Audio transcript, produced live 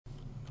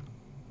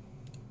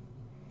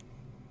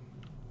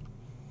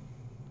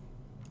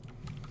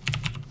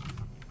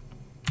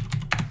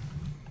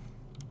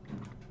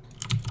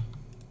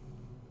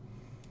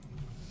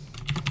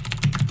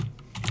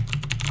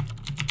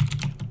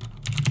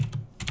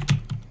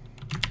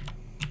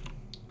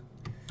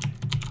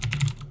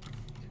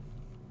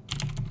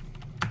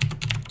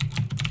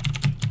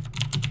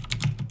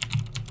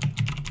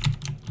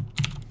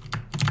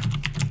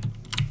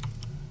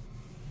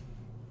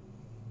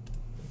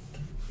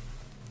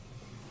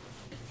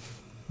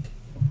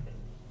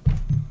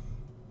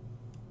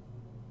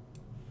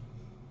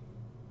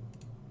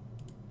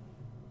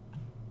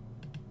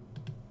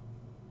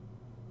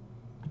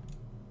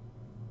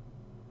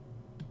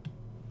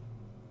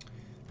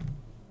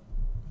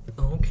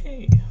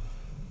Okay.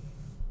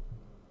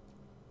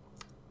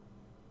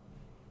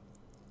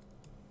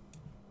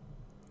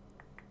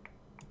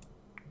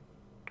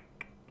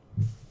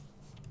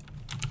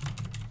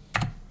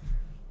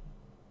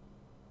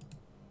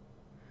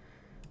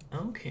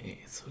 Okay,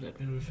 so let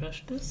me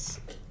refresh this.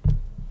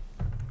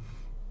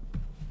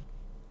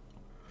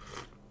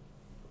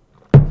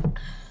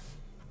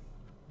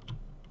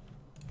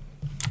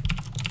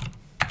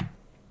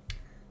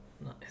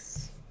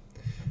 Nice.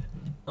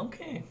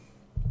 Okay,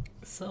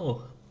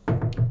 so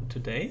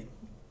today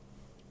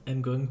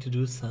I'm going to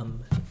do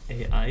some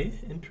AI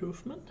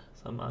improvement,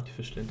 some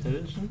artificial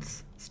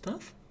intelligence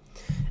stuff.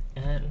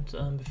 And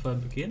before I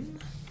begin,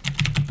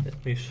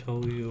 let me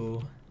show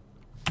you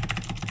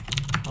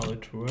how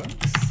it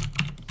works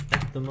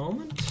at the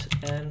moment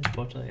and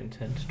what I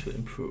intend to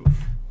improve.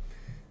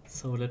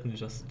 So let me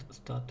just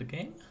start the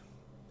game.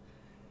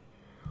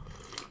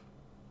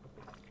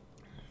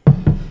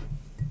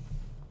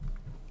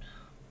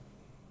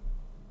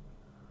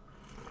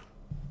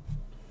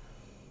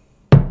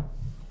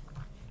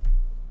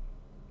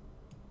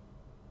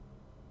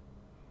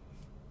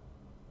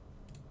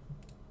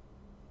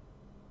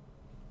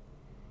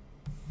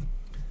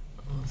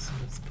 So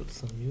let's put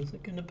some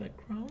music in the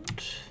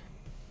background.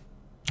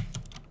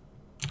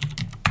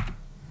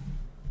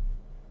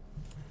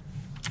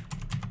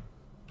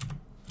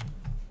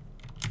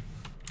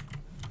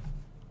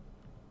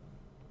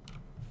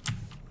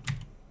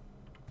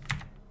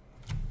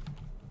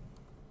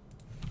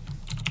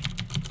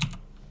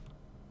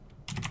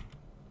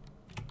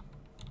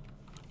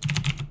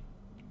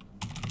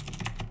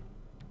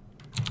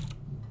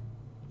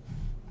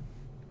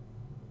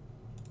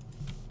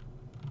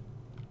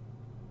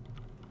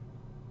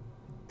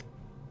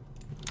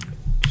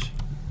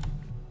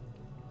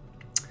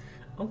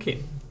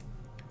 Okay,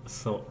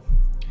 so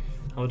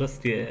how does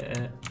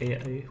the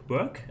AI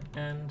work,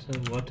 and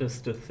what is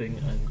the thing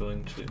I'm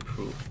going to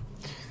improve?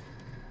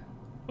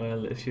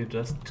 Well, if you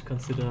just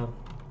consider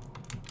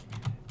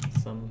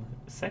some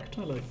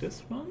sector like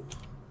this one,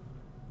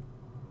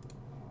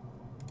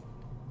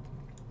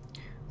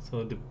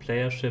 so the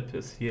player ship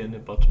is here in the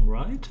bottom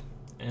right,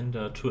 and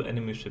there are two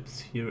enemy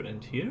ships here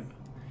and here,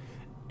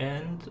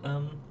 and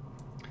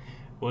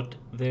what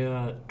they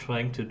are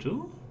trying to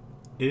do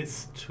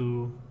is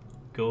to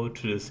go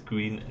to this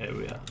green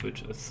area,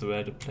 which is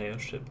where the player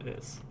ship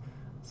is.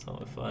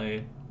 So if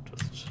I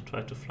just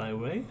try to fly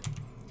away,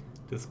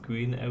 this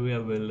green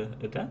area will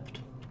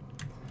adapt,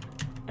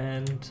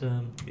 and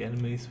the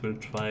enemies will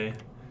try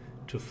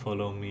to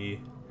follow me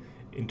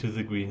into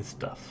the green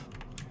stuff.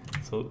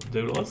 So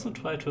they will also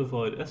try to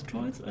avoid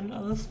asteroids and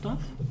other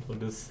stuff. So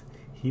this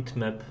heat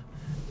map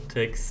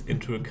takes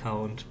into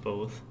account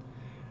both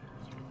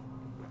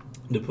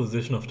the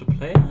position of the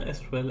player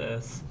as well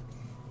as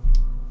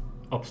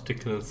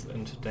obstacles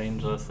and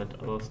dangers and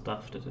other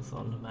stuff that is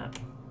on the map.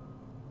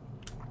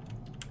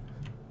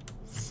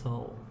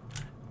 So,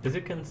 as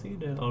you can see,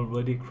 they're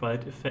already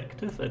quite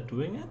effective at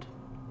doing it.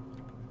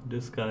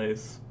 This guy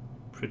is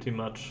pretty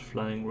much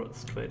flying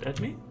straight at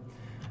me,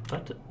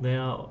 but they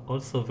are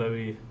also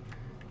very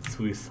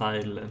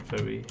suicidal and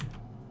very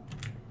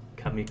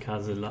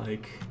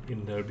kamikaze-like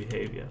in their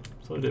behavior.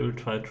 So they will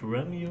try to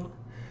ram you,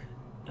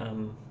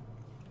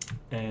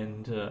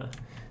 and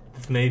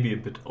this may be a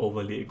bit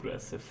overly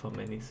aggressive for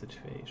many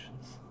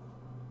situations.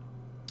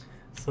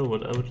 So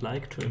what I would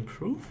like to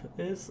improve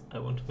is I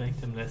want to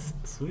make them less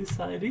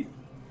suicidal,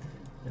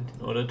 and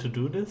in order to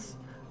do this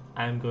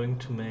I'm going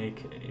to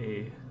make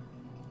a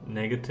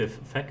negative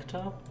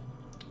factor,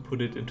 put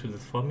it into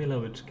this formula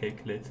which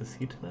calculates this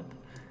heat map,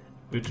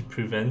 which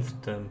prevents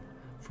them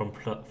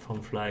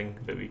from flying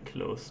very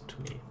close to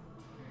me.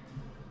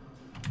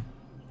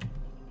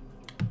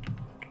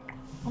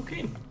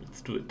 Okay, let's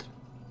do it.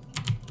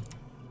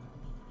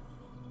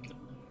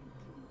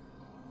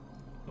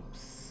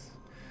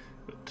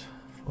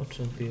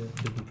 Fortunately,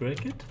 I didn't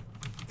break it.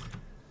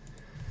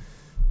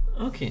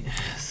 Okay,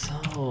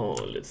 so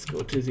let's go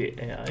to the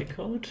AI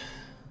code.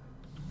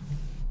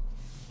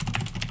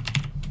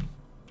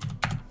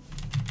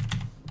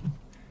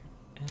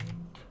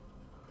 And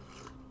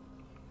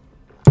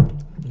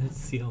let's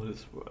see how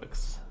this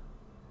works.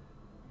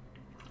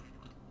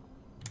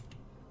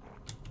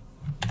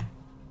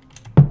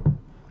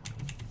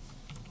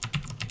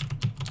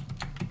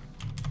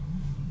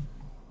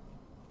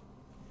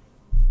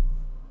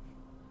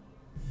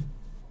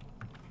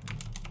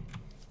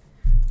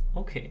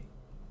 Okay,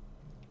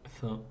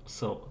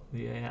 so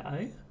the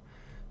AI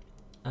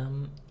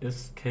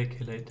is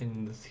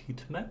calculating this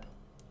heat map,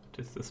 it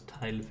is this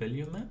tile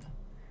value map,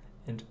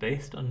 and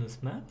based on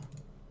this map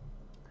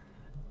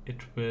it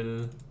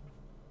will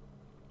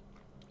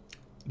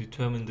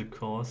determine the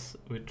course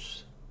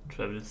which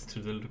travels to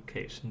the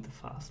location the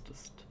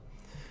fastest.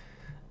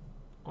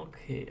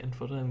 Okay, and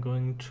what I'm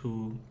going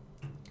to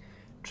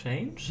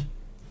change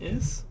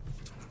is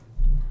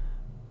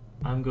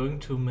I'm going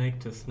to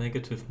make this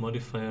negative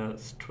modifier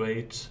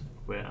straight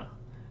where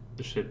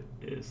the ship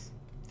is,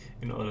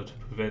 in order to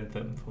prevent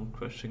them from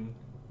crashing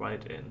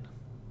right in.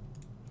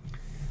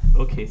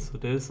 Okay, so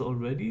there's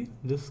already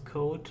this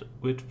code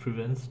which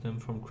prevents them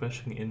from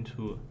crashing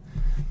into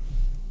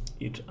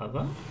each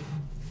other.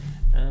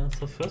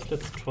 So first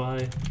let's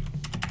try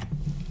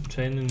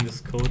changing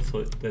this code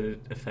so that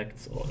it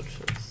affects all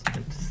chips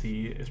and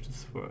see if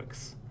this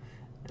works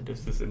and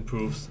if this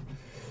improves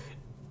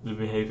the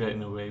behavior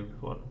in a way we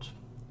want.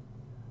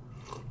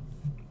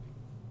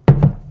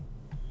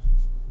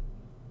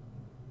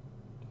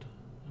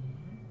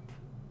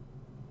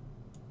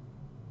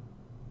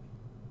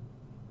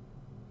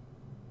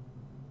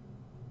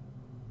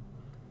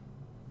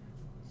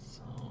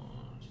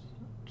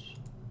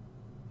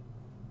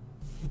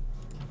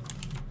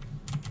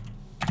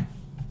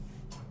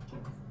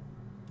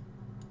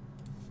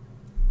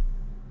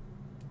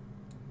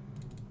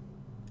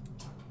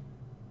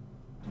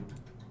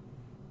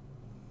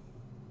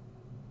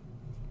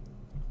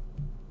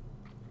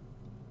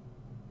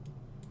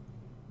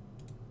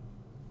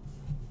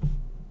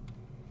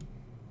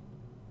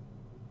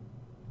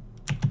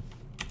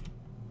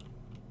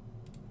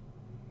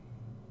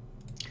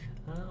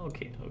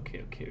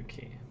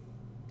 Okay.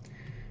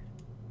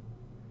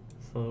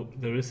 So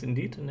there is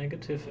indeed a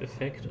negative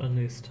effect on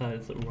these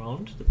tiles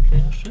around the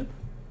player ship,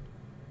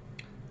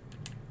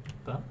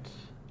 but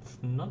it's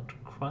not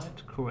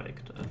quite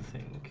correct, I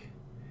think.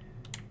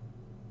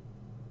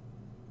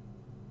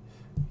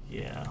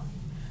 Yeah,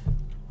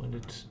 I want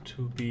it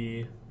to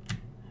be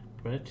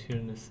right here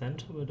in the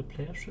center where the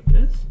player ship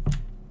is.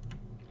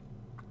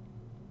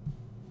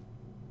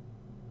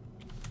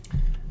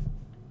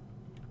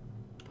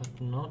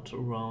 But not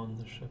around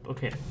the ship.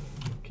 Okay.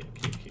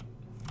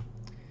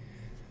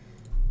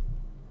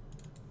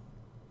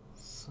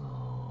 So,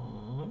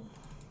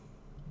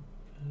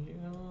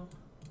 value,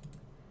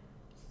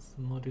 this is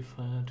the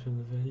modifier to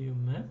the value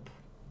map.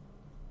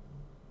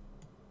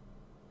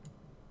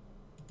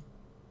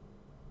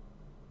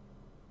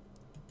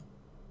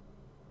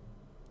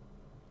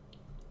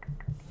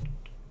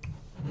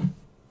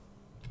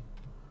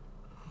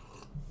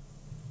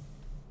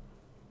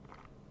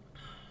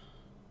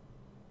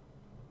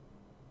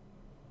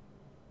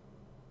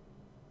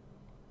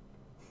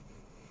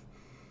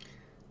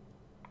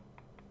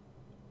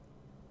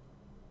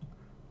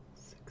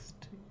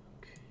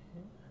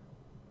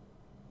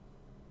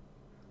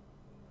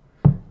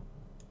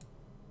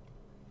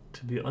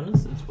 To be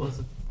honest, it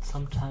was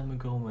some time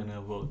ago when I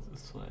wrote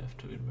this, so I have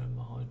to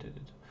remember how I did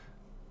it.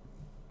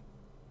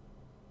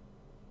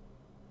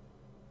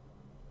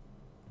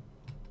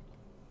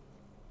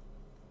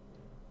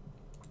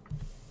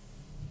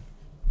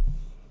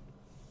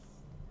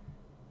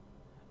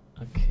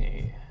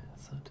 Okay,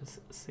 so it is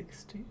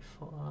 60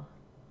 for...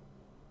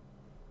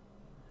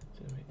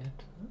 Did we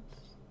add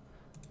this?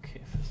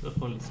 Okay, first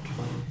of all, let's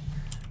try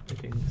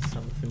getting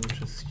something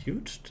which is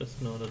huge, just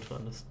in order to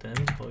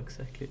understand how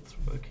exactly it's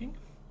working.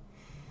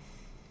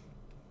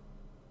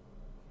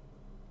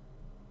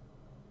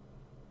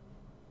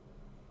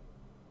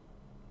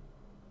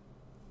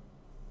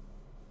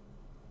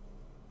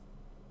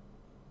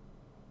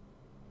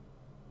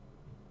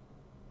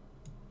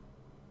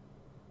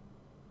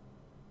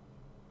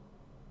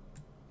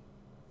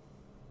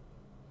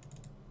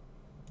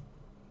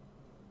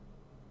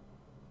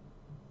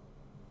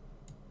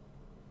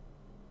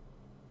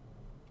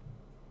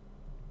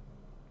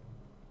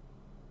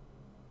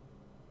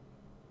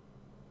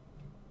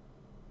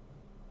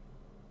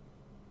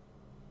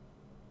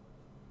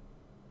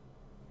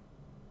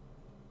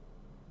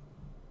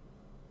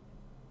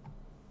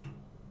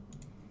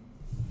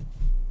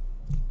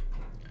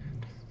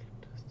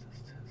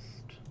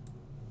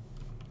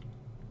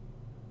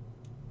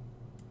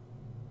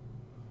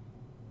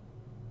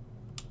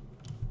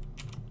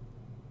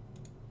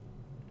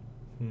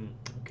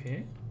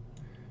 Okay.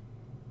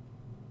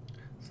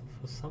 So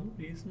for some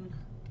reason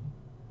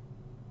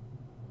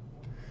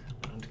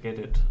I don't get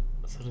it.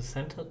 So the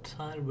center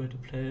tile where the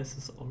player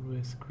is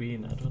always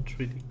green. I don't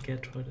really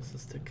get why this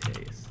is the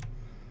case.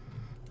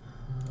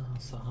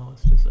 So how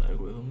is this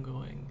algorithm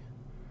going?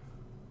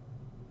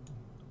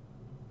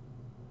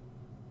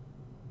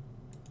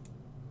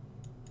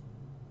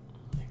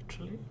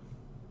 Actually,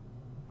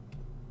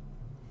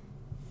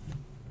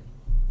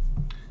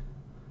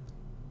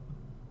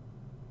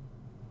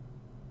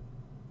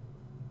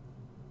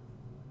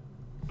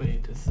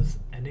 wait, is this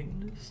adding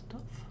new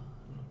stuff?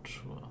 I'm not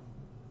sure.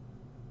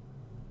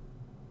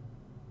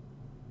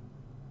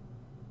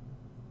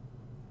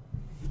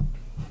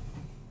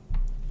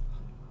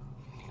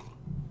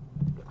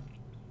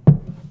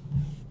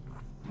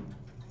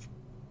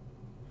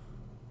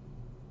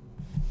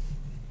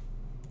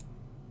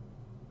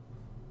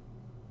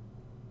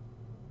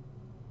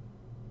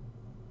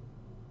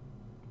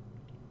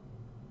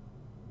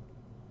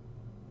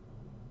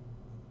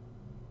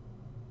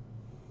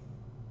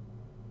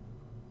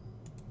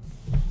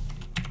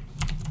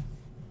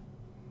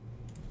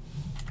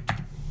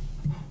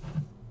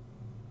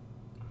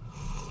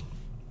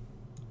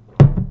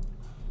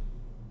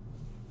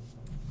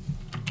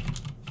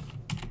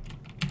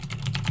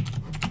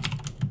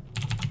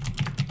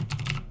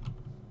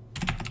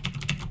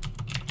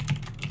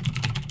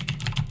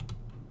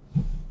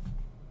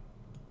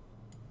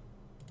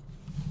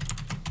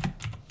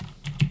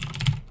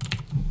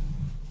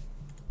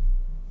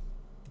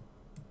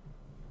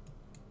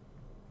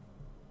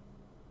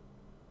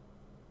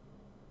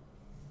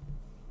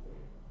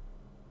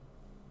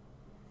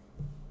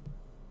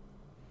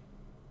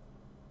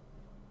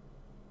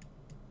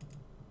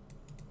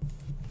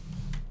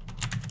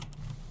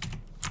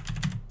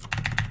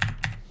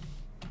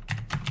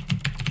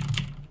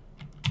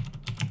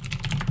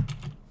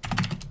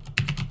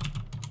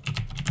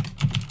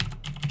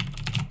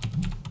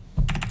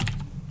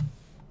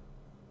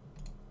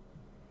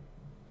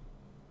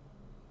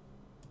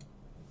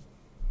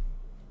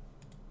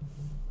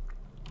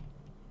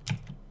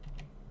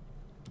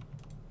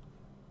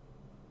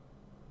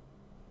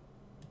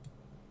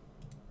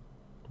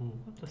 Oh,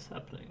 what is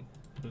happening?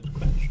 It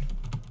crashed.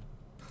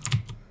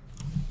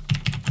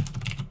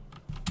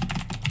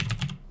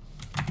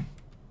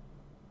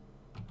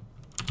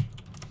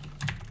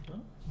 Oh,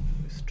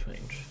 very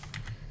strange.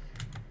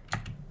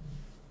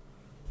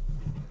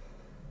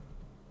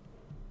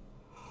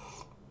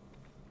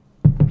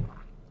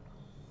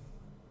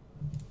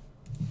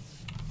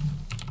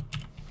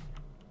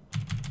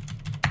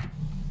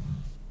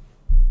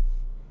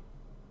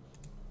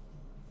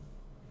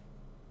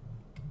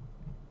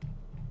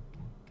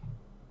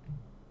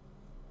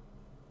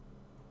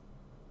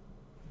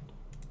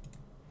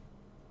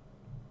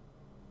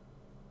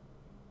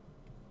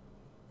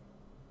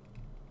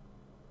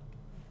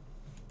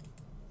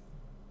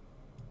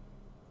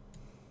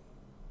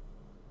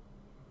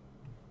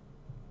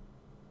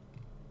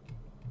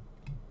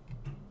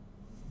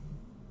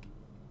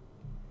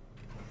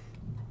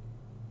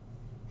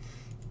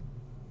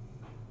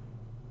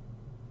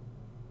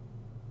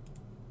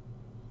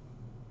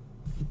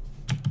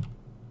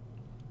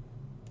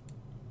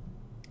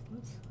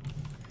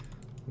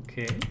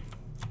 Okay,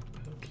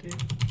 apparently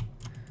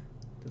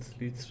this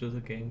leads to the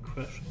game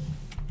crashing.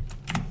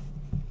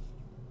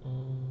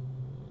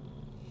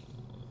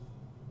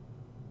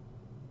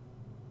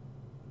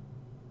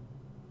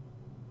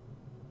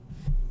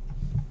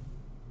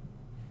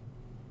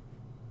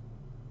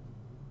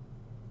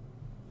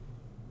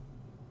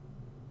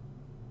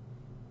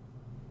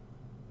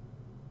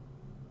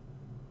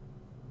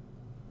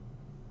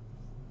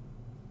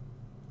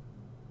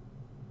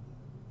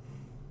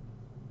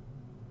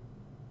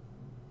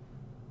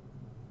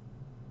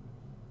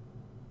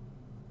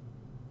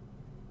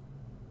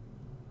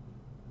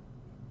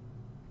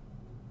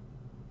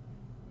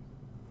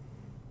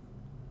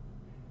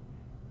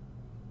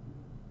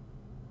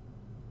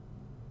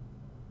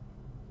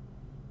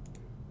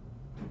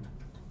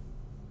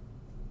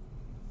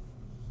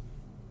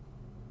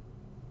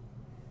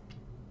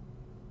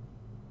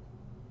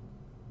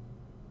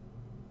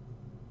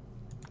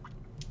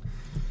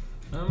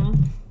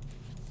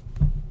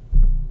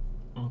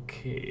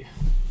 Okay.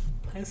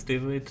 Hi,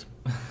 David.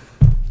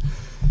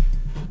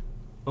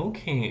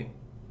 Okay.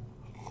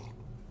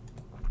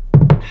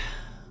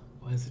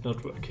 Why is it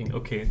not working?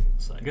 Okay,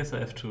 so I guess I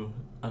have to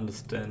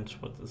understand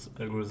what this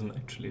algorithm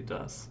actually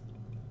does.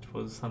 It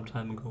was some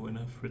time ago when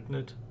I've written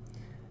it,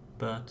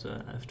 but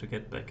I have to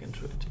get back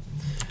into it.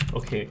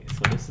 Okay,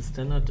 so this is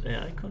standard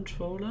AI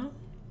controller,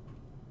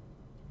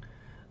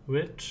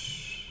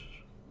 which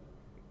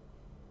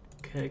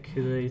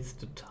calculates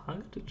the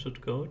target it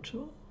should go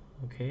to.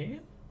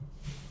 Okay.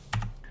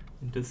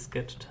 And this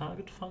get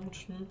target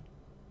function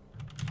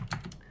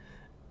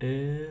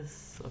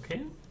is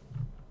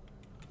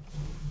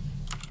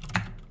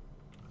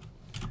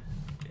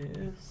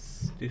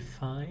is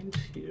defined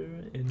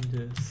here in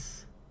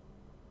this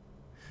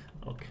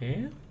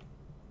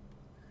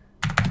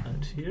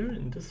and here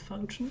in this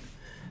function.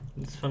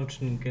 This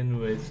function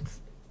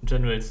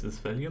generates this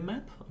value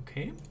map,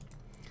 okay,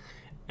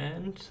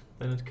 and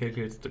then it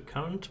calculates the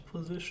current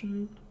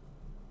position.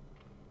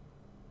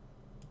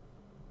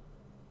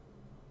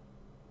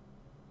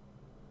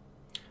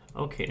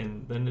 Okay,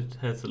 and then it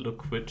has a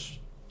look which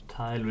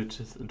tile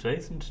which is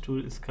adjacent to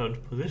its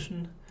current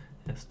position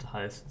has the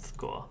highest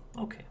score.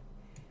 Okay.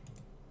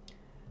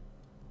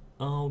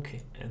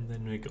 Okay, and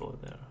then we go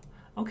there.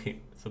 Okay,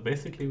 so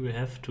basically we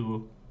have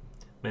to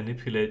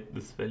manipulate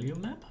this value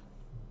map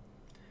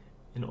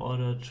in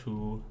order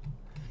to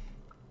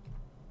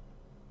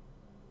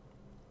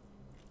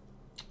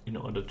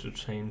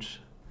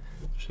change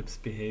ship's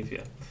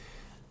behavior.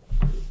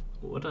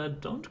 What I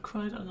don't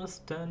quite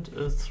understand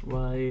is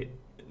why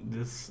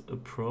this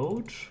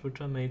approach which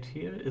I made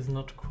here is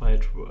not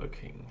quite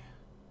working.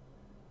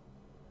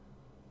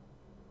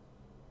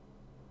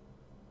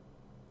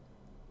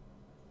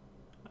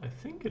 I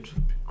think it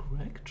should be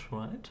correct,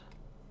 right?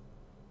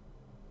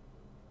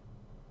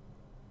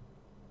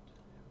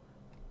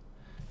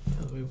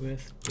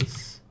 Where's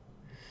this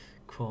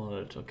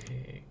called?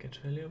 Okay, get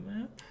value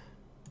map.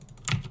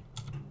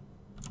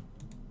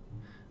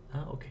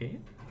 Okay.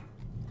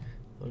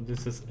 So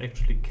this is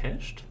actually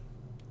cached.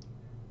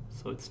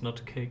 So it's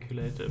not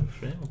calculated every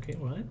frame. Okay,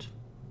 right.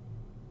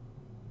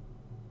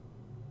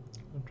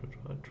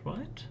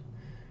 Right.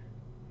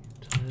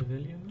 Tile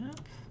value map.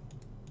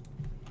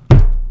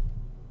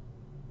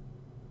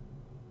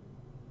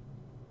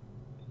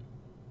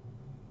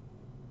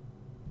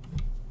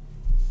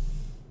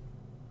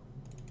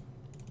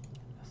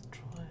 Let's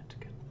try to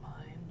get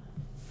mine.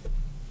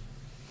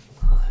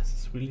 This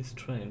is really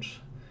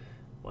strange.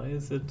 Why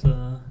is it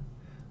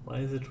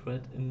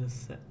red in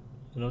the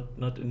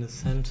not in the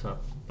center,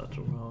 but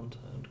around?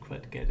 I don't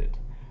quite get it.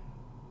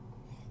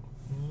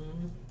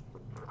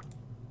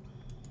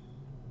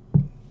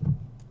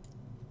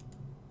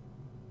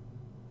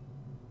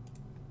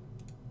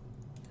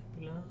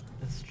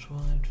 Let's try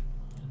it.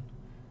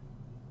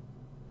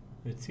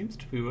 It seems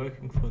to be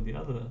working for the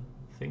other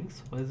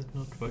things. Why is it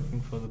not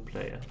working for the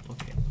player?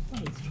 Okay,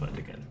 well, let's try it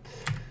again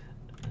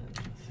and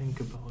think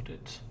about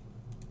it.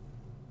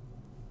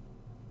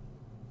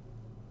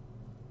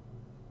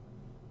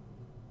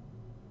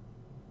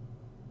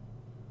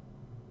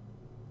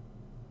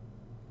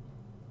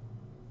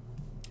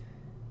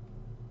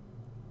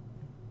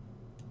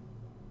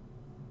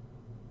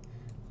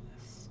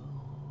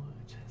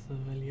 a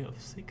value of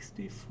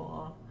 60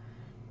 for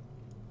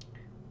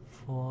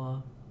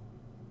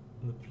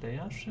the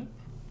player ship,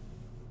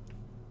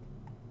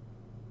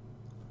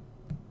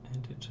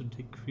 and it should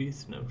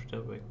decrease in every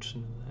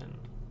direction then.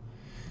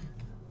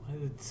 Why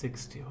is it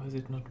 60? Why is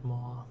it not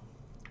more?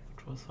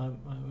 What was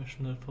my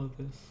rationale for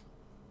this?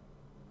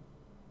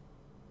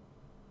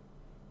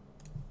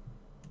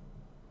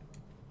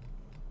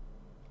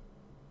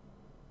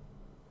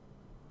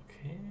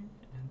 Okay,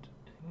 and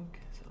ink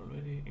is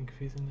already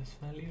increasing this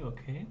value.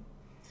 Okay,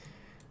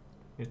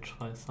 we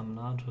try some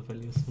larger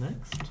values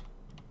next.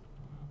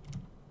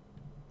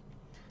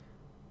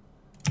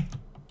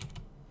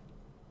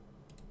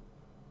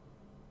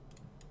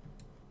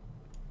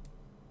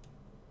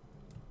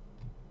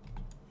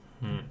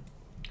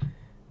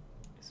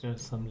 Is there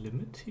some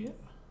limit here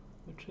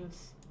which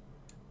is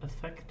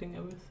affecting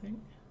everything?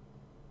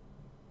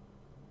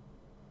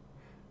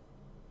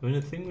 I mean,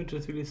 the thing which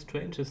is really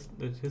strange is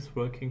that it is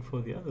working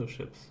for the other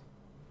ships.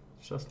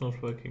 It's just not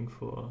working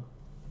for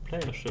the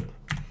player ship.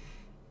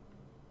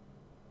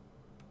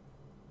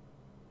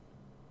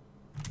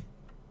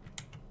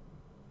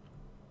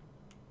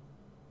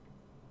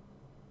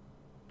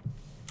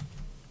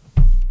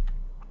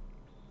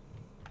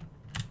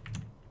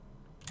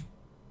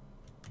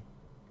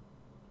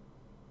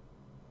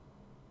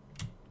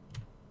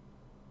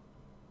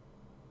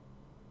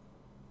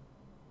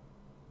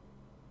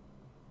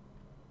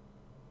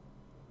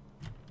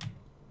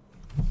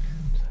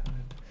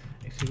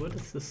 What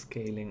is the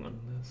scaling on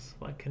this?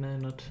 Why can I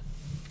not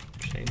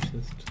change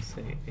this to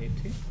say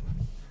 80?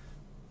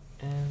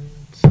 And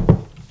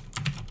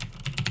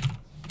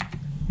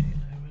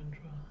AI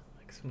renderer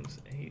maximum is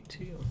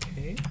 80,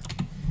 okay.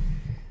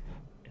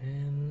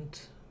 And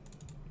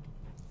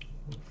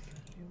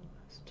value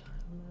as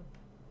time map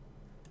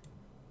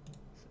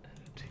is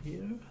added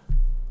here.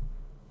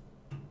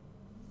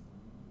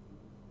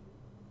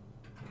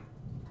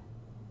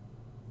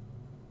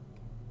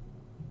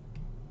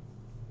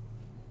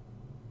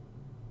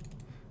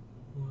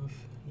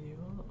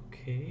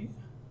 Okay.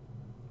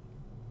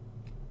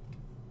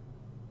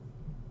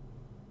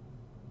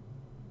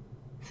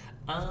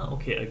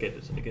 Okay, I get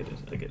it.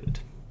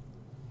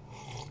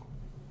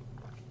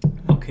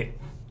 Okay,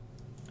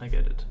 I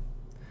get it.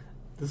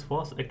 This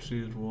was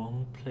actually the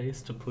wrong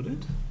place to put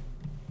it.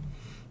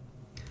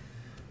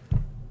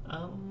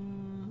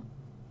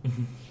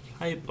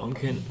 Hi,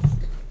 Bonkin.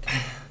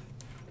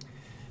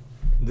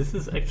 This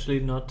is actually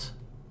not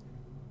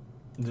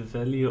the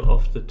value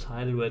of the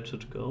tile where it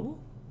should go,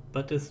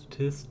 but it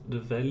is the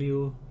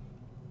value,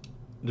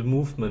 the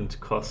movement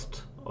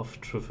cost of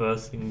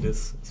traversing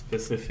this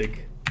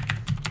specific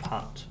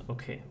part.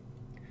 Okay,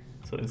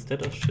 so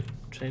instead of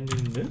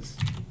changing this,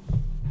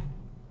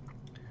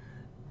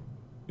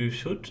 you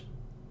should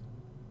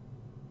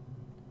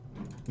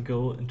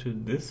go into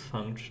this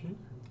function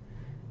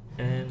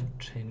and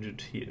change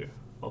it here.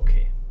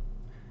 Okay,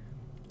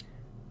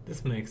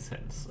 this makes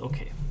sense.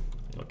 Okay,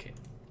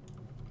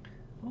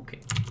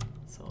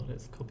 so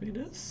let's copy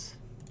this.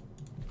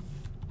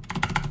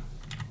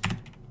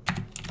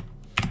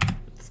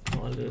 Let's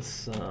call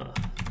this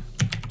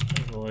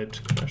avoid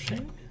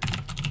crashing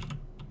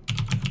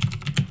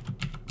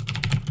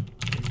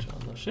into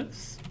other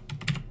ships.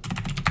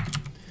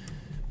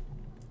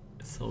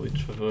 So we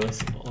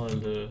traverse all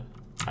the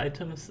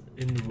items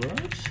in the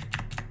world.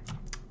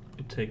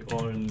 We take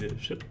all in the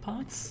ship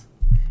parts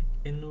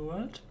in the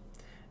world,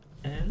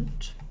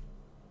 and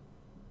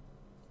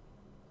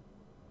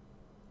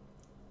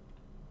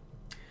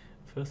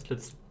first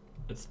let's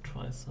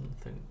try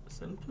something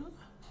simple.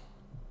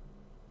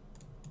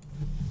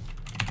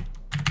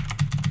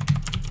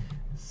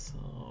 So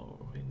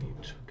we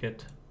need to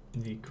get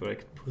the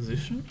correct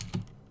position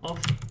of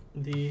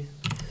the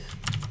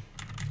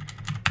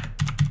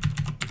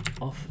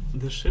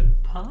ship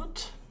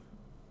part,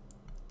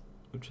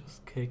 which is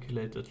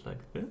calculated like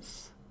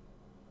this.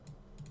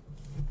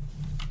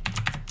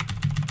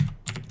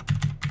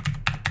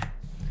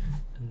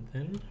 And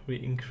then we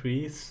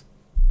increase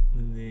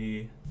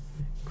the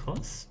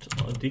cost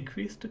or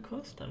decrease the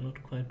cost. I'm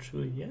not quite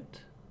sure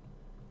yet.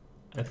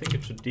 I think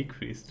it should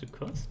decrease the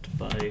cost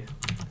by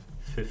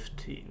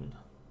 15.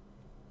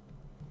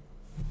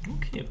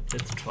 Okay,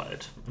 let's try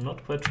it. I'm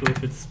not quite sure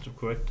if it's the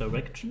correct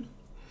direction,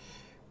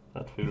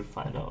 but we will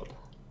find out.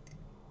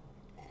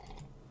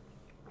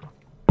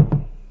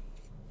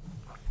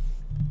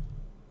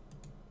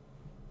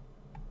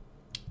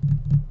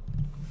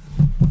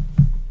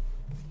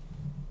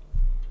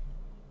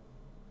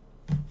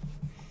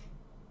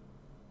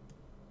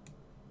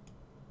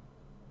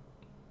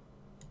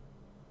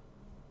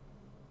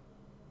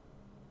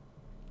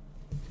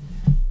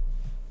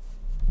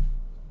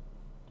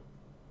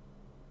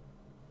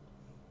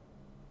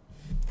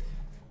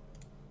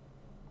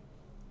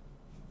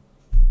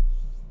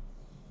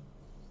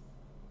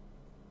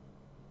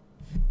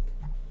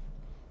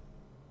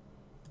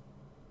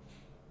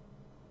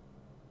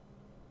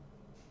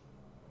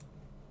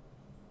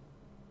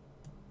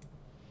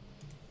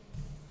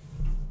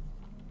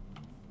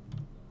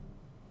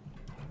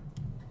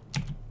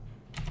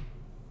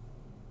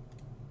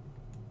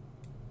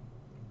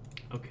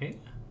 Okay.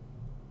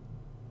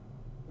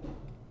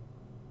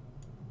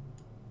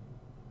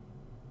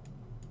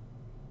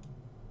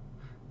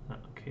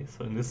 Okay,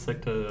 so in this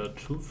sector there are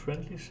 2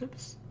 friendly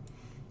ships.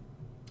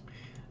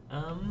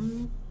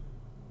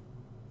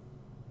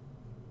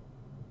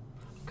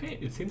 Okay,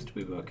 it seems to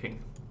be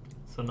working.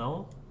 So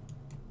now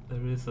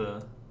there is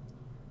a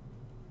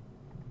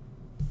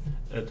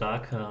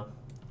darker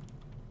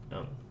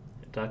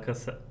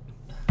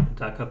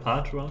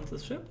part around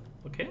this ship.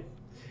 Okay,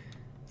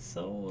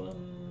 so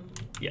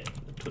yeah,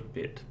 that would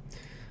be it.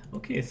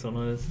 Okay, so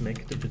now let's make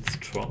it a bit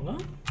stronger.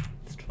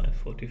 Let's try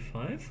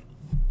 45.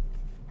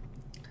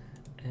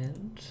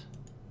 And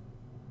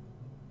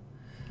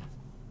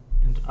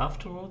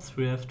afterwards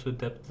we have to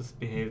adapt this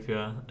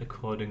behavior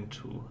according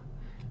to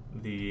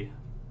the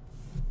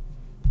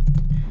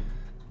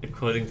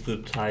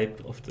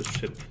type of the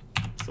ship.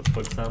 So for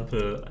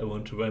example, I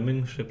want a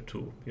ramming ship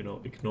to, you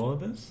know, ignore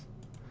this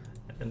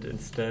and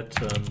instead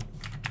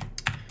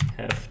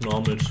have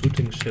normal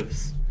shooting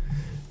ships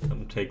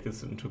take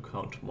this into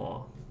account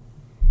more.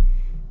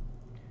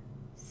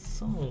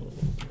 So,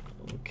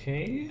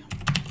 okay.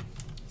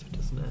 So it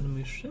is an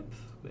enemy ship.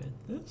 Wait,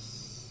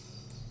 this.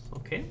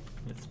 Okay,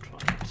 let's try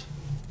it.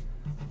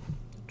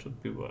 It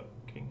should be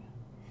working.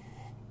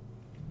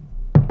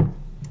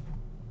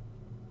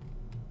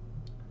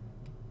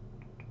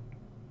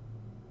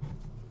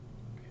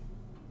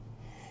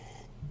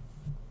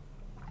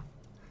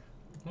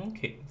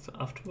 Okay, so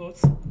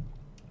afterwards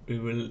we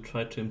will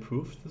try to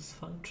improve this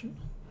function,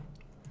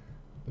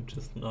 which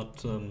is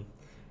not,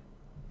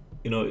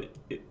 you know,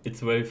 it's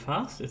very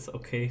fast. It's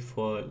okay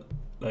for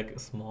like a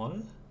small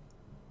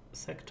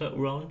sector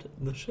around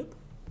the ship,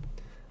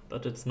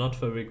 but it's not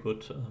very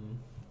good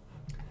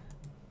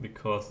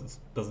because it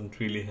doesn't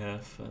really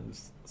have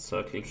this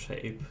circle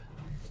shape,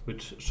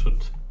 which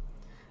should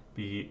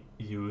be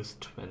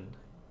used when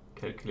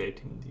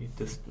calculating the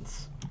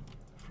distance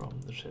from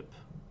the ship.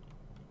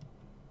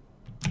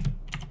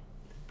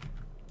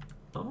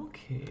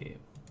 Okay,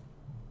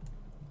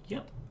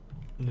 yeah,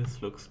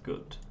 this looks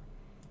good.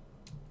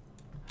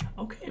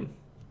 Okay,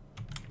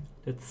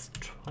 let's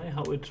try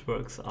how it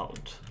works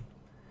out.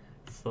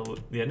 So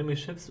the enemy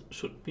ships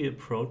should be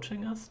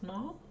approaching us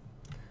now.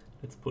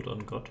 Let's put on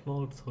God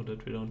mode so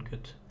that we don't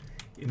get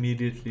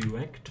immediately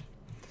wrecked.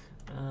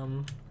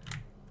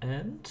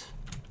 And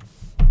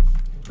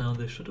now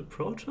they should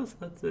approach us,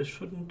 but they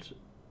shouldn't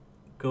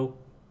go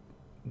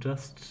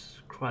just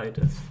quite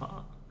as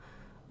far.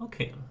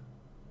 Okay.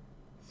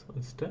 So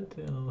instead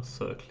they are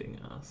circling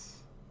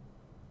us.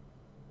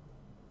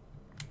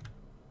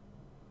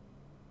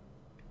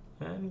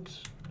 And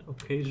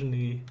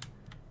occasionally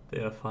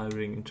they are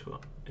firing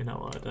in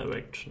our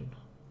direction.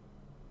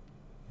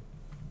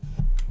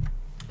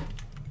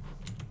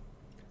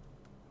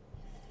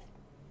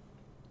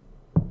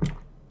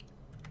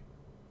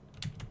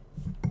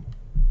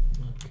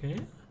 Okay.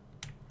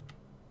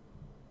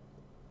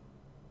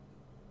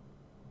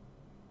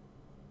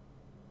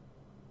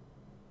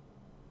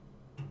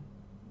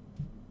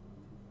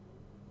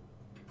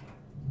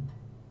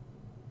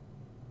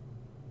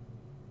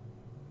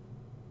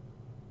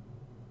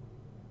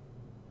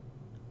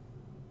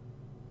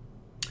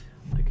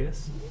 I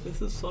guess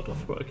this is sort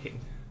of working.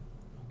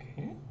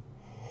 Okay.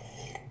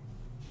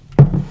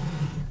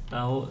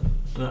 Now,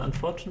 the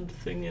unfortunate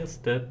thing is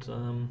that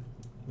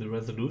the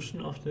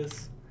resolution of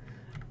this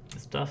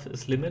stuff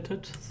is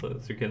limited. So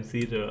as you can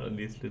see, there are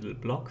these little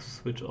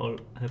blocks which all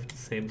have the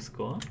same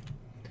score.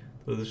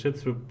 So the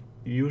ships will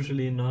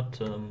usually not,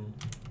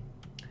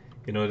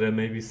 you know, there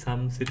may be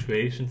some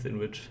situations in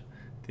which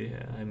the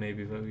AI may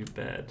be very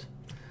bad.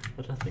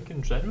 But I think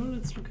in general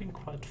it's looking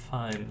quite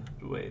fine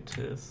the way it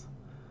is.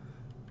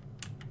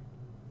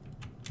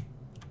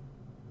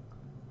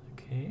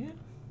 Okay.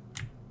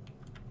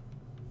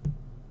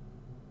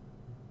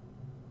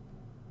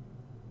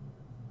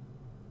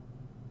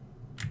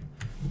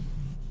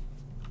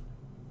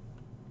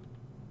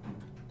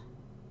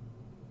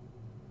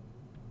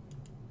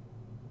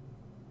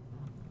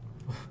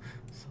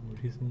 Some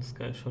reason this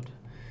guy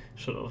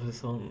shot off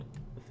his own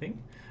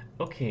thing.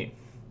 Okay.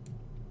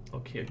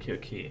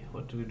 Okay.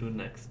 What do we do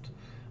next?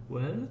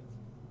 Well,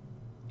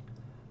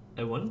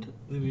 I want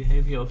the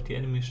behavior of the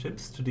enemy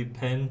ships to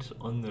depend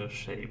on their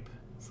shape.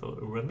 So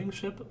a ramming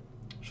ship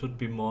should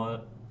be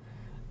more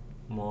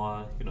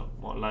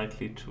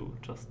likely to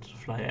just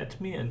fly at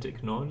me and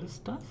ignore this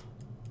stuff,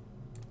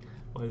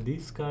 while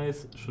these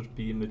guys should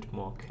be a bit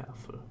more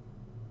careful.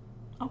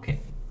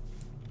 Okay.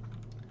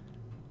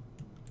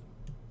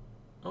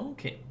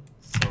 Okay.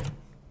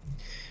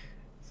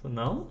 So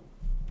now,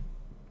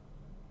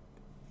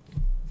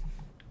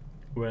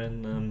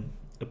 when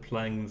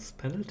applying this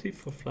penalty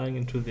for flying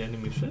into the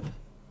enemy ship,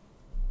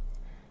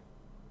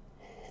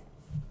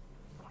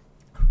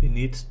 we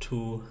need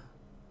to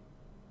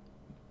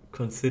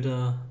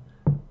consider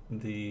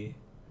the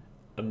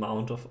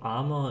amount of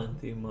armor and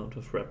the amount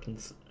of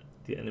weapons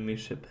the enemy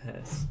ship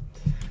has.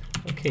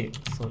 Okay,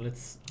 so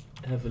let's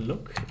have a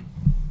look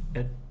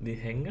at the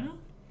hangar.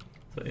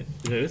 So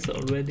there is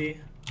already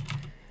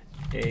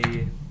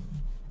a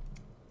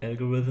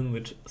algorithm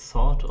which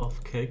sort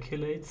of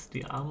calculates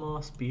the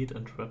armor, speed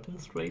and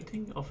weapons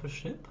rating of a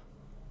ship.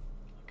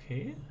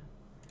 Okay.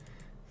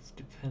 It's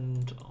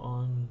depend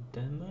on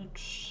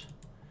damage.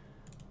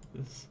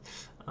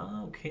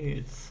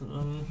 Okay, it's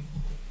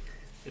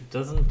it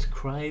doesn't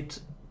quite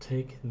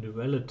take the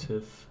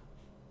relative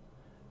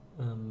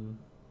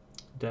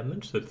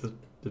damage, that's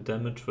the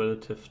damage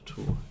relative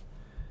to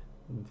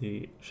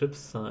the ship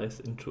size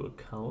into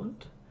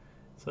account.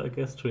 So I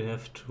guess we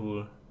have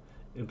to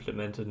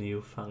implement a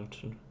new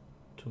function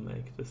to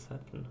make this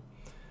happen.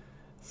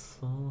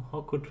 So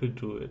how could we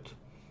do it?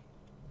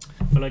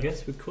 Well, I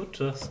guess we could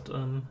just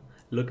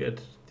look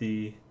at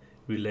the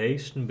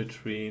relation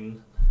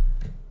between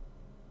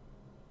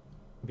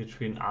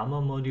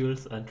armor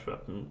modules and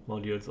weapon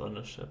modules on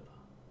a ship.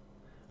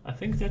 I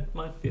think that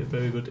might be a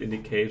very good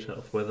indicator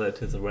of whether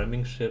it is a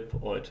ramming ship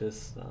or it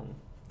is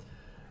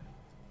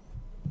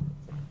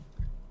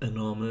a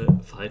normal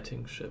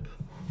fighting ship.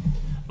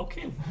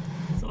 Okay,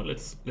 so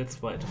let's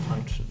write a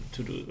function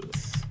to do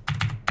this.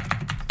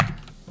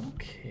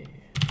 Okay,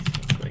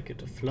 so let's make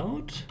it a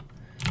float,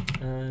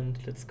 and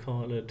let's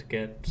call it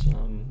get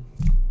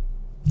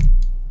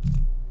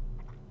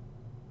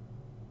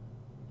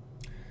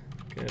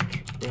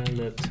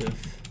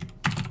relative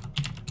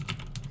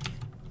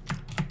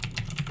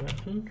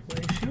weapon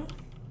ratio.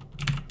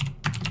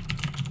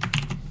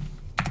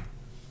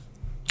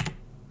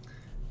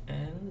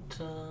 And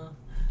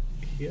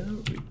here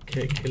we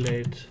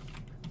calculate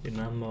the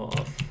number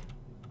of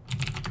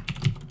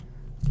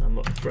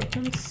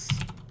weapons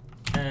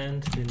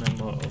and the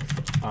number of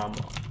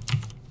armor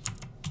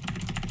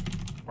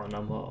or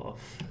number of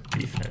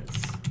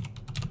defense.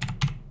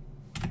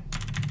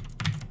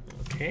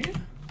 Okay.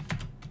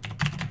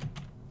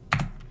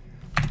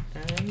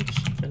 And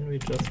then we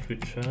just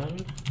return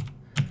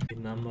the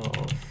number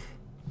of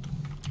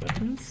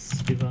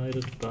weapons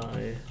divided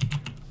by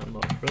number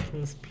of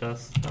weapons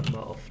plus number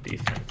of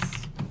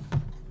defense.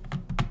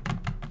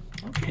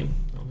 Okay,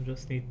 now we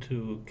just need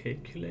to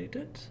calculate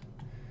it.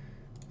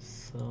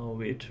 So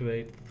we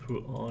iterate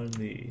through all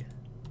the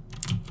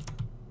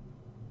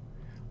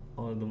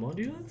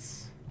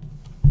modules.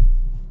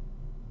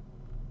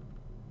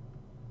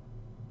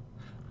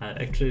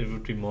 Actually, it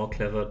would be more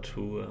clever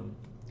to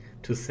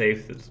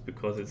save this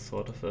because it's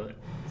sort of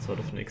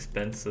an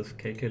expensive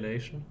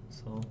calculation.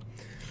 So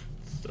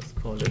let's just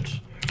call it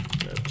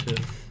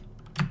relative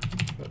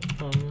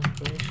weapon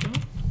ratio.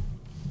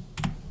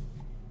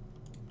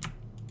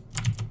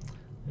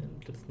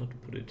 And let's not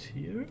put it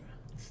here.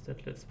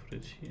 Instead, let's put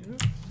it here.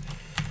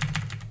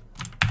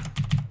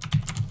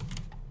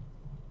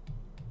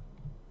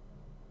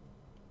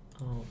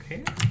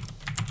 Okay.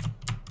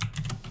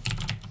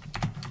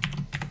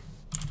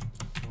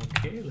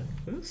 Okay,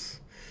 like this.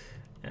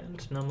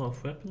 And number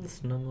of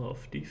weapons, number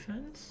of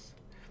defense.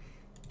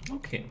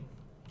 Okay.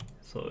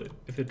 So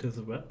if it is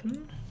a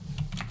weapon,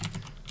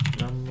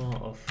 number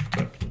of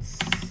weapons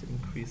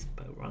increased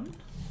by 1.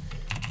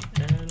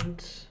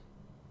 And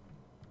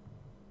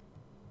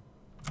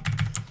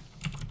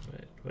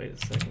wait a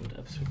second,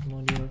 abstract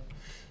module.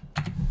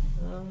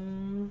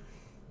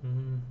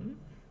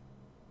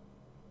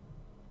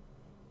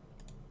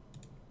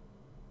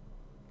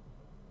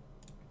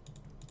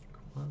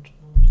 Command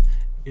mode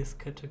is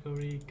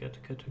category,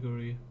 get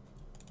category,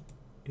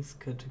 is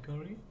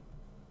category.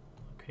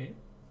 Okay.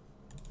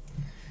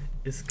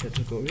 Is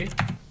category.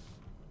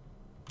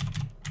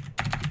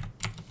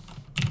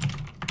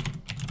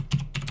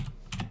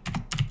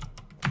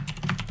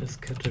 Is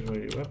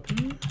category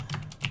weapon.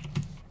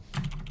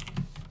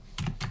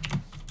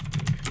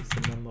 Increase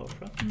the number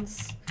of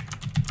weapons.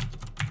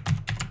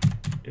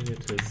 If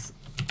it is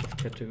of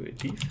category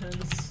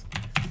defense,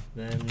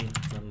 then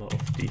number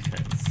of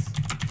defense.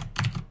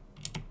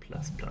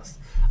 Plus.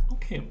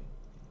 Okay.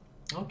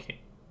 Okay.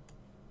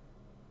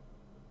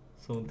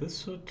 So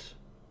this should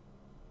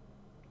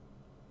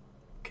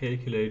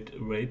calculate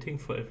a rating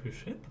for every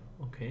ship.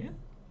 Okay.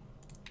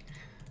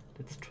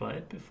 Let's try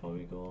it before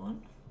we go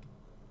on.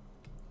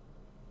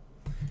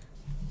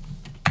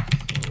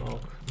 So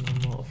log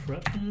number of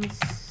weapons,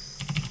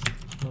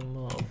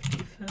 number of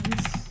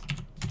defense.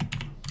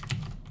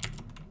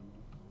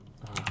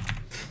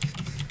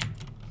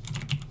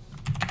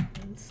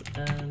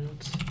 And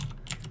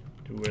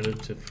the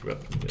relative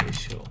weapon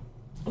ratio.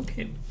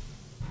 Okay.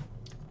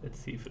 Let's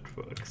see if it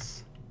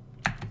works.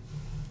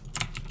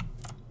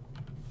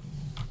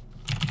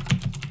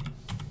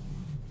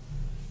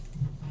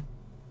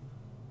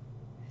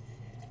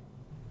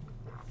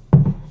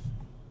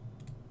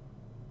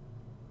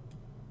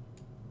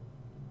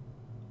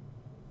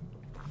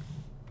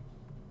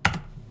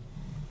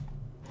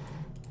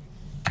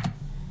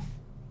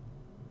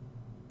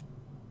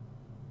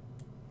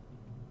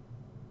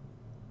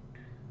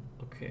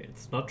 Okay,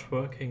 it's not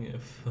working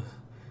if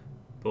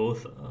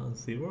both are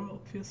 0,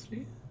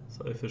 obviously.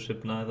 So if a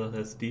ship neither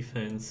has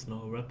defense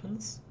nor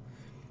weapons.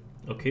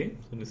 Okay,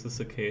 so this is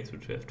a case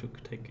which we have to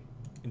take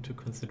into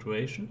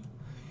consideration.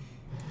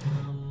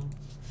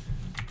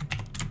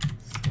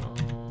 So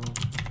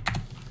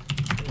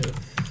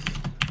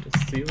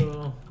if the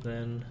 0,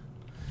 then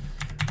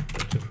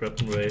relative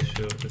weapon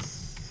ratio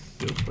is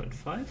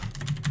 0.5.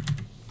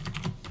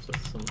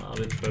 Just some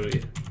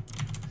arbitrary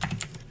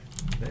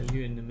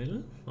value in the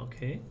middle.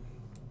 Okay.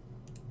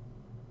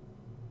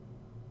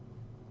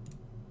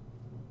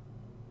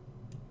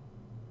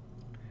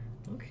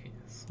 Okay,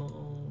 so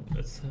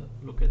let's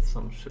look at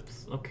some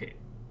ships. Okay.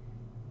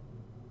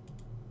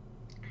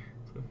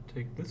 So if we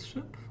take this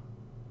ship,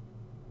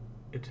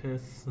 it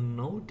has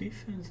no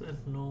defense and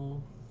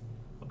no...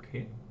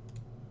 Okay.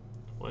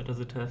 Why does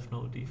it have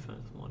no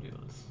defense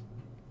modules?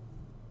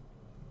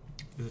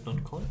 Is it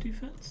not called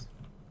defense?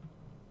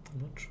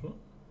 I'm not sure.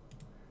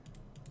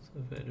 So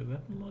if I add a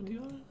weapon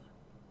module,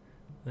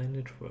 then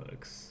it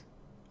works.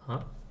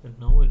 Huh? And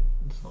now it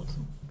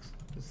also works.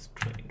 It's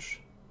strange.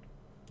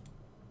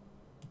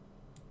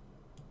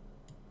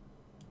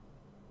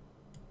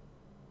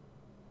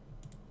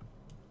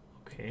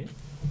 Okay.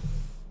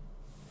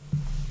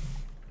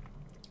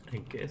 I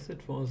guess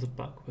it was a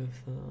bug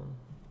with...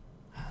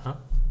 Huh?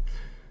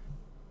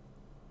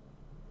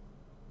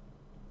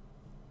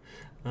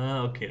 Ah,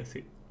 okay, I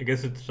see. I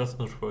guess it's just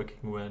not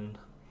working when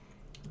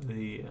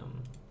the...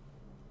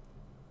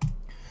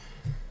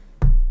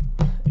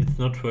 it's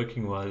not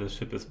working while the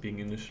ship is being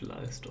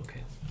initialized.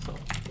 Okay,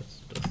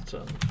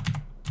 so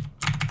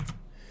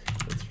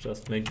let's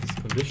just make this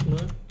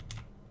conditional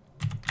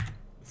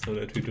so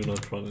that we do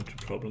not run into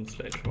problems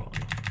later on.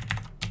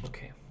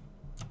 Okay,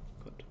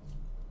 good.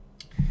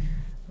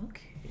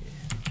 Okay,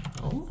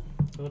 now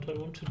what I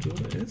want to do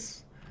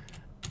is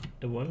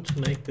I want to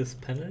make this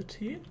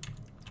penalty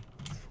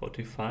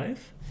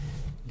 45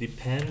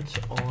 depend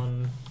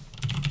on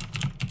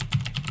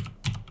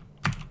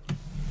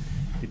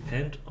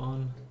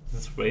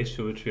this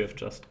ratio which we have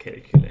just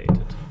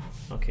calculated.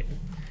 Okay,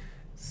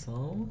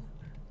 so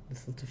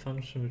this is the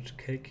function which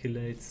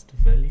calculates the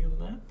value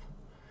map.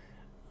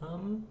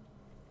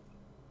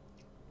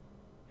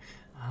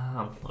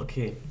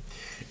 Okay.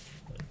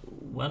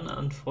 One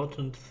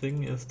unfortunate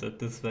thing is that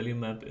this value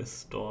map is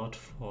stored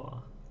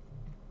for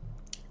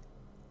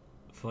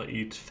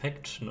each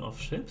faction of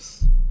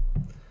ships.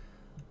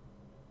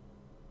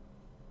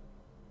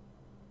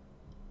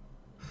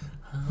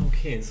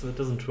 Okay, so it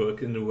doesn't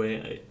work in the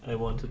way I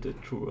wanted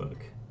it to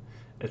work.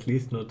 At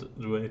least not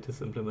the way it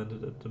is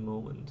implemented at the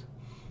moment.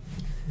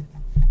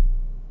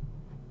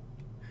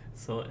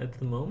 So at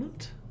the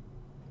moment,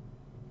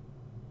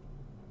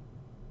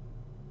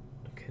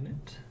 can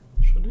it?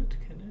 Should it?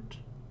 Can it?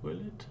 Will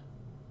it?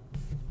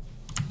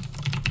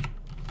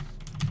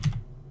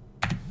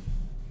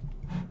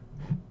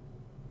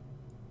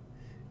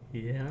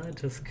 Yeah,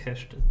 it is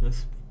cached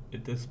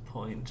at this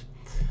point.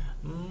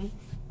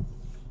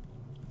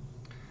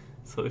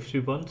 So if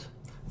you want,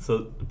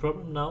 so the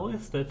problem now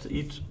is that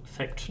each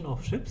faction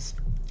of ships,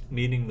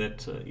 meaning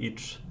that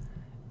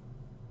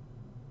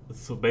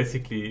so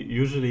basically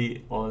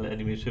usually all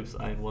enemy ships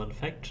are in one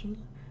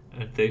faction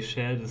and they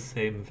share the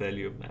same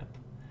value map.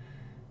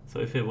 So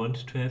if I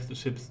want to have the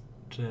ships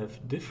to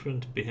have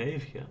different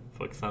behavior,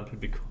 for example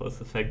because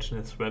the faction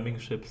has ramming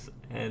ships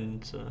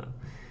and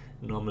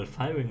normal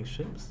firing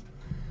ships,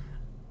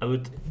 I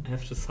would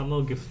have to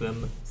somehow give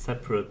them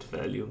separate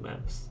value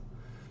maps.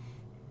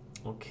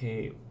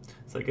 Okay,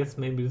 so I guess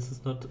maybe this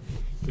is not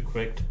the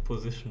correct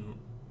position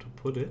to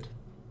put it,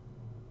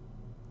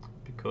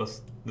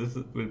 because this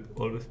will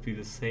always be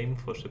the same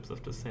for ships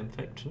of the same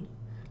faction.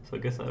 So I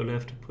guess I will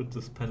have to put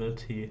this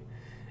penalty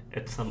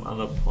at some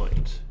other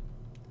point.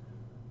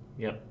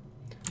 Yeah,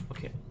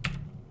 okay.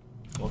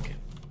 Okay,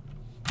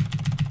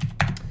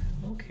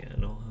 I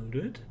know how to do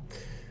it.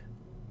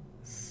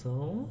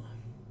 So,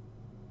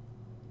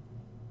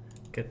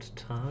 get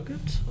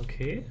target,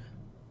 okay.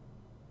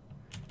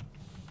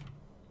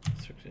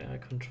 Air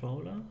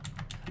controller.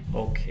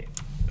 Okay.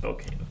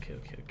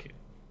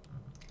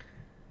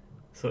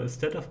 So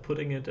instead of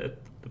putting it at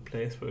the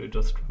place where we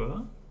just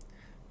were,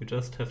 we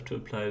just have to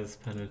apply this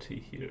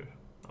penalty here.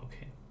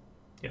 Okay.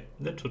 Yeah,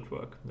 that should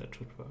work. That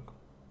should work.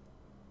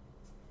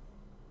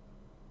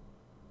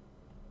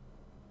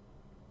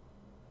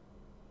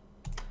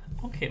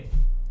 Okay.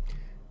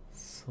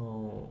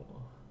 So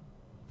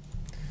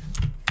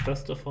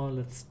first of all,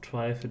 let's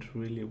try if it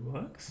really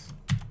works.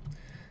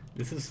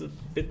 This is a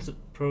bit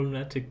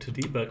problematic to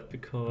debug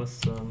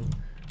because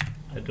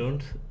I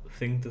don't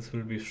think this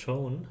will be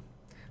shown,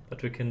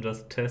 but we can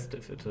just test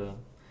if it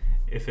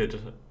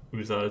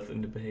results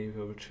in the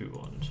behavior which we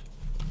want.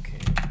 Okay.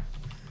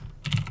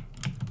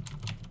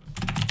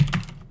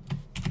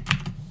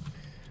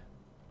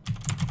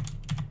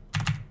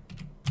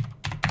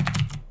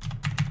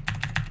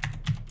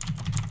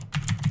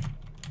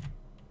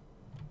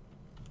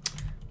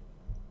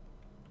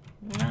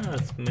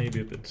 That's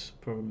maybe a bit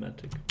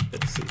problematic.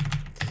 Let's see.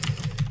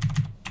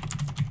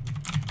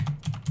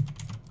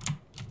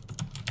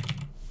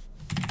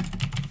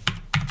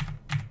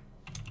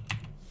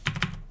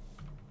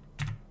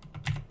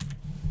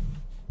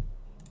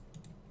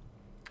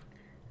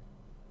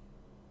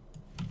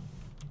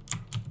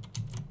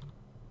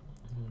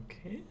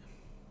 Okay.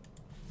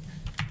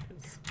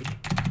 Let's put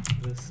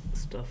this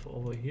stuff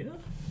over here.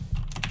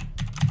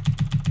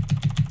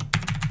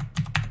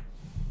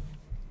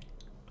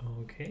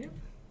 Okay.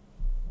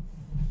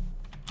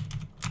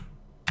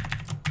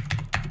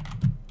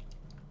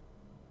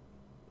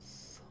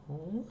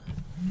 So,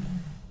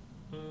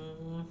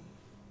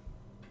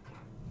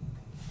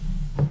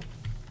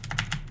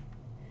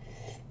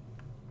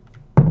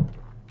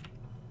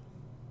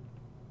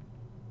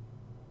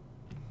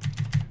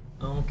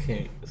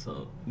 okay,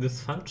 so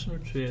this function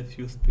which we have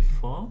used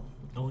before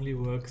only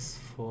works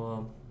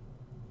for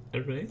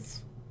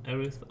arrays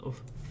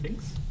of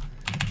things.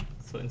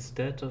 So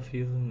instead of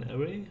using an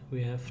array,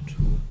 we have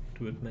to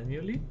do it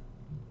manually.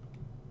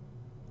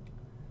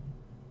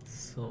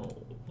 So,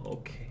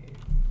 okay.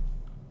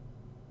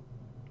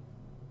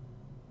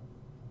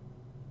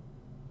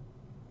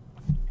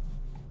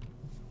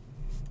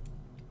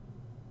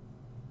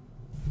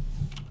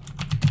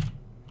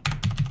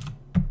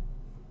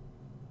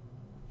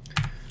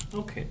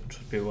 Okay, it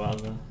should be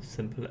rather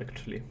simple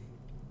actually.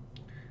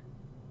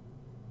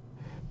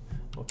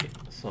 Okay,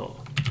 so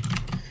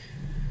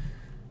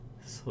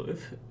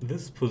if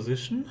this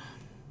position,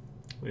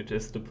 which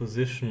is the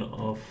position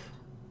of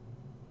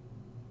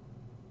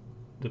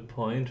the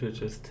point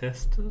which is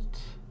tested,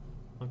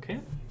 okay,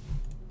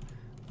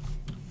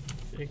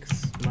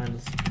 x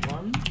minus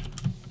 1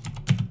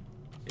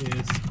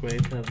 is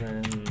greater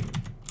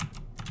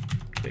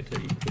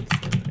equals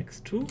than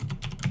x2,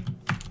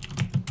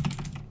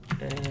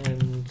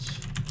 and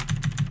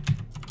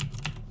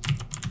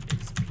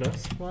x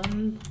plus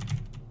 1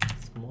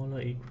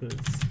 smaller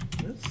equals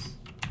this,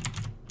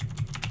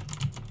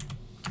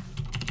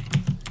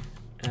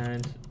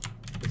 and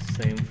the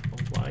same for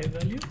y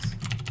values.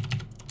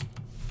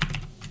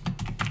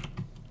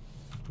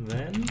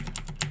 Then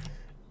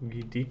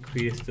we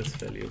decrease this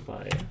value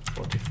by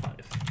 45.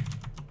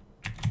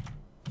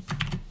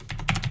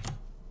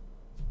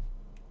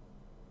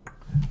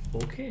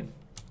 Okay,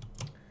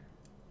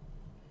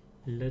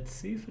 let's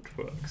see if it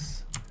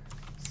works.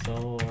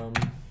 So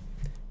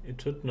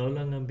it should no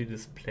longer be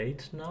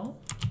displayed now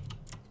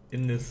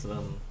in this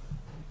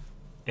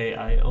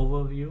AI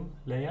overview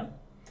layer,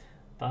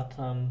 but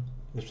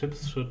the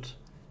chips should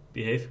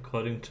behave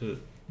accordingly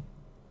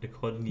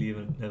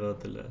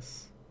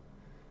nevertheless.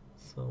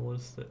 So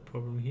what's the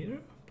problem here?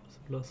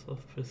 Possible loss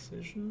of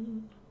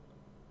precision.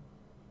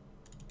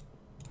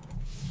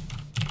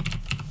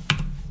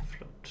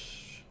 Float.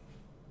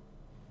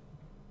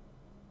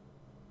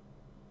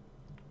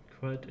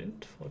 Required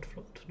int, float,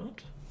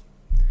 not.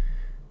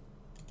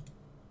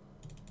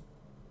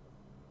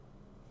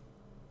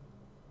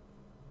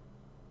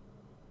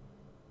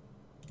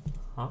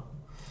 Huh?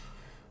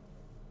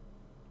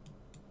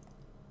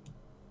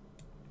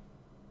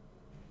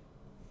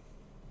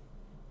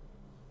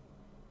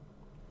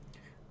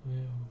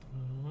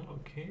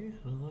 Okay,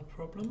 another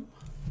problem.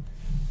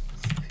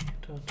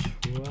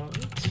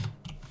 Sphere.write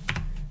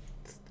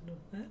instead of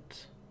that.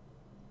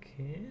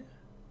 Okay.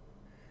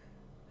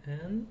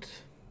 And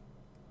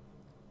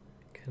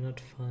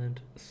cannot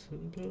find a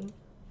symbol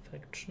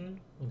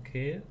faction.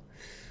 Okay.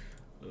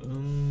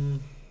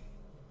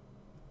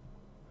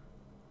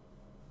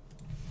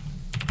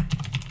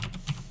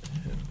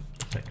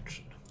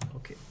 Faction.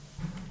 Okay.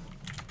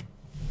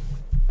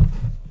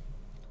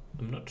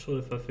 I'm not sure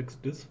if I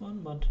fixed this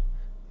one, but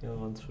the other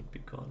ones should be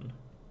gone.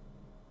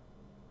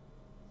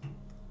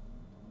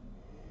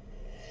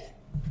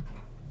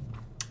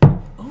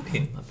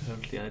 Okay,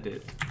 apparently I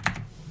did.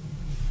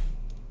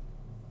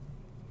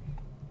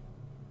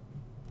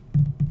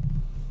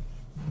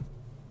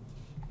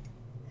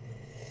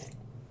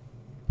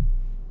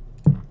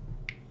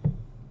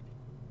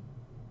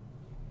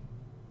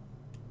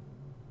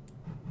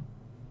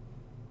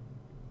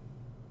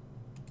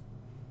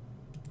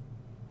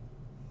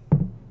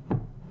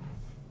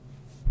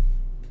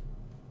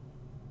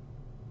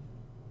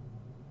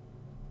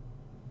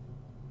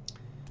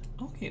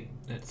 Okay,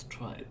 let's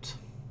try it.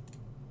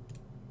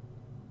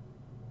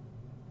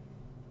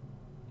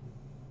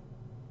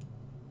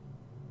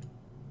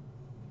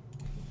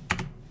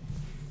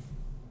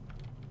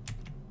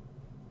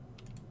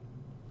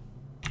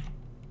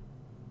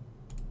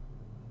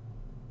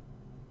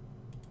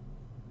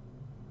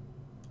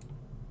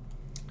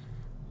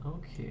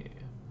 Okay,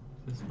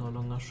 this is no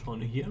longer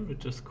shown here,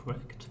 which is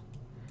correct,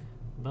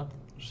 but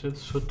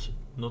ships should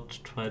not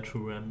try to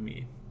ram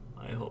me,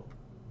 I hope.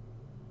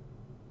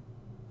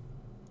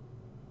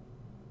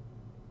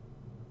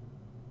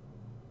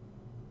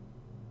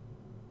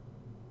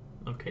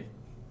 Okay,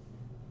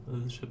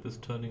 the ship is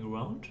turning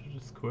around, which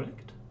is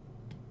correct.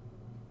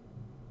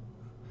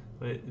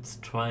 Well, it's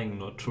trying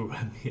not to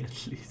ram me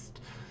at least.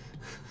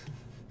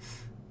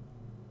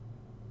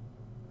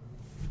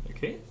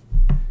 Okay.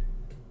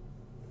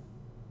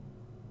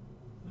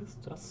 This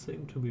does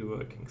seem to be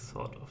working,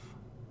 sort of.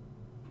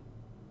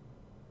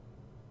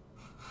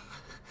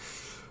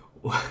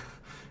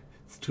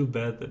 It's too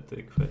bad that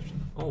they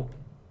question. Oh,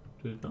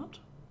 did it not?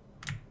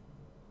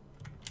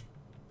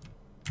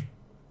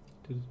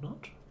 Did it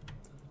not? Did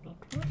it not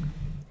work?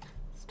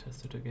 Let's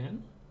test it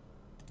again.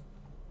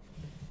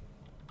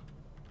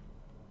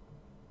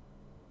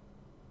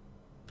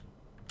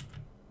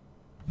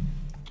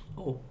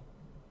 Oh.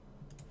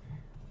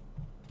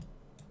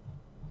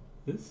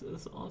 this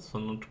is also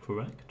not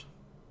correct.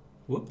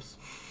 Whoops.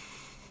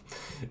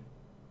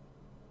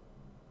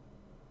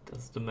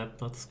 Does the map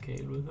not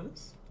scale with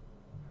this?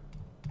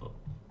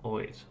 Oh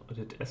wait,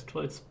 did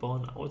asteroids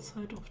spawn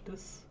outside of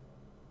this?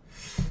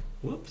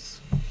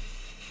 Whoops.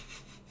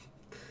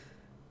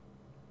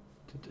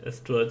 Did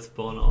asteroids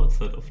spawn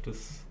outside of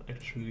this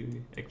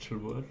actual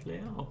world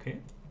layer? Okay.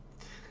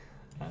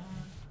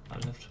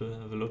 I'll have to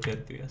have a look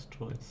at the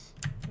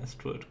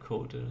asteroid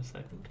code in a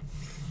second.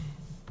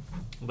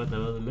 But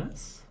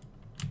nevertheless,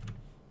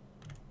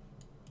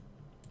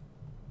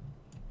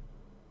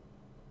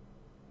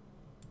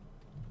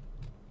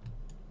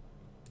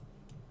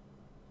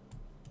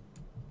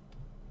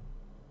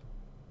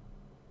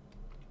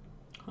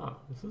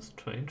 this is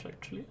strange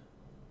actually.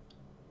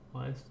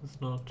 Why is this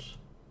not?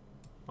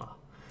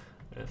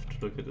 I have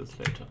to look at this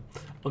later.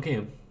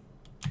 Okay.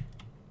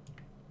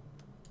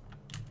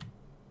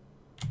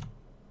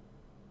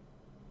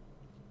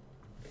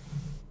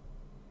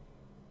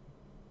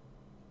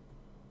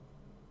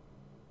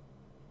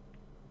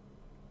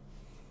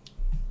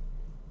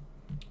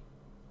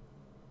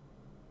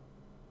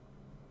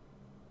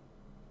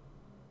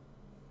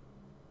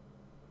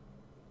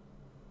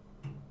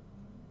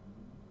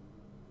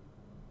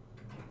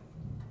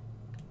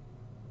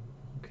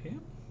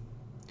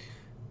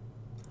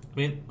 I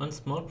mean, one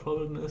small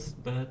problem is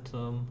that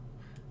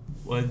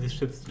while these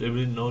ships they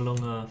will no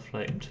longer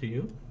fly into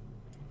you,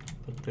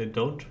 but they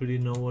don't really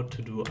know what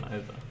to do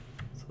either.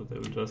 So they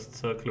will just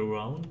circle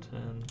around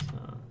and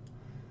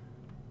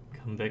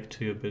come back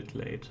to you a bit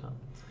later.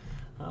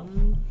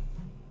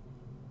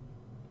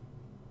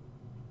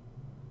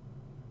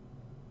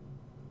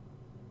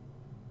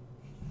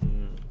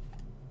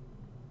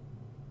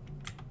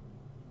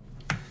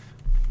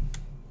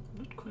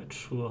 Not quite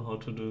sure how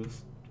to do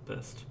this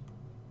best.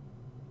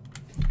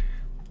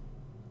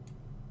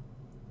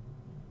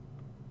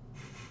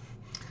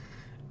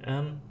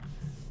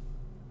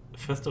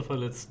 First of all,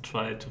 let's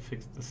try to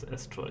fix this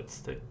asteroid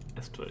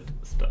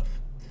stuff.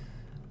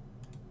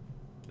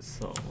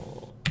 So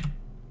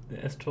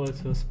the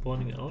asteroids are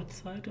spawning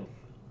outside of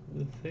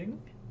the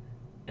thing,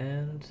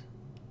 and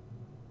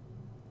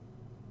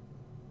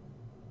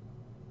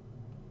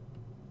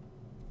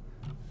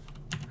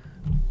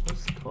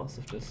what's the cause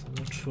of this? I'm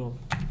not sure.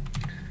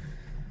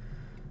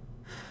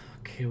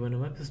 Okay, when a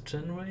map is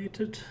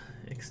generated,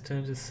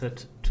 extent is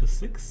set to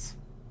 6.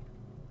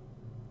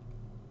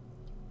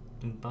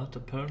 But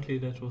apparently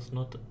that was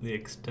not the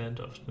extent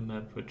of the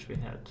map which we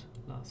had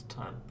last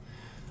time.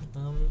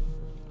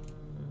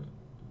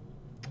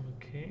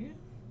 Okay.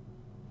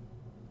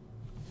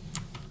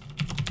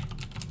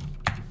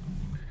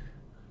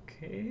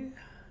 Okay,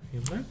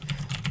 new map.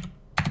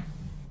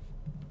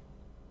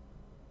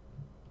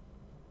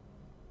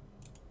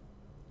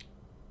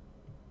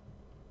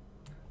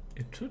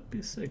 It should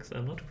be 6,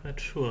 I'm not quite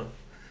sure.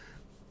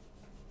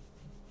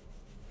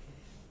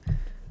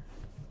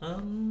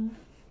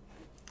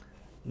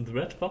 The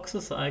red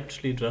boxes are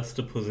actually just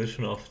the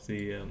position of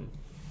the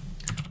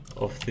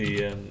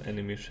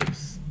enemy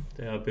ships.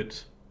 They are a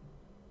bit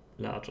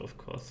large, of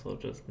course, so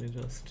just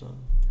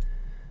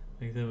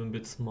make them a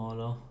bit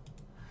smaller.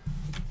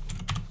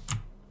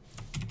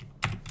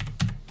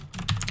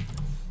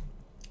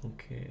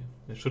 Okay,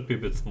 they should be a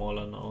bit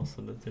smaller now,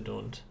 so that they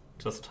don't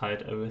just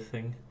hide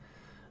everything.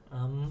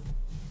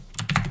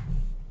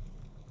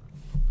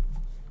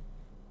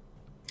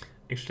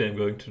 Actually, I'm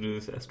going to do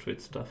this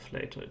asteroid stuff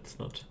later. It's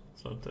not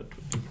that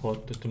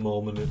important at the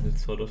moment, and it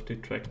sort of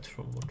detracts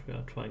from what we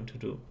are trying to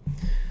do.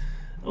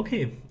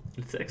 Okay,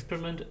 let's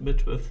experiment a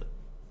bit with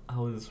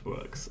how this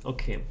works.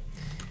 Okay,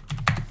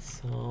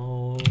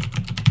 so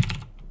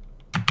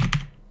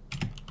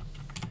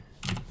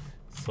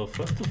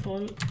first of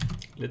all,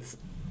 let's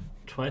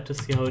try to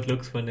see how it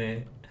looks when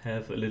they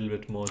have a little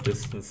bit more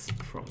distance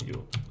from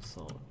you.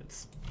 So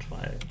let's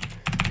try,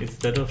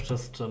 instead of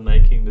just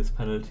making this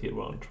penalty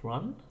around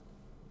 1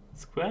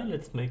 square,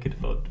 let's make it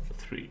about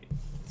 3.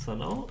 So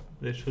now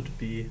they should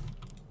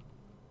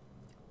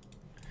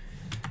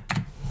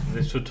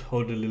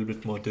hold a little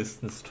bit more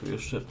distance to your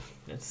ship.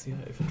 Let's see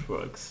if it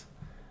works.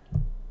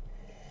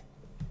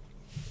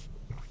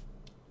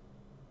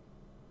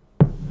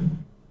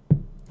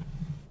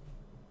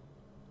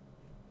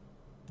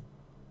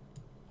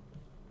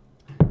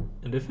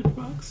 And if it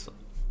works,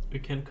 we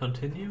can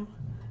continue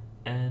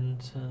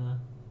and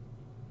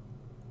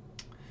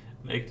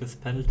make this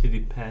penalty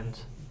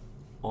depend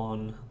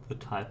on the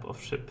type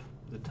of ship,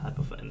 the type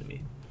of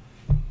enemy,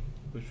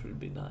 which will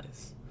be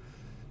nice.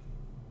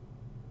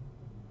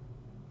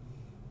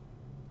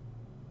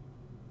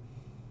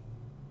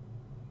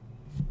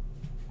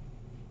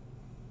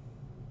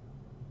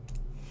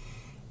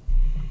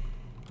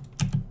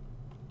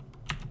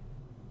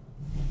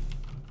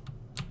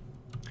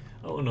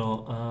 Oh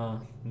no,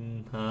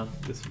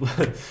 this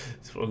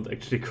wasn't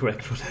actually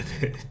correct what I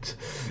did.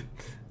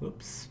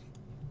 Whoops.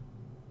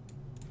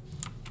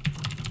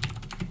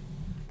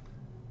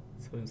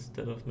 So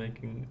instead of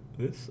making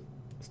this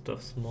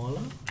stuff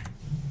smaller,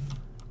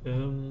 where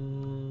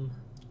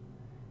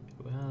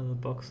are the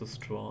boxes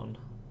drawn?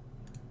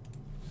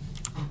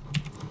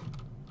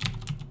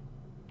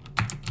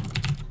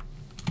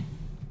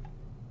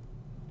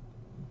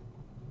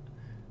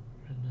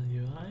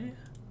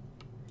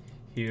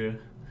 here.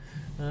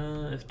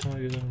 If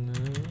target on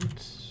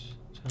node,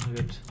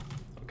 target.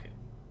 Okay.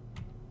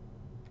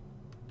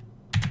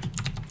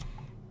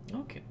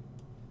 Okay.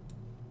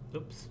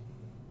 Oops.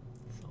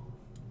 So.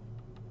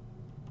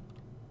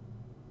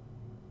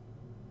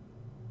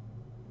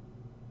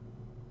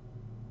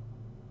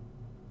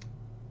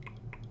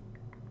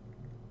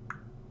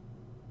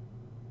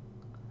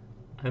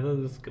 Either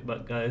this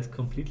guy is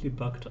completely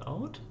bugged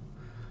out,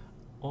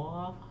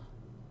 or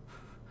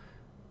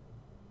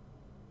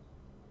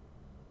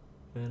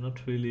they're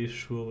not really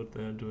sure what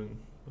they're doing.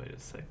 Wait a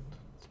second,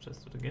 let's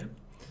test it again.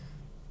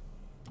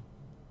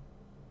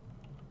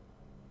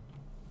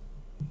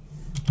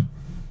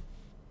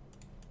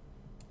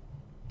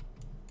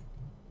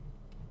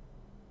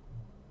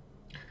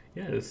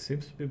 Yeah, this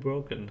seems to be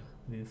broken,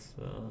 this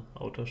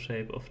outer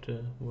shape of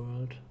the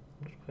world.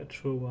 Not quite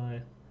sure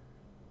why.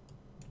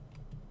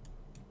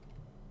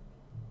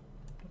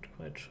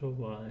 Quite sure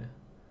why.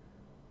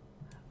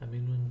 I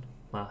mean,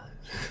 when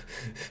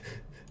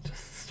just a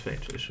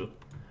strange issue.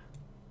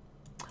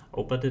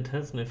 Oh, but it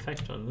has an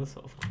effect on this,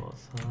 of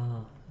course.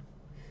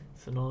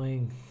 It's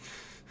annoying.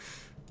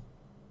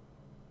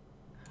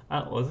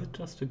 Was it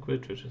just a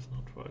grid which is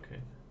not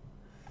working?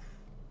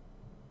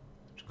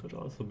 Which could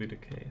also be the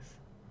case.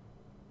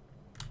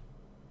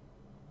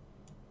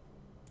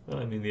 Well,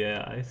 I mean, the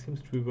AI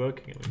seems to be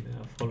working. I mean, they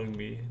are following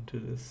me into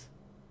this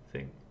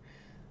thing.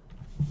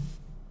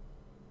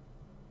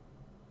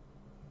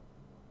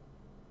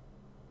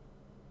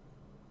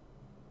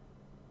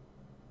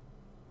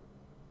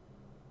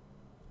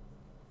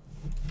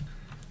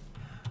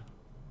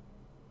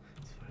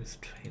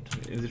 Strange. I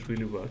mean, is it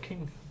really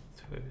working?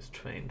 It's very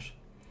strange.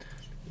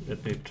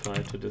 Let me try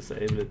to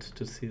disable it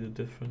to see the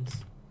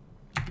difference.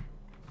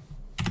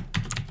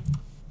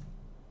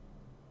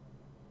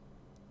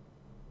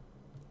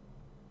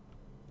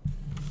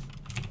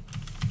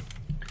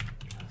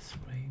 Plus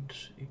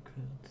range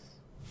equals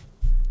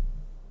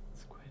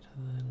it's greater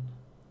than.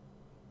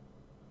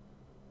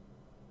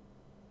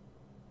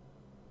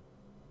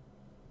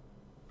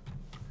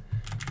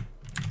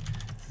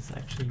 This is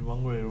actually the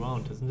wrong way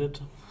around, isn't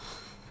it?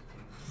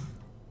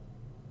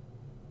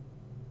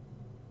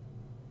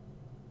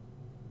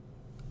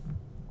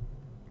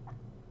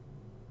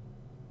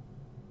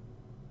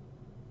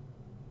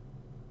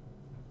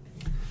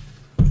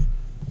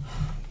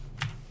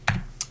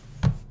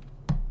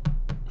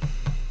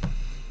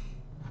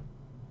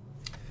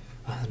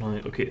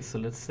 Okay, so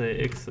let's say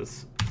x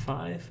is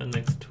 5 and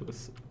x2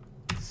 is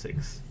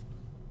 6.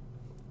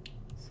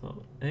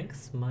 So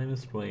x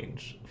minus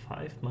range,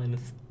 5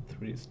 minus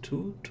 3 is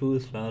 2, 2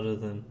 is larger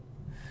than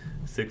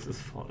 6 is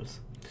false.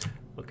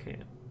 Okay.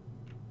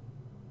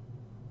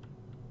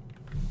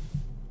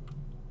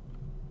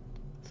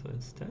 So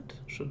instead,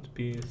 should it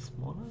be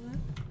smaller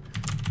then?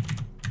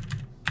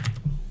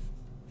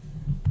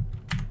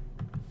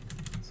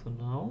 So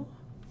now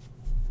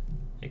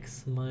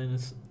x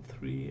minus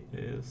 3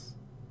 is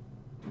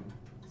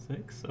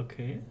 6,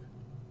 okay.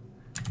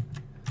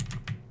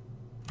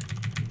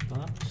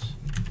 But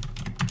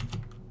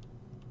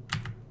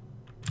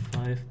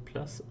 5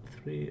 plus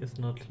 3 is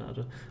not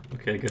larger.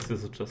 Okay, I guess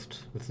this is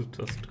just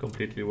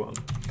completely wrong.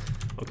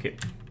 Okay.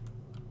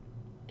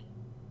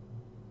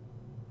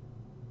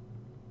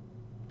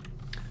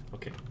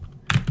 Okay.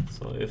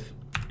 So if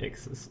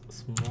x is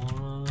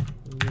smaller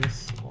than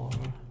this, or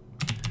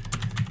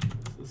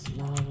this is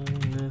larger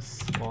than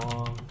this,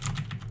 or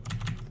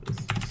this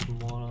is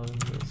smaller than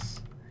this.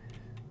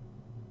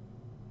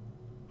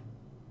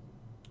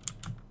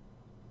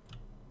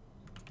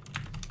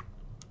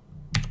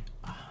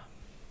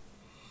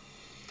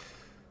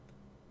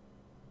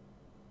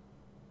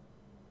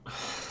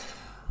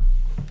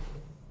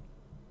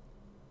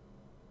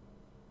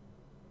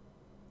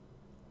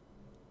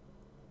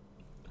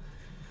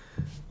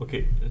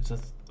 Okay,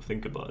 just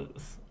think about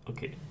this.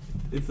 Okay,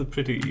 it's a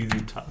pretty easy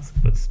task,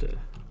 but still.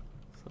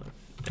 So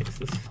x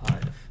is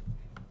 5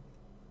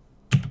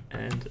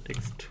 and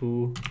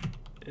x2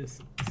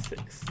 is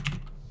 6.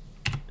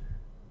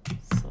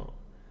 So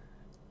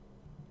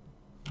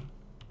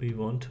we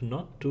want to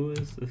not do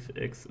this if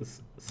x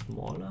is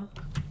smaller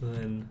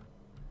than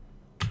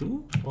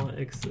 2 or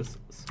x is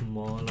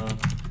smaller,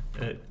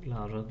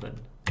 larger than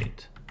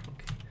 8.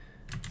 Okay,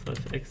 so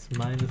if x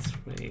minus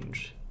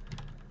range.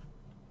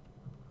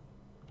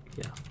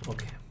 Yeah,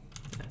 okay,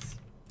 nice.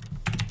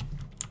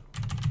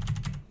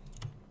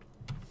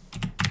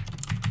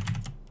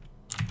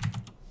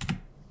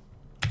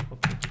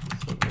 Okay,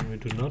 so then we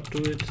do not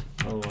do it,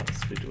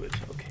 otherwise we do it.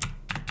 Okay,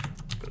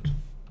 good.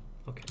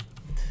 Okay.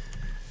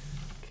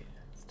 Okay,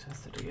 let's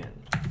test it again.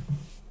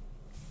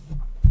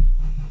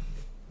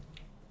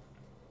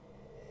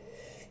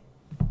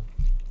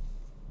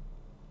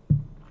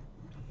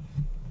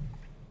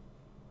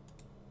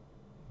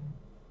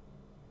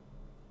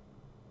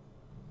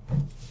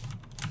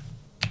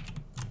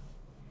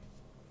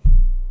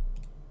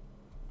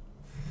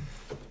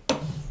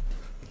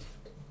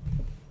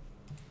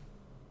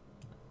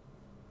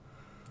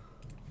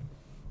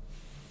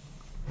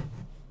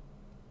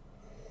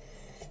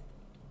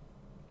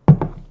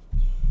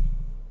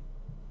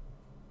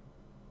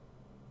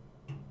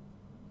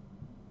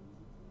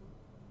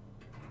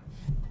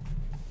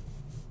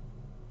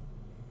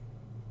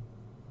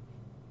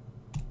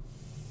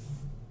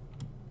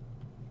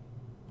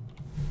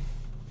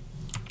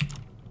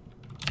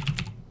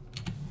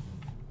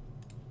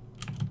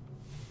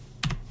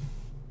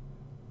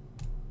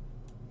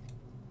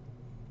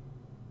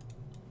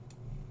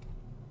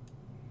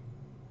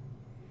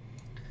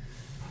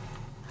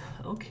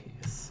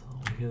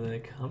 here they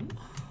come.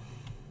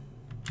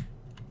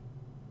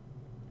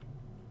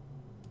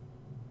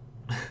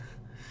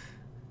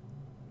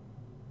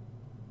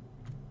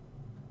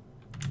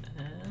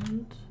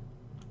 And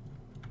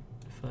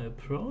if I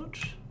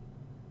approach,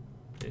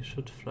 they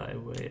should fly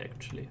away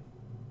actually.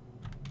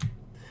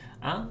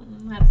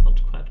 That's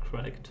not quite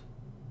correct.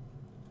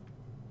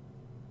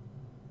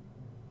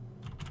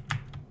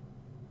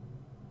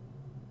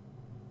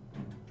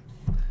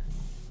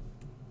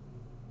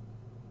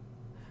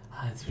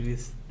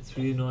 It's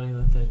really annoying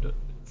that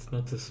it's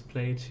not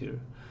displayed here.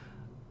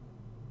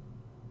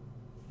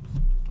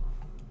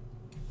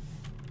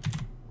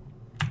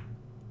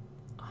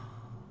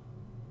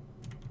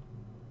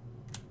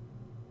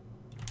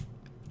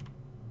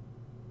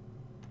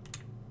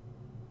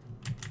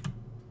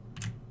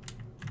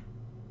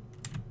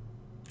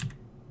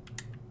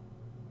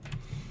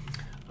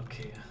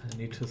 Okay, I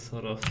need to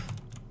sort of.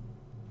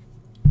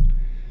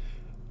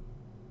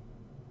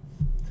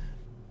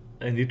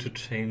 I need to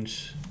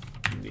change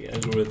the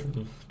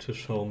algorithm to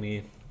show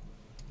me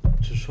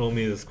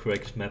this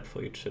correct map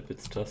for each ship.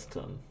 It's just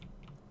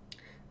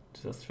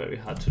very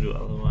hard to do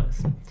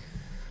otherwise.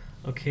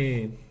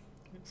 Okay,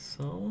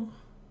 so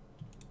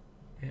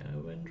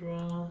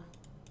Vendra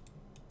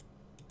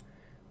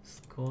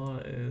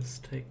score is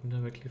taken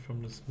directly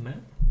from this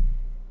map.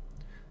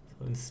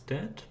 So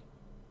instead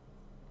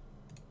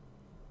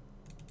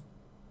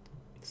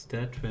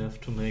we have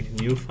to make a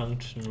new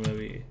function where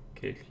we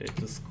calculate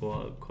the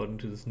score according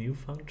to this new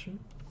function.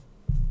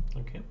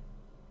 Okay.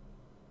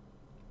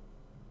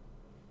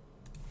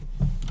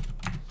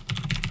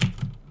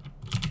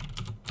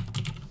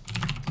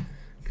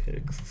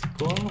 Okay,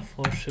 score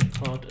for ship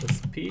part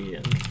SP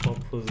and for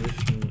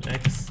position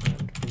X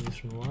and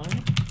position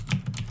Y.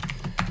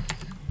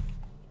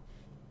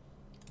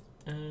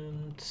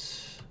 And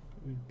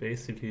we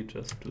basically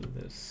just do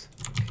this.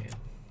 Okay.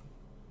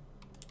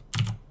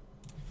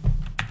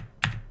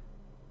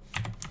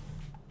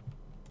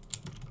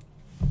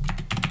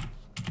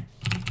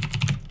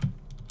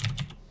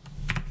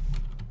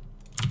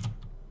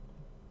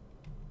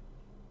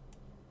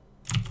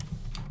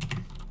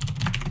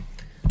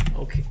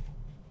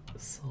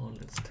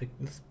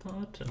 This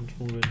part and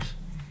move it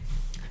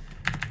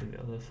to the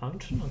other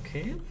function.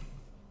 Okay,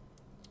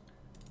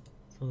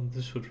 so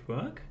this should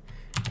work,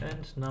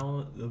 and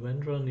now the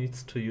vendor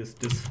needs to use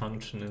this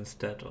function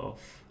instead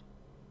of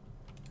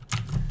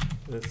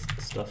this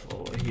stuff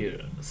over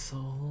here.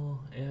 So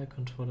air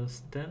controller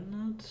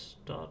standard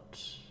dot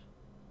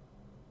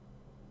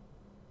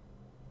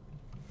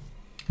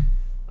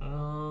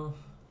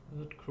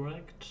is it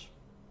correct?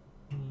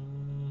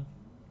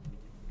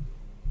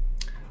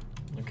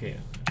 Okay,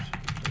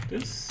 like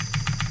this.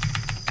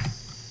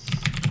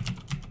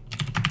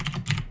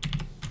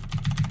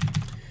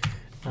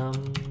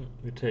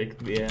 We take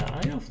the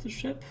AI of the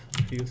ship,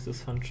 we use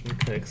this function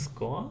calc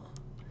score,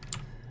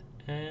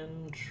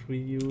 and we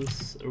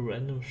use a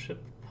random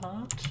ship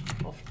part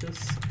of this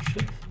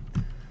ship.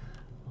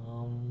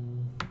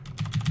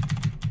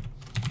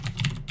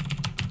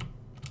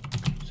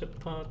 Ship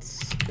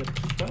parts get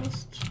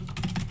first,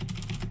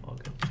 or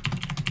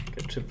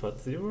get ship part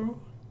 0,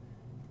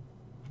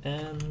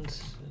 and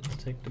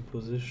let's take the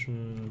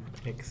position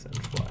X and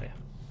Y.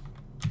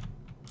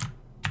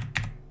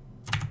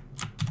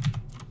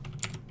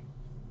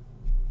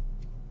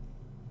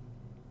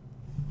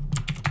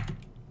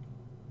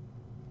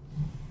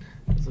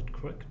 Is it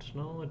correct?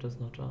 No, it does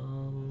not.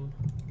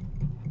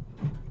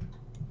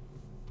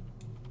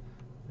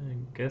 I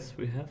guess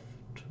we have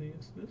to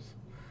use this.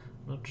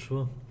 Not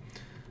sure.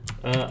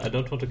 I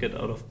don't want to get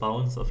out of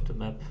bounds of the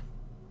map,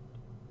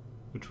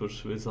 which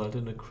would result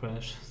in a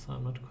crash, so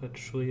I'm not quite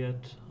sure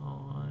yet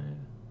how I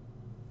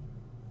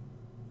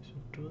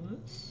should do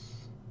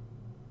this.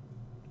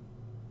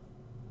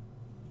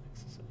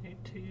 X is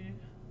 80,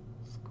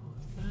 score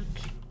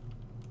that.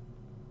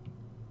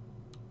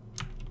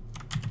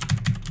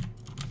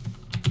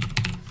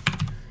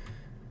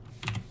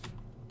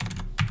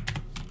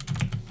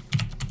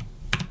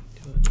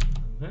 Do it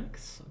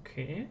max,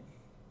 okay.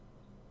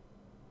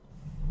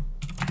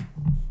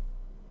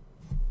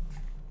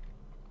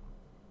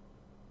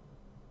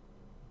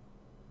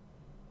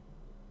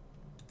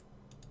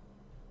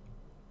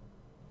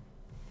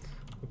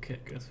 Okay,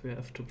 I guess we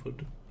have to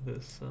put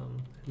this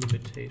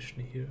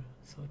limitation here,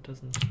 so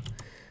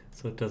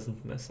it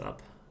doesn't mess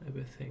up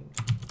everything.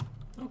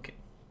 Okay.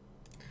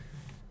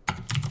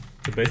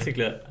 So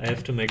basically, I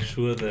have to make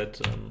sure that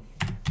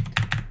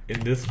in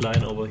this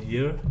line over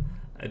here,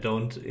 I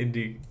don't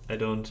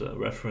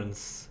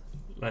reference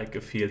like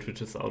a field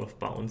which is out of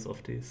bounds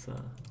of these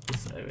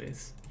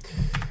arrays.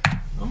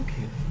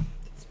 Okay,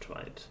 let's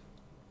try it.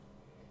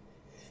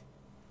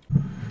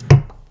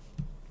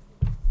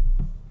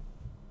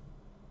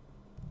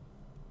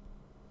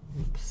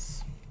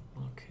 Oops.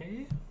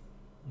 Okay.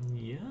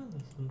 Yeah,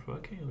 this isn't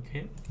working.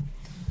 Okay.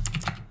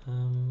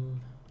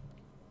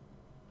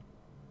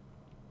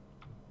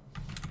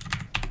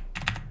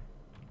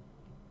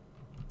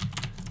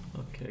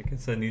 Okay, I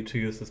guess I need to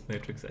use this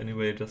matrix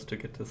anyway just to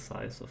get the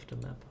size of the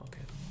map.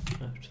 Okay.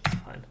 which is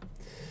fine.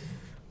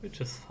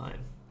 Which is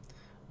fine.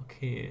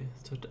 Okay,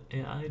 so the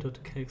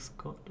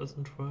AI.calcscore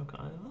doesn't work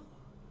either,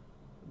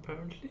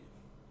 apparently.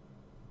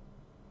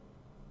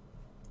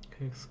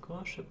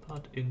 Calcscore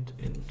shipart int.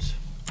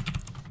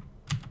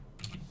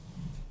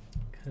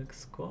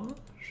 Calcscore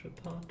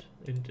shipart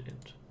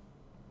int.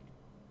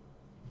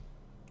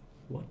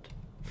 What?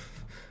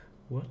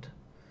 What?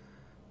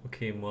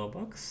 Okay, more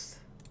box.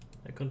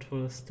 I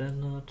controller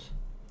standard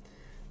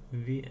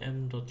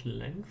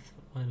vm.length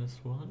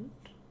 -1.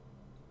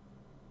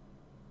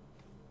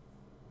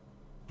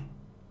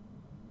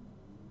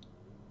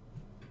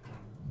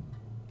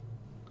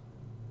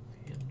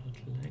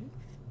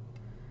 vm.length.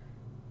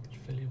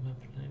 Get value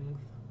map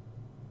length.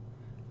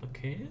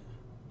 Okay.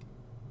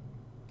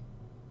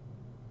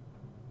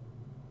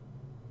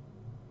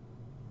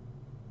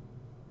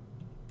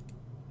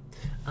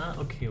 Ah,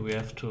 okay, we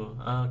have to.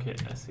 Ah, okay,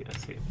 I see.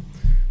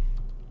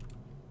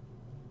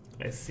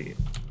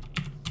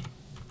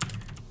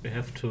 We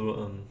have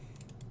to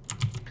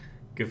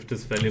give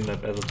this value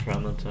map as a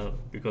parameter,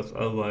 because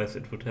otherwise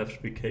it would have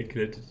to be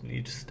calculated in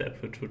each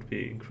step, which would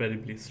be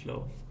incredibly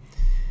slow.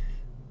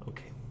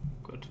 Okay,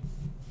 good.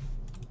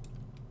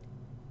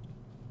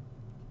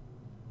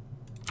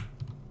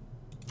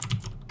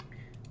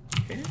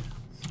 Okay,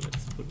 so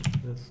let's put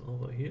this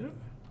over here.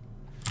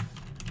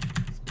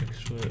 Let's make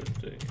sure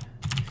the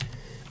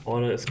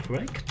order is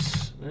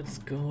correct. Let's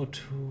go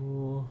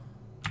to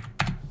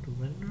the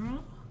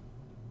renderer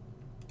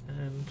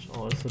and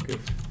also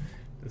give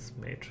this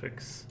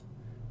matrix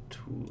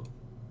to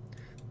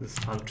this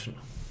function.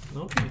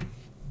 Okay.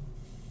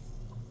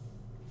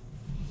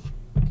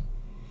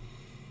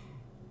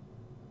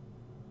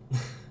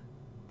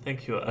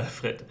 Thank you,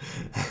 Alfred.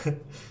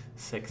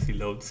 Sexy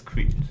load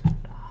screen,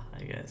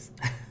 I guess.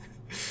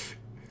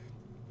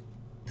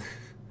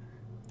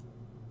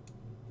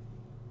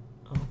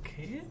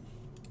 Okay.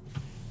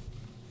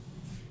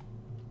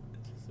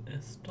 This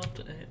is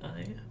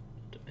s.ai.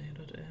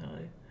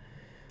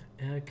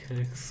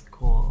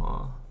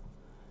 calcscore.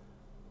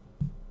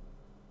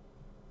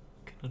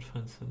 Cannot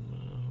find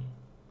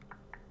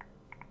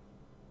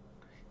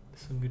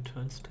some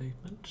return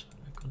statement.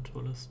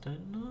 Controller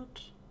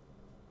standard.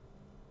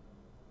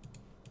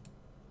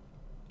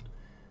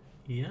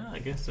 Yeah, I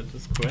guess that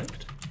is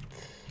correct.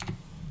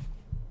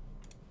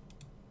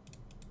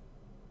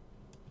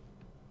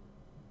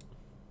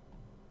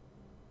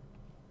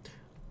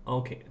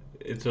 Okay,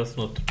 it's just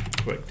not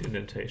correct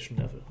indentation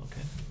level.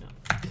 Okay, yeah,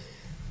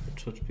 it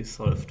should be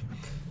solved.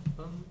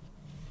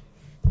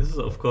 This is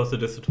of course a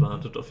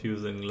disadvantage of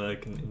using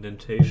like an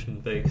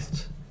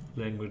indentation-based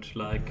language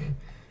like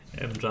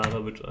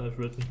Java, which I've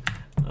written.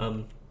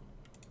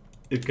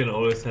 It can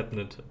always happen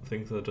that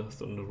things are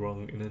just on the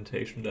wrong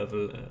indentation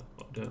level,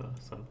 or there are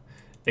some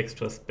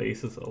extra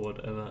spaces or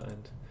whatever,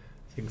 and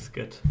things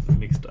get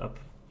mixed up.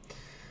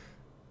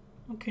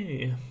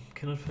 Okay,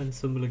 cannot find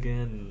symbol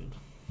again.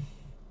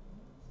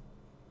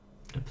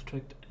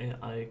 Abstract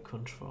AI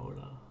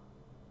controller.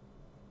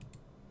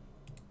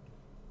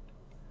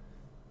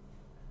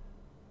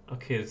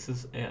 Okay, this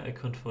is AI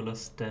controller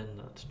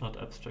standard, not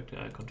abstract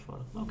AI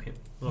controller. Okay,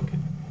 okay.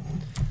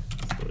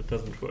 So it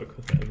doesn't work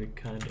with every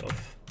kind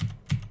of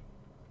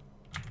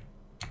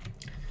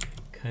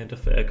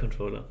AI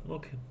controller.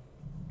 Okay.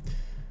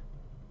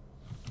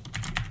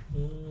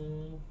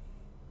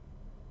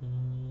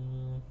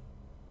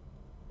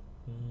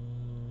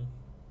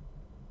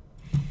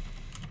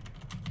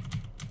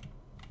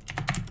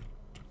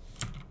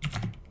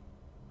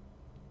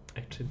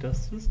 Actually,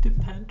 does this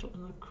depend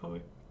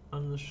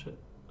on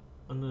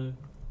the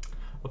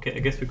okay, I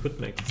guess we could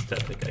make it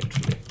static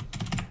actually.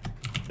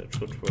 That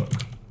should work.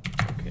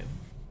 Okay.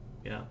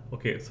 Yeah.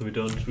 Okay. So we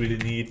don't really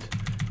need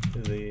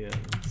the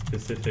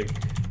specific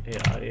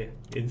AI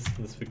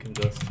instance. We can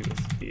just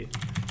use the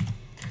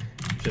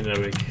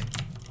generic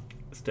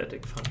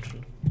static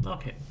function.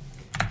 Okay.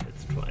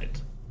 Let's try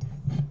it.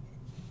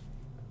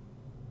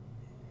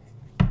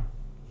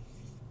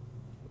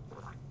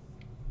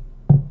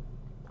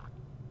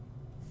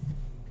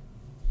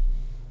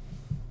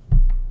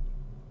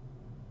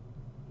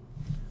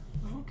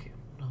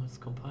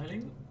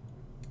 Compiling,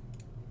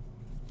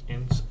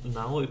 and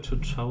now it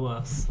should show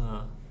us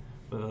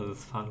whether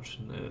this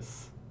function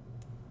is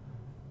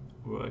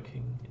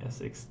working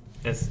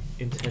as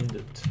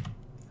intended.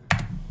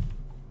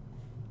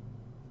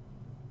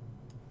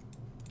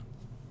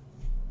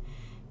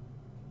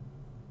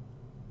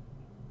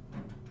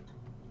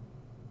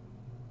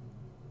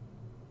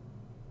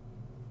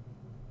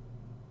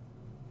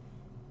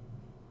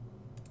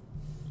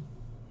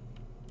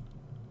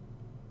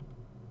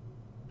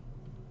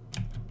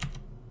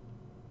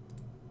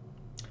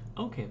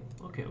 Okay.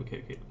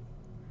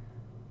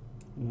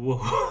 Whoa.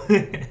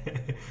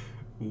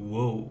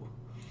 Whoa.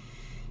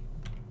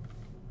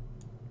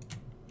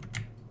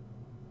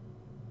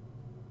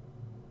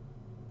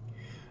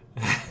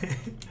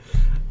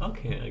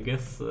 Okay, I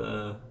guess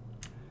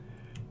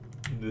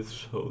this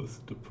shows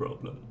the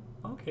problem.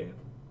 Okay,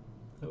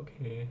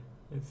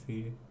 I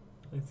see.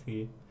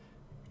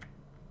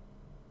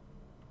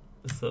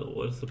 So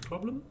what's the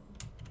problem?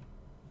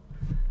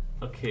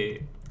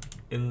 Okay,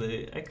 in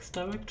the X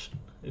direction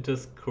it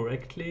is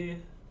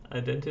correctly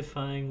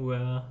identifying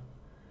where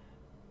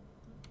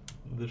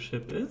the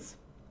ship is,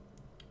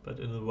 but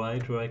in the Y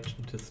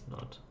direction it is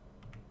not.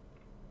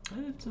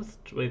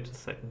 Just wait a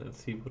second and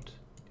see what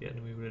the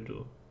enemy will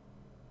do.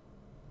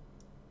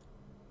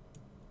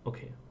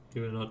 Okay, he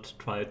will not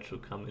try to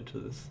come into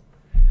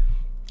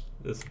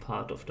this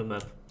part of the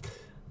map.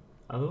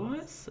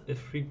 Otherwise,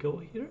 if we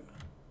go here,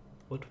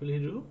 what will he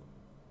do?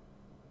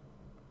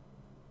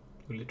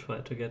 Will he try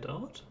to get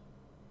out?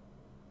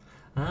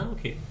 Ah,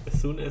 okay. As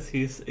soon as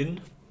he's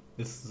in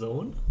this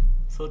zone,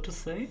 so to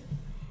say,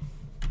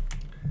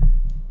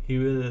 he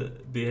will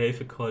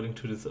behave according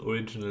to this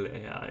original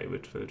AI,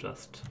 which will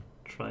just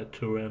try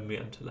to ram me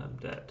until I'm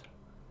dead.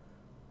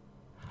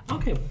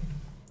 Okay.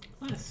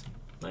 Nice.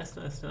 Nice,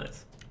 nice,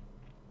 nice.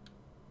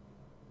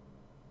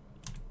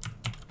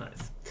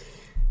 Nice.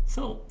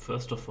 So,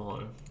 first of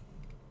all,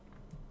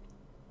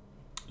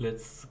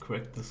 let's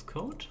correct this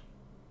code.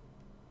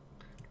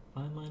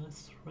 Y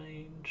minus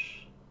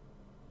range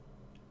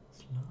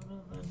is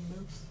larger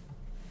than this.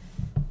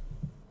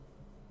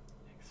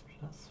 X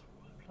plus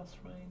Y plus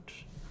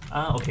range.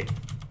 Ah, okay.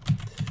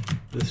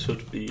 This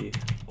should be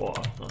or,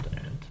 not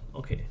and.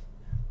 Okay.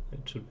 It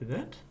should be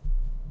that.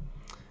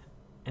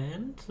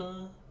 And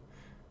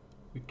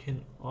we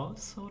can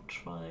also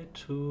try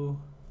to...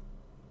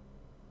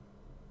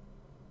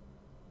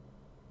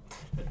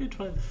 Let me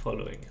try the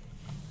following.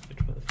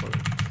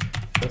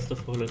 First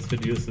of all, let's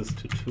reduce this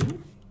to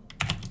 2.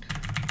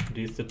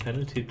 Reduce the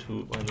penalty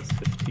to minus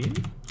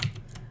 15.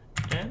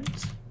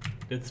 And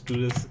let's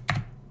do this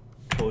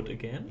code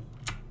again.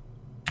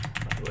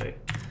 By the way,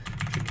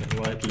 we can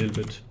write a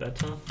little bit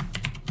better,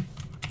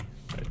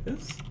 like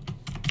this.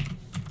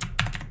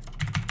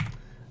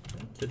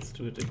 And let's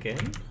do it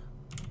again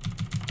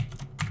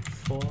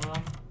for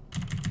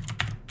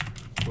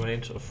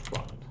range of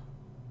 1.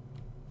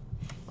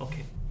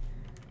 Okay.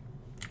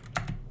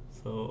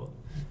 So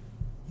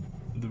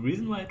the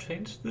reason why I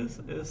changed this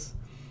is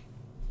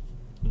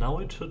now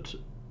it should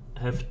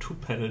have 2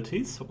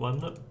 penalties,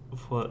 one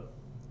for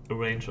a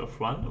range of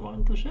 1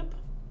 around the ship,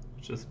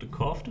 which is the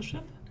core of the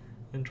ship,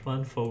 and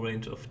one for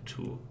range of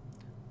 2.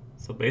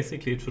 So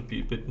basically it should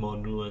be a bit more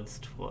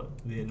nuanced for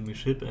the enemy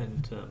ship,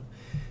 and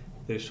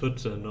they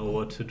should know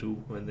what to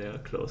do when they are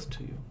close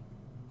to you.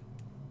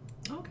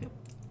 Okay,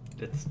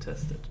 let's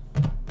test it.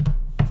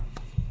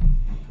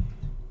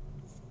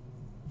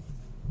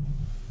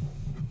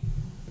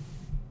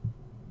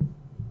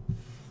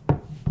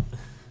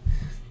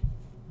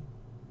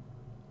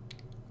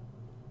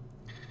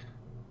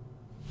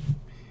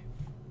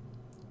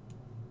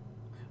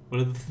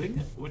 Well, the thing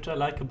which I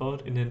like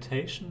about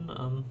indentation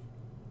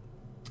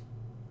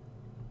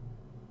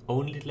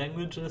only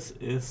languages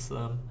is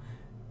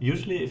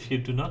usually if you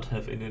do not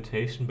have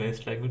indentation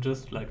based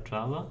languages like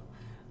Java,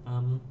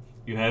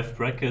 you have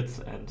brackets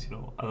and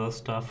other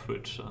stuff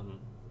which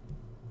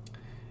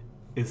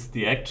is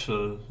the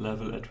actual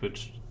level at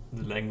which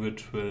the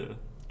language will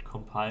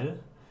compile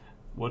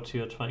what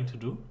you are trying to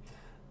do.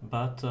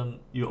 But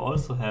you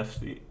also have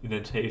the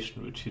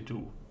indentation which you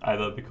do,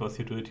 either because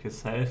you do it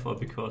yourself or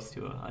because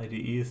your IDE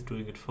is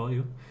doing it for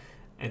you.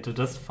 And I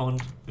just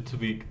found it to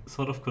be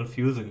sort of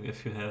confusing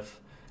if you have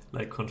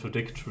like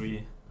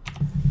contradictory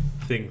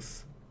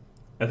things.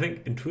 I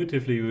think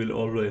intuitively you will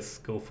always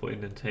go for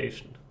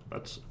indentation,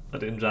 but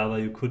in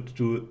Java you could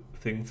do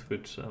things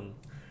which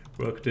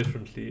work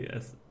differently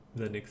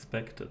than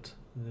expected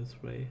in this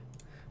way,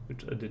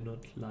 which I did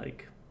not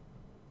like.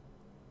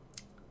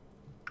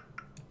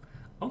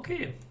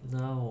 Okay,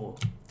 now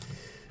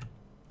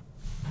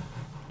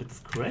it's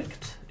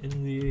correct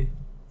in the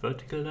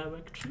vertical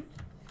direction,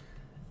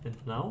 and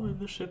now when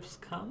the ships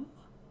come,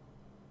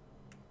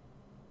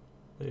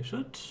 they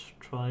should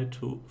try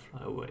to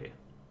fly away.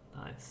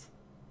 Nice.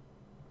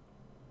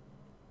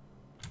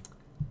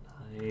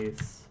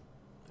 Nice.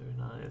 Very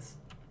nice.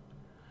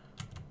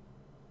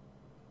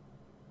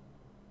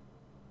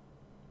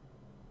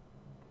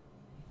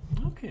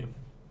 Okay.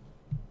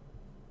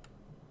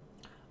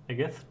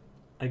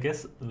 I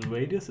guess the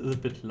radius is a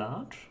bit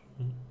large,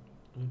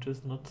 which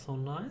is not so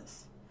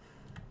nice.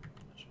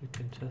 We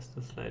can test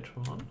this later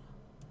on.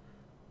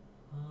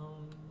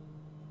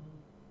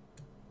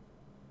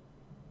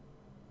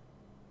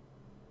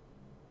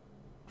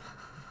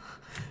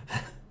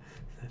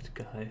 That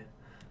guy.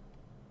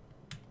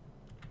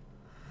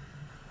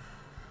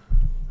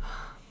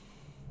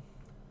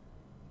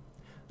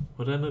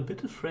 What I'm a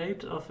bit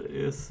afraid of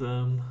is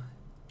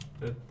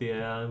that the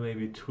AI may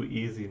be too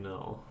easy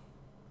now.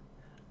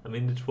 I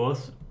mean, it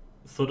was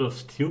sort of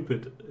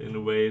stupid in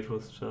a way, it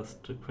was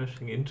just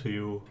crashing into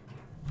you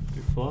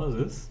before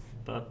this,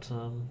 but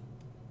at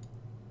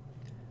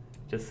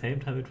the same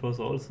time it was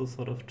also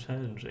sort of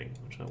challenging,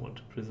 which I want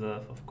to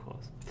preserve, of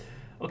course.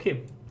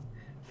 Okay,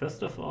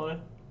 first of all,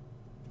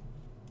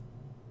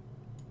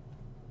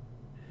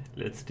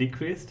 let's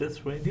decrease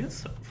this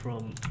radius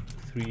from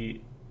 2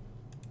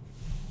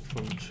 and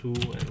 1 to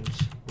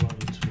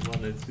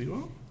 1 and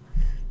 0.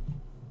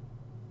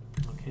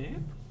 Okay.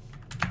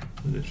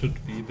 It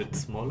should be a bit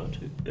smaller,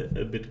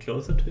 a bit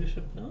closer to the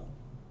ship now.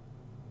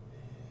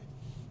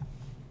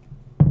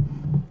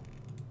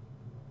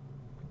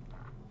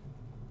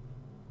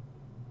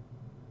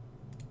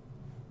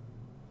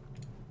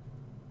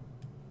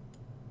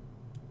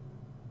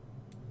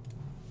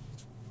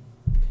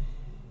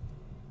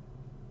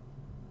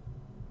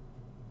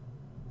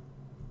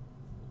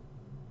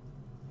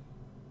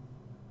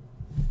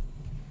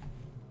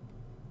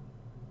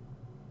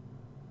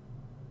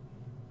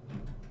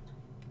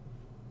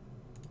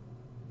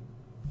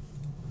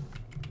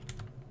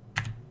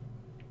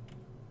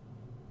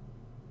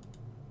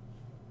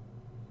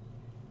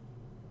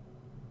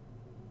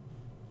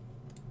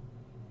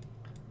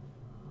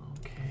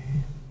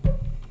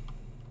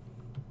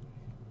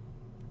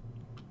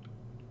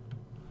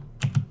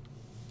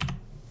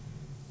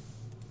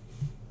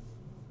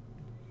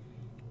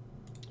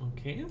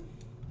 Okay.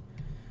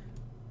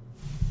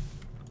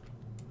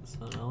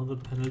 So now the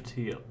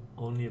penalty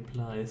only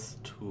applies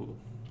to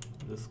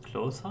this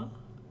closer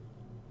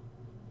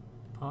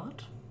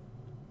part,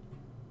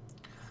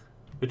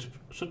 which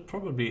should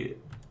probably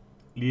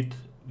lead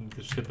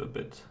the ship a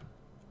bit.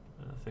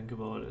 Think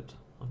about it.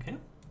 Okay.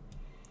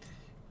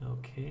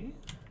 Okay.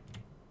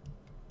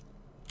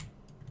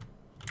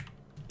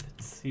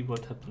 Let's see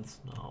what happens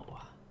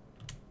now.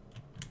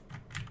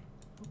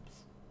 Oops.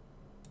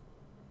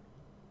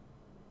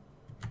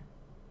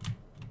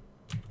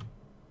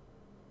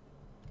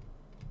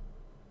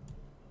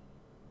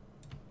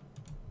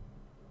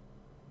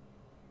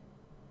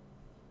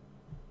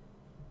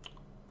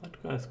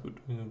 That guy's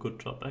doing a good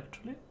job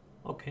actually.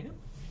 Okay.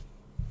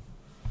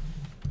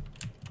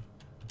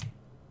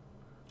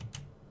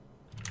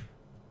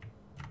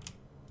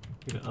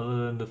 Yeah,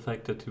 other than the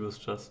fact that he was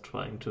just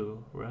trying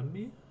to ram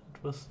me,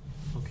 it was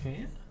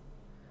okay.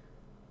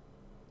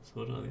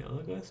 So what are the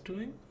other guys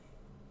doing?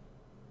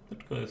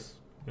 That guy's,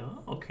 yeah,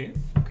 okay,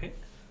 okay.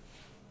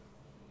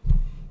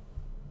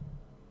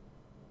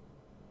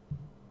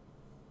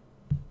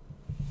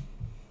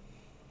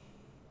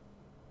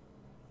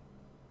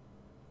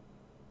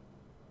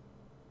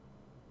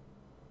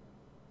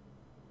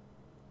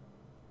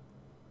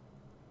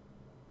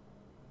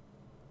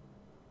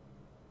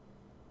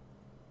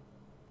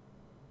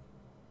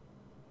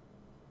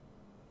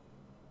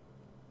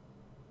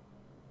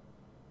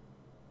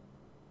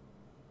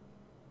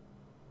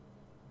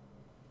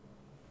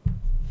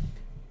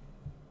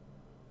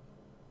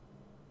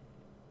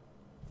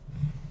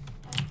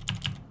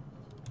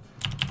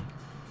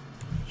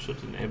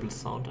 Should enable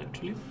sound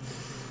actually.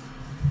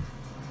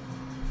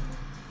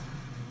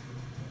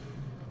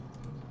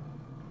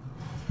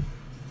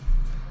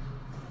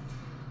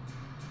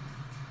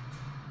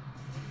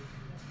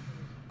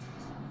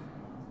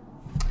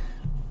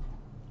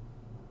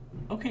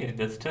 Okay,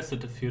 let's test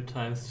it a few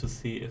times to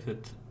see if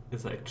it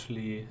is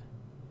actually...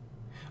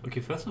 Okay,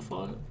 first of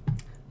all,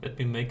 let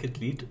me make it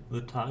lead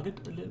the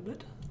target a little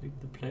bit, lead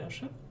the player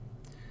ship.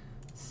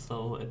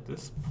 So at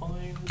this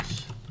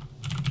point,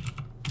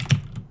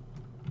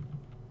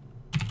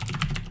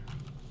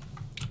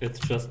 let's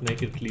just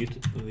make it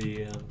lead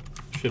the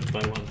ship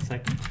by 1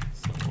 second.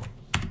 So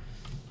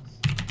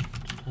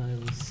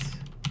times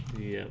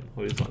the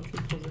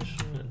horizontal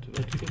position and the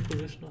vertical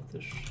position of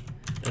the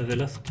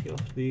velocity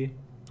of the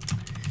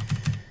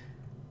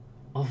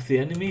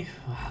enemy.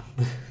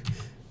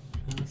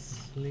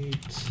 Just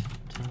lead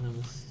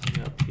times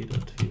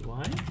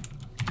p.vy,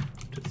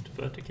 which is the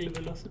vertical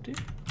velocity.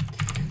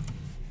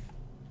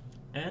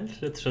 And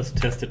let's just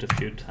test it a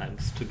few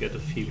times to get a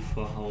feel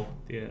for how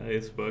the AI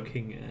is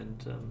working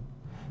and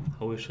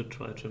how we should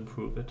try to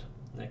improve it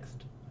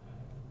next.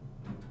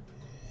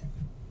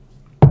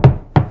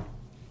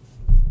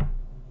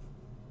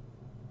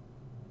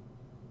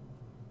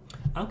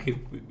 Okay,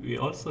 we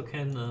also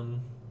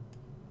can,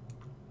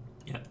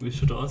 yeah, we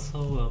should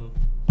also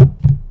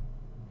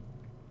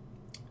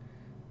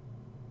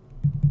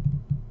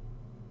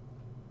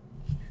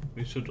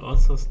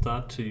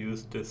start to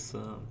use this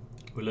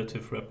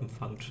relative weapon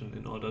function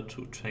in order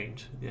to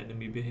change the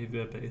enemy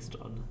behavior based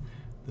on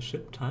the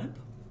ship type.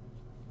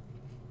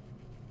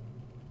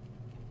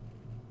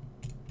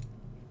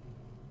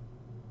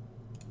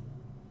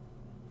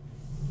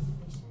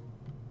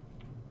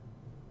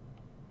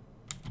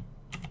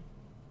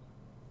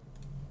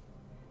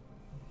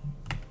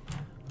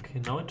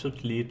 Okay, now it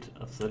should lead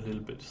us a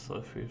little bit. So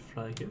if we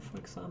fly here, for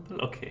example,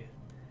 okay.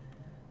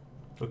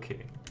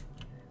 Okay.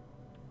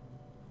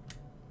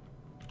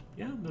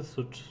 Yeah, this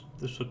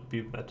should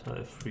be better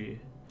if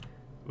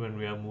when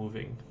we are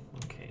moving.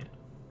 Okay.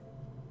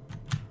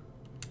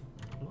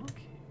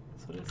 Okay,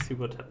 so let's see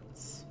what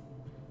happens.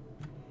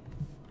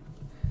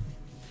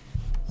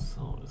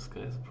 So this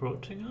guy is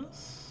approaching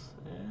us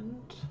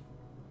and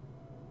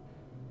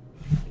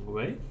flying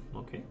away.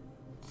 Okay,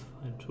 it's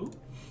fine too.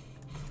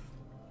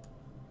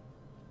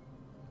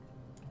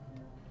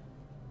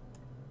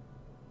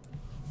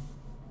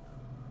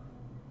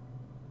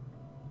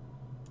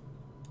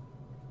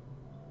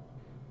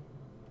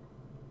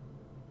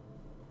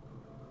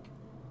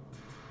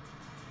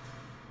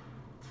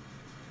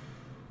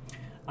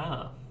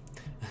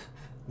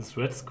 this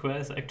red square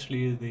is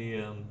actually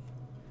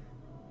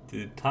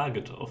the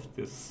target of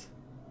this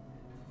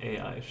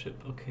AI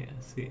ship. Okay,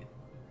 I see.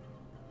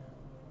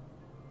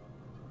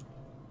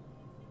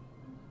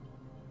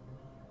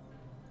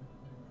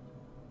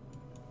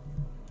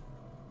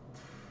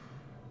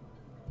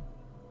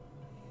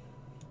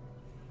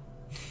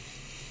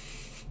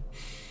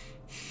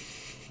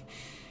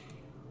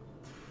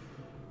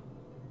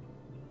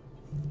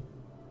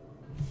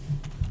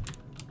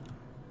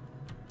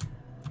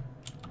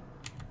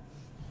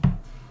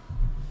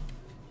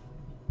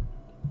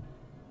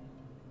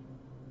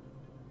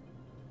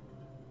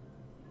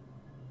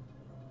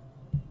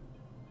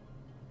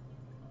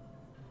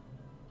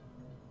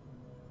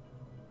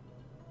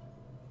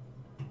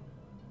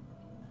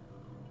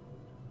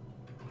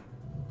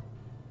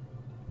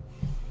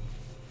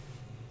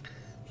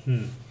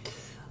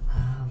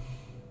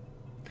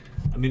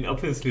 I mean,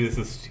 obviously this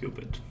is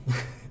stupid.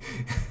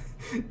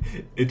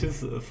 It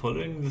is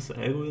following this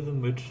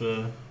algorithm which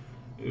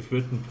is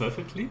written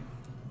perfectly,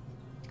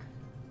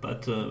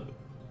 but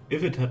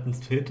if it happens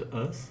to hit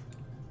us,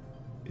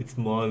 it's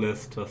more or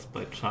less just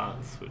by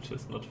chance, which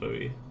is not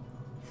very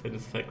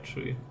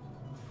satisfactory.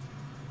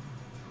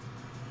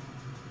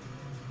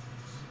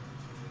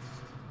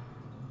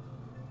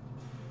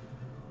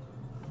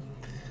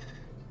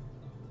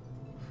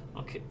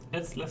 Okay,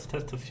 let's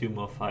test a few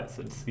more fights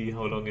and see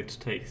how long it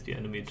takes the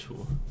enemy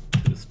to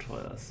destroy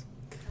us.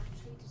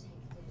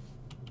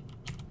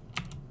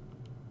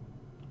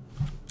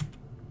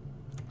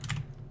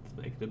 Let's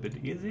make it a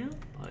bit easier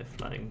by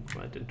flying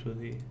right into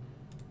the...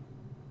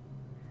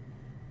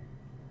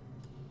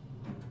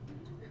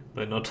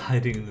 by not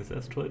hiding in this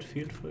asteroid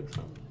field, for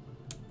example.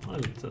 I'll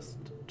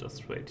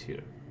just wait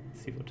here,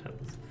 see what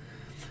happens.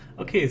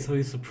 Okay, so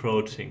he's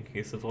approaching.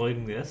 He's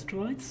avoiding the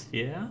asteroids,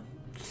 yeah.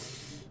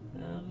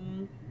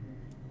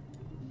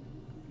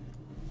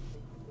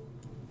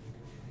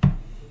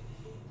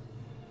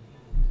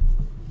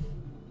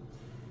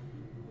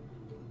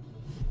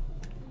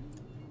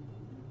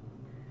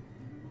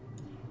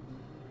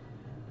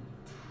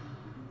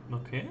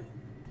 Okay,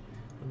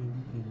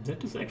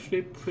 that is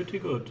actually pretty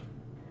good.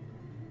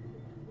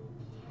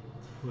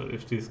 Well,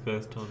 if these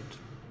guys don't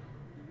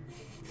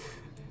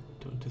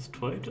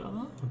destroy each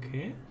other,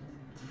 okay.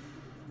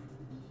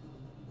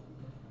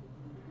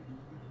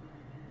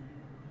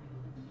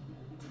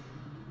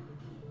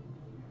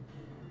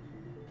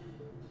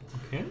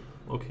 Okay,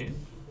 okay.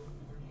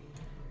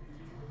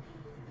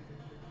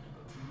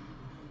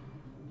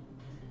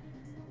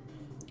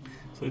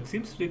 So it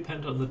seems to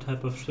depend on the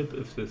type of ship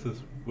if this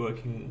is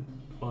working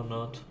or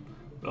not.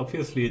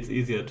 Obviously it's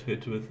easier to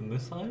hit with the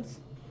missiles.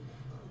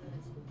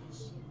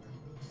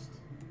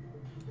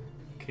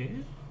 Okay.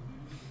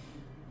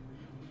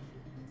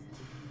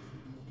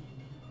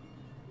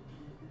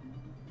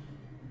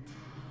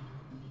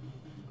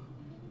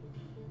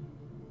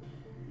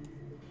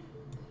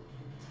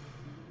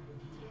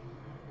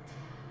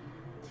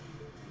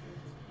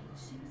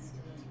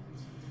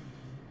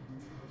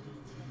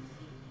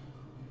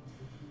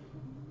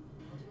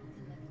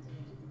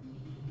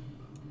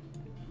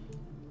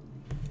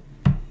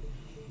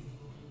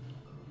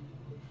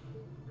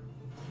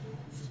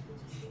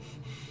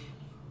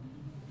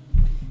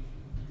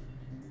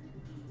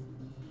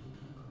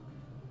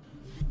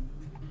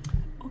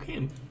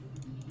 Okay.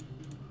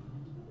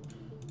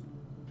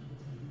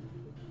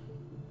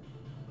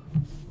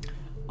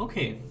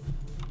 Okay.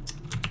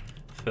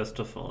 First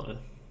of all,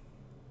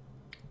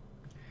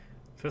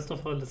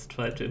 let's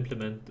try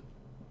to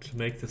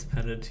make this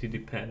penalty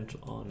depend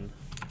on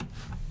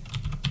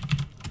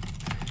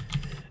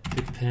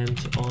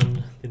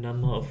the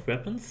number of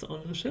weapons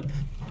on the ship.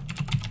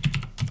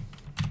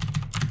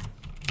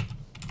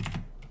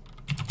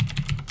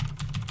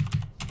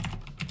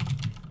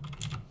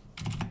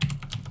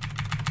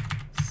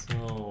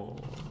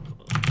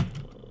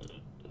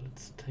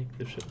 Let's take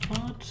the ship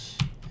part,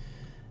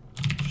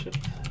 the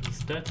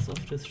stats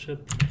of this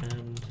ship,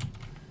 and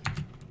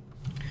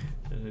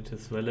it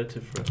is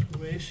relative weapon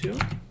ratio.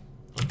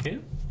 Okay,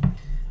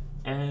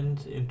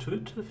 and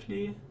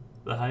intuitively,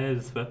 the higher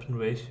this weapon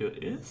ratio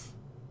is,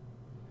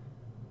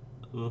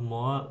 the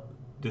more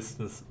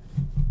distance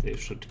they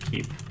should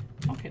keep.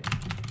 Okay,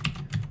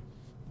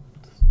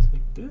 let's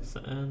take this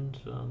and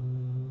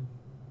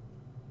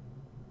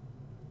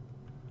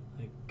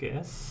I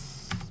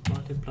guess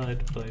multiply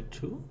it by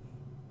 2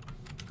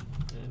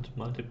 and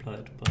multiply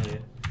it by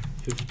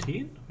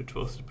 15, which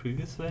was the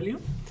previous value.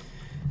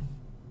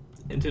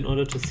 And in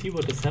order to see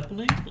what is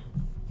happening,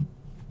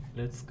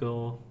 let's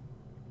go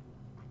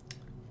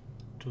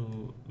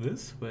to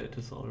this, where it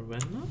is all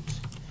rendered.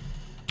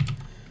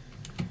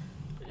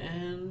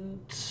 And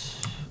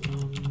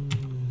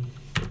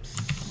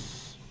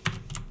oops.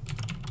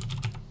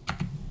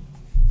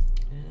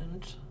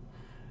 And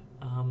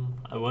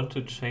I want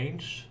to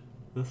change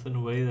this in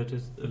a way that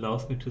it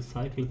allows me to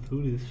cycle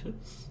through these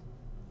ships.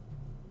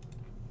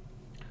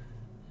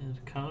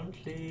 And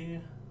currently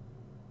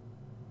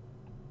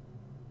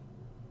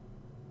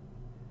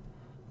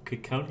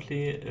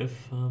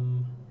if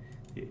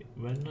the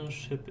render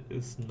ship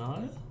is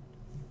null,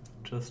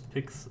 just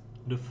picks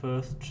the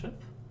first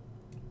chip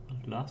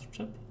and last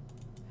chip,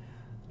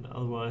 and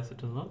otherwise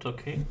it is not.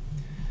 Okay,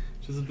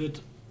 which is a bit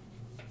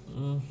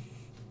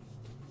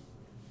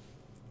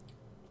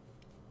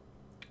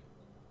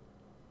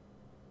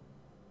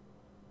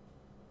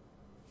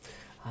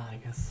I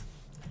guess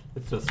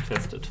let's just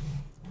test it,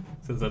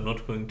 since I'm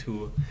not going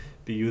to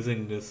be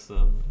using this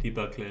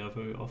debug layer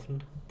very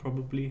often,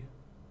 probably.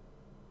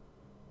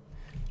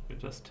 We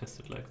just test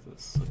it like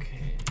this.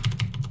 Okay.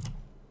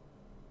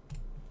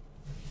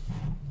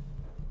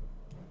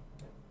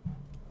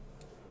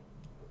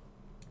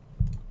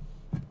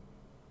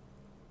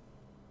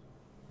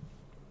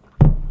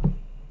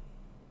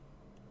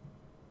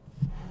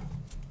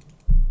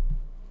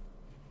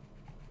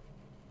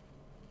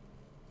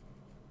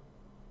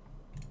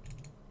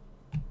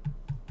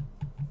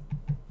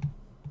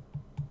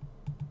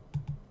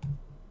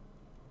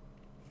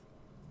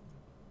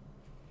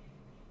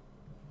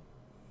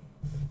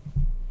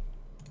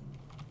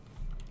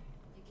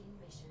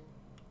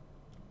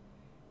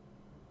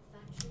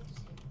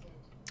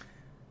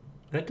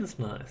 That is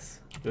nice.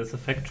 There's a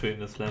factory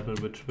in this level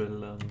which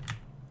will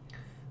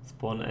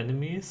spawn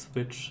enemies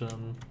which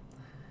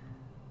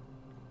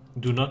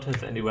do not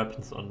have any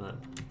weapons on them.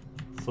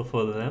 So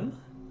for them,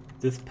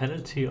 this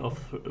penalty of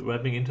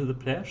ramming into the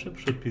player ship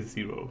should be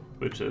 0,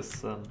 which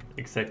is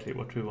exactly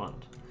what we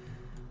want.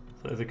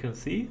 So as you can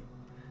see,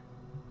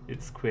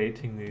 it's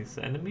creating these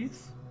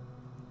enemies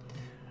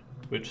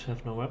which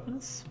have no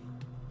weapons.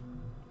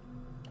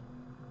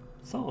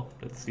 So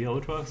let's see how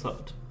it works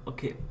out.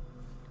 Okay.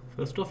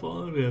 First of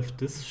all, we have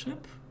this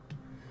ship,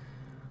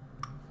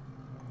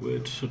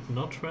 which should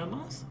not ram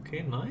us.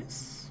 Okay,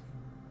 nice.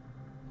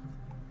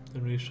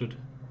 Then we should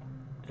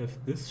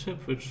have this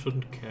ship, which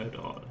shouldn't care at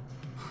all.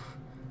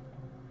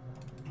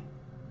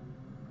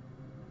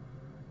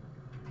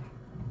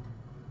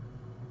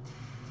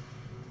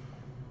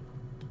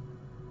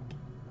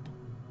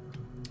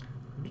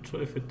 I'm not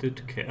sure if it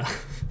did care.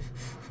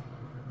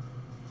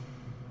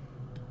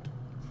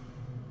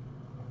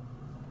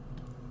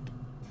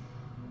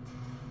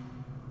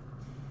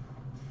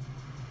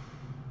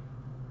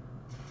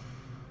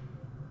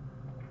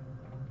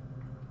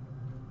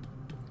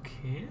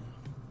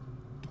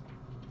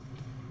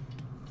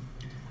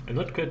 I'm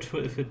not quite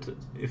sure if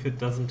it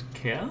doesn't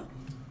care,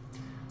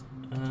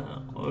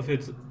 or if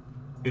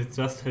it's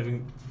just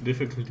having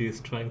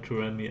difficulties trying to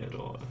ram me at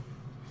all.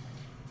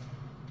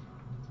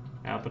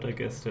 Yeah, but I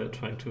guess they're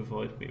trying to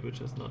avoid me,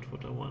 which is not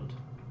what I want.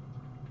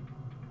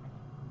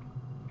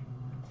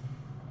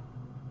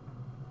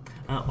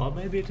 Or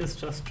maybe it is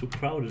just too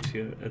crowded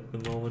here at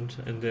the moment,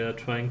 and they are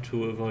trying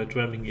to avoid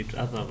ramming each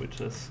other,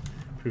 which is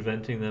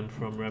preventing them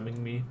from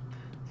ramming me.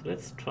 So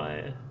let's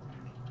try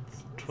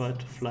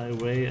to fly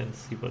away and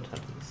see what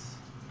happens.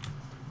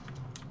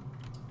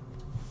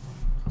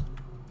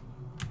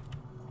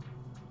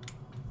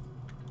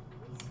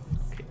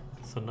 Okay,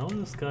 so now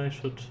this guy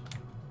should...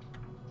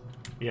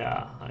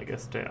 Yeah, I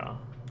guess they are.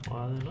 Or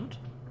are they not?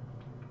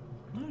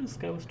 No, this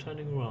guy was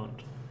turning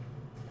around.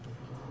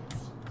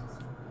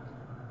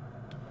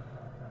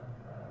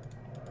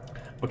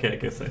 Okay, I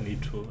guess I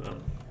need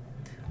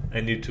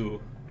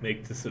to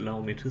make this allow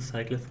me to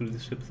cycle through the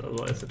ships,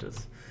 otherwise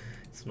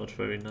it's not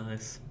very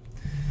nice.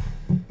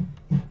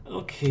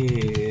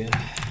 Okay.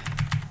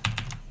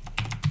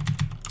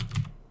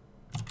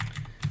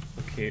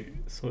 Okay,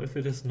 so if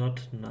it is not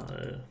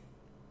null,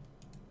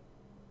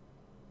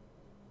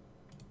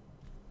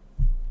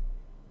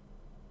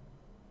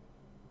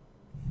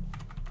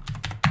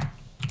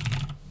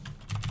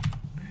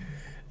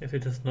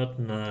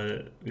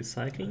 we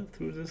cycle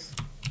through this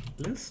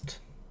list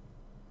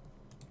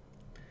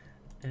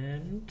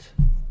and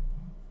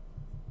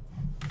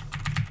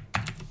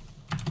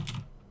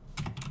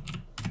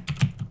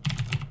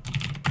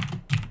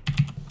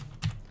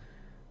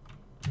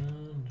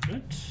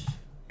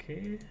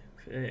okay,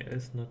 if A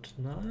is not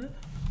null,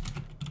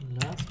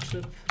 last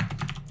chip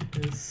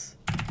is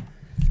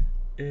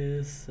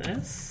S,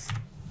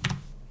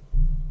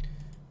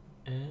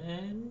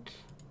 and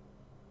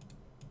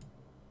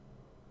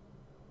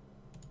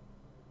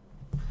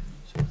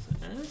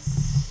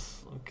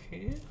S,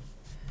 okay.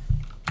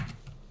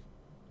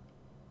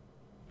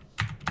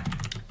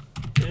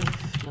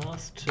 If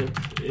last chip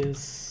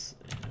is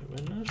a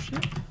render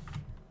ship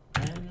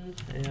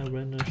and a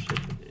render ship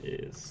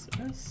is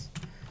S,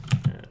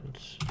 and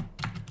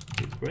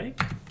we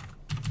break,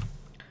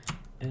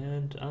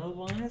 and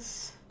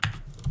otherwise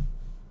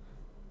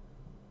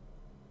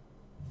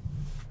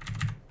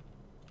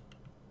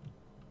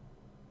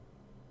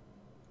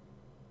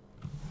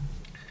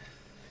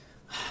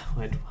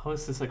wait, how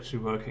is this actually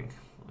working?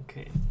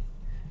 Okay,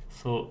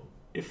 so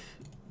if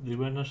the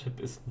render ship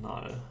is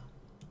null,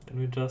 then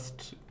we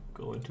just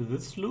go into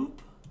this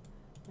loop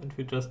and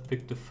we just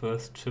pick the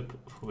first chip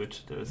for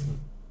which there is an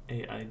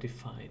AI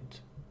defined.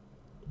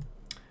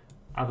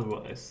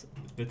 Otherwise,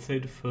 let's say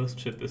the first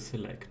chip is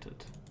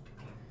selected.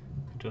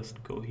 We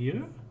just go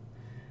here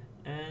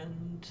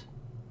and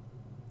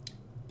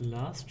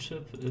last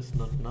chip is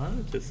not null,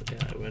 it is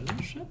AI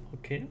render ship,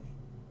 okay.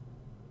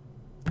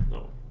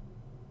 No,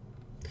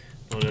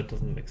 Oh, that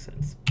doesn't make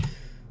sense.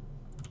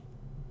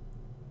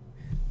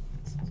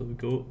 So we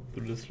go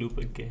through this loop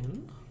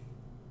again,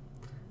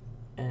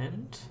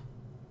 and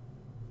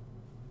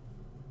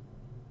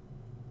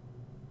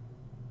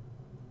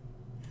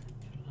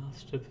the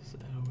last ship is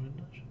error.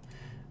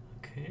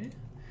 Okay,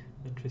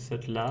 and we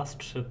set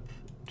last ship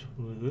to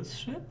this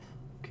ship.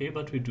 Okay,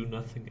 but we do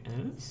nothing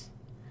else.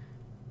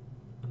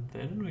 And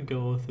then we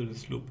go through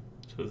this loop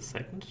to the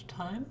second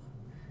time.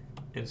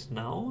 And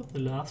now the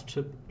last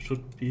ship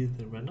should be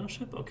the render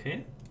ship,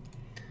 okay.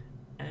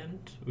 And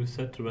we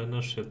set the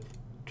render ship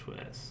to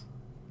S,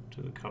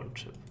 to the current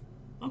ship.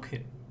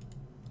 Okay.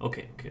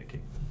 Okay.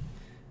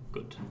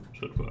 Good,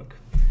 should work.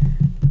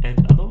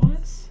 And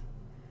otherwise,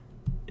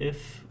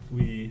 if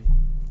we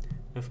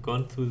have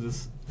gone through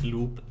this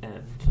loop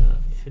and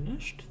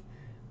finished,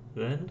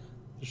 then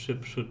the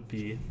ship should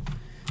be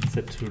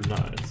set to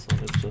null. So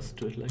let's just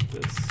do it like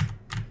this.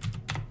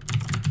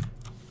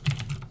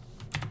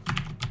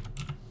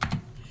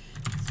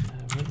 So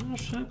render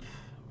ship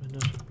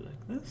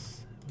like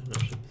this. Render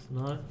ship is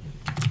null.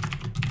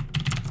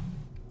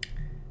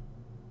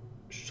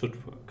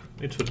 Should work.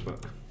 It should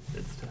work.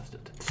 Let's test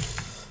it.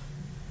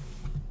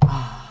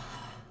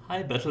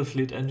 Hi,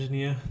 Battlefleet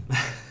engineer.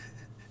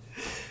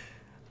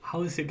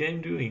 How is your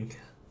game doing?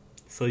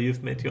 So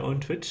you've made your own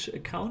Twitch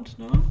account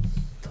now?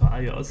 So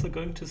are you also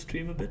going to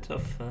stream a bit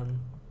of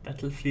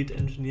Battlefleet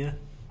engineer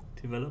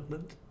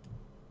development?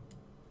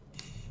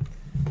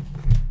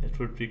 That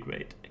would be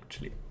great,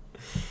 actually.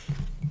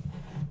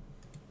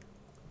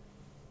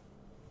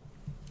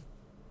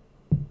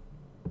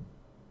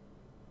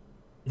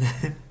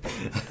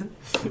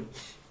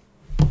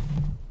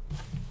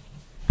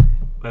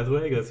 By the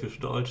way, guys, you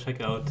should all check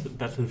out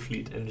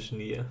Battlefleet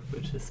Engineer,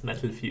 which is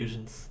Metal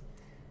Fusion's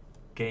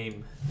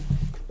game,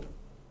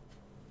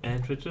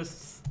 and which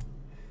is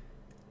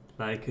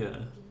like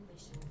a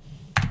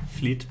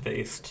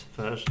fleet-based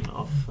version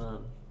of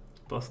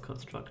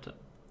BossConstructor.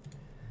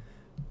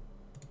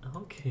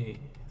 Okay,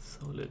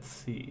 so let's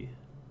see.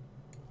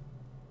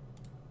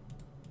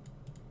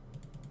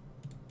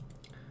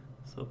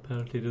 So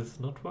apparently this is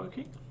not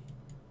working.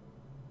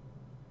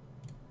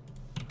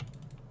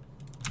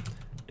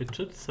 It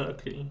should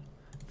circle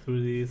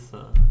through these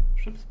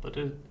ships, but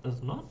it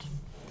does not.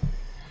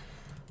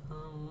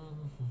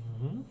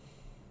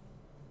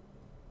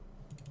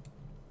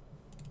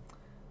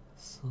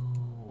 So,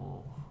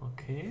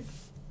 okay.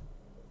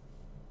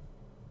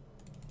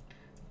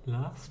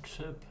 Last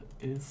ship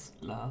is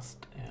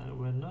last air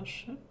render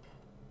ship.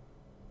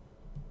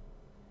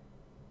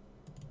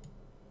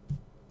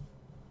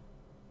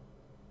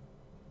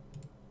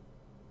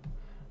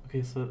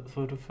 Okay, so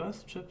for the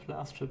first ship,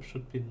 last ship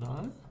should be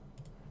null.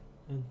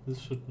 And this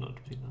should not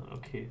be null.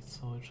 Okay,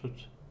 so it should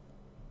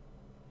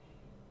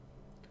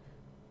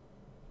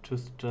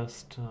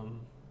just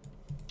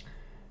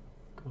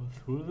go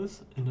through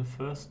this in the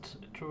first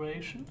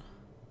iteration.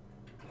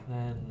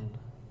 Then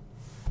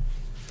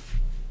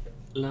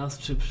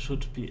last ship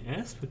should be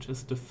S, which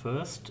is the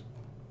first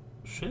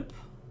ship.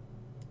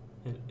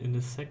 And in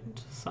the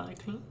second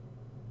cycle,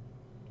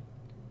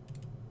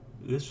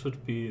 this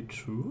should be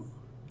true.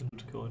 It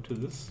would go into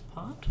this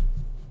part.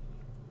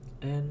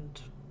 And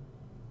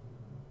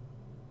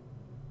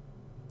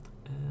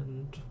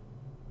then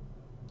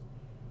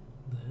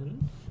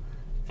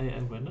AI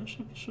render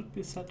ship should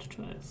be set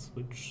to S,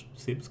 which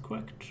seems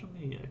correct to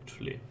me,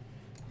 actually.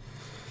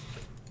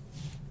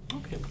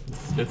 Okay,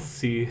 let's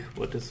see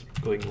what is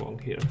going wrong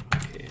here.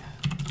 Okay,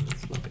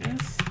 let's log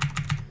S.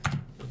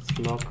 Let's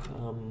log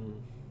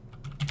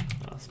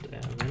last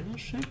air render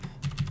ship.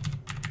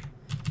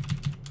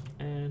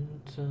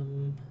 And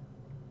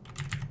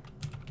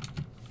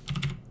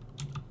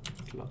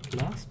let's log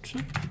last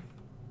ship.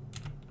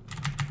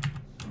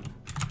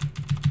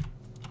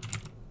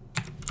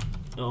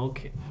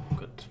 Okay,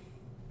 good.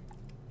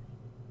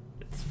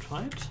 Let's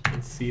try it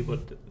and see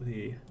what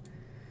the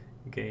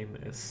game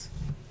is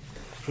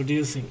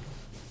producing.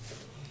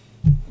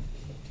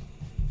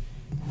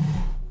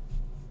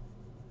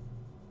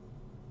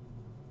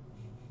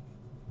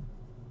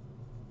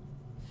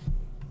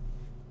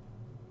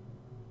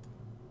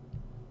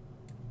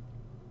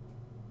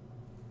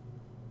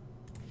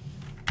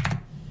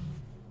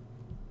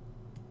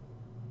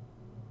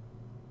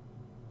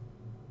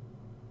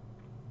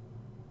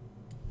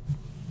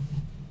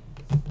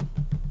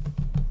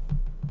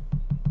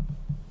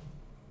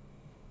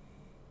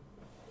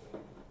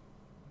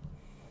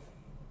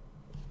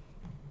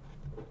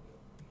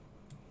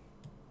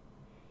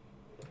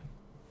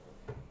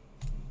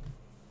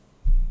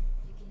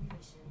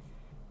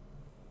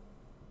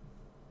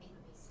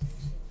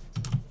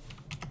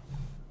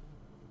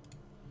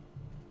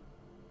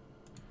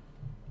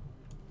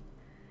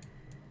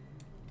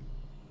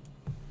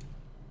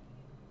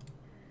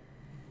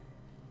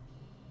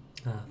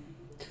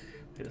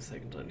 Wait a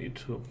second, I need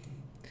to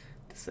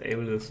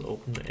disable this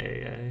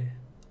OpenGL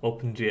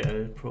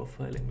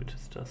profiling, which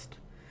is just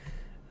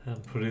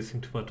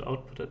producing too much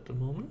output at the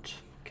moment.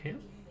 Okay.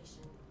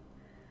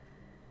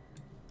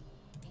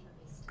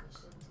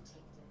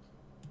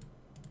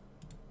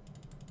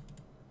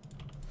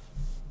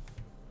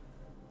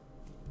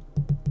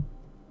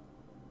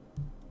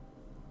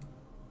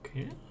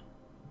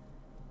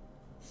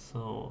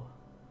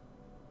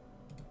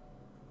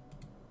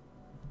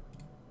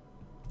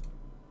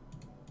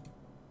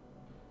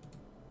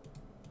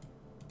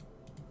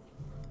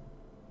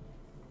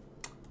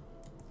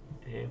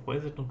 Hey, why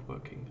is it not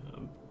working?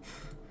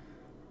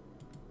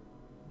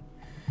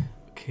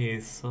 Okay,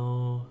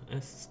 so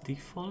as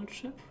default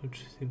chip,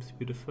 which seems to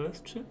be the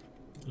first chip.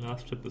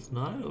 Last chip is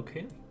null,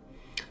 okay.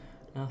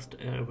 Last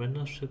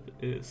render chip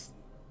is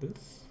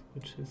this,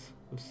 which is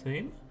the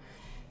same.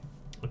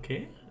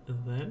 Okay,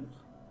 and then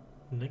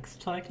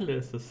next cycle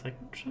is the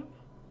second chip.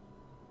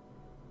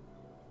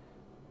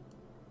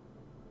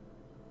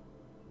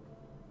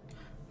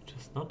 Which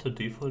is not the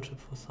default chip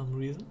for some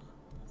reason.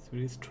 It's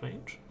really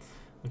strange.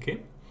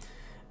 Okay.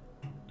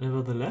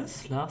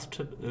 Nevertheless, last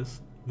chip is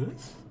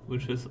this,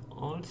 which is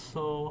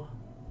also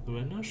the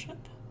render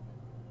chip.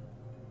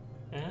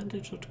 And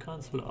it should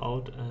cancel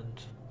out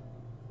and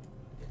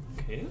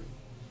okay.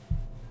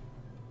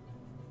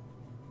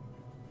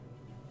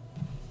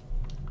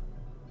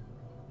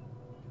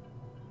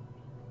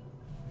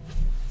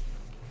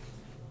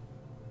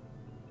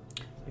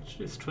 It's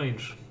actually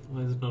strange.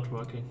 Why is it not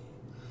working?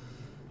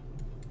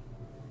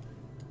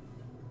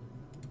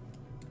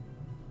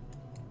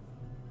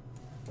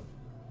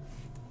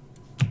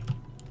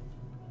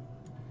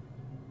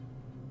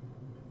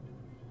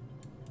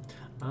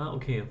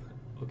 Okay.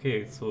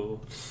 Okay,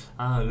 so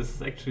this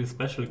is actually a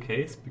special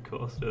case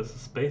because there's a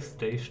space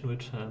station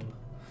which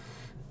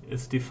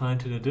is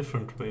defined in a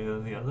different way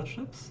than the other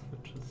ships,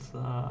 which is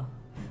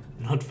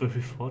not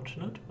very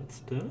fortunate, but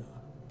still.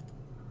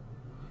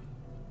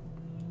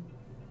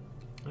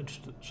 It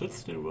should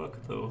still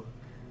work though.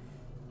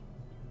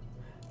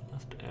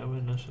 Last air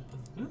render ship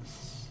is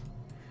this.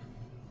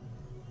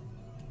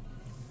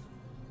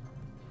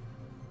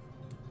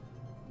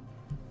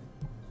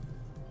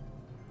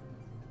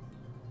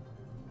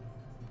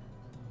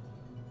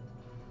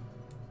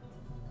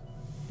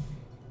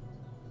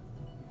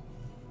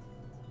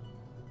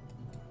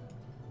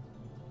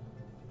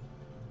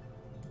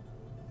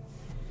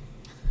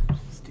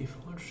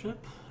 Default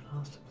ship,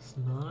 last ship is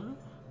null,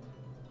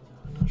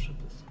 the render ship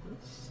is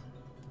this.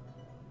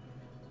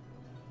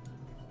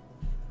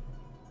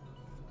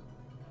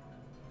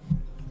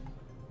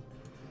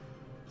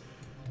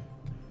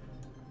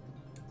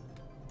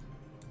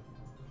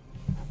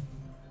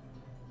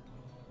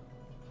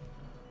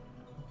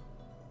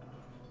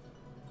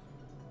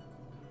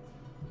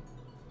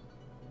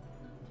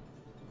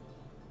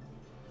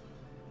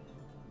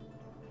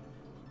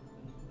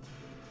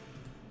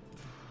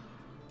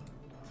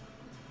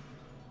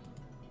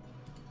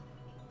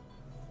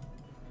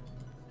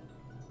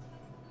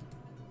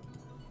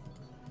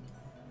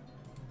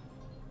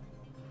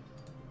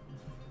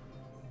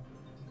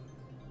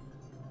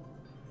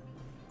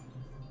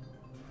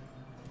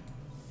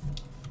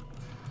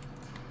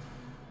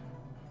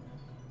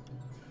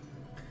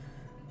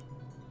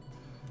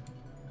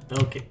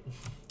 Okay.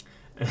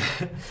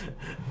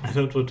 I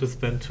don't want to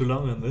spend too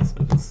long on this,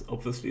 but it's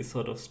obviously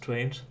sort of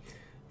strange.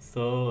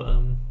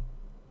 So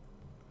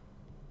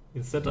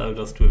instead I'll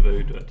just do a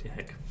very dirty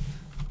hack.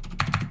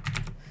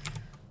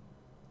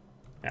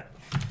 Yeah.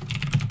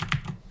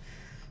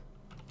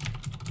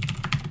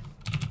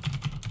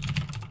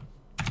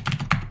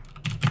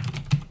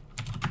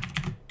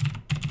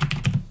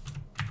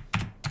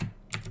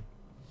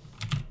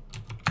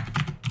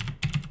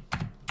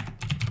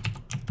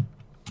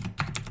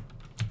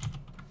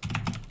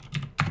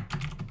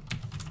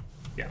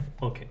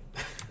 Okay.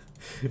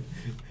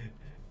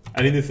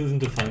 I mean, this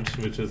isn't a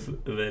function which is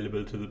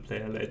available to the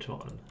player later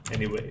on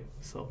anyway,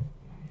 so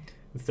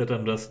instead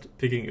I'm just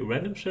picking a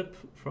random ship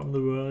from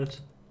the world,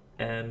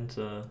 and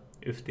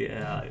if the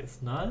AI is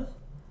null,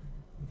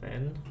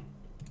 then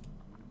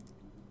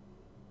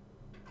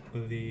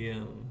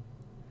the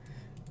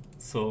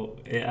so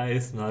AI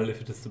is null if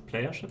it is the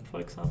player ship,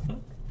 for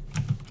example.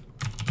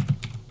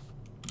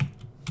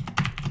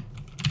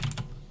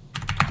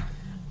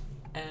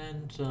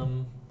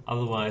 And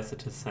otherwise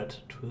it is set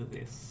to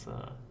this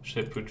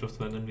ship which was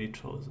randomly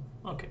chosen.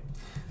 Okay,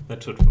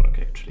 that should work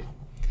actually.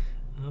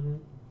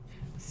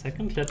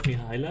 Second, let me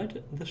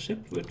highlight the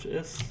ship which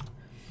is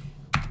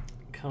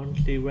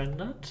currently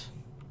rendered.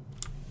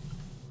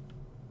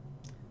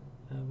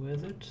 Where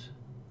is it?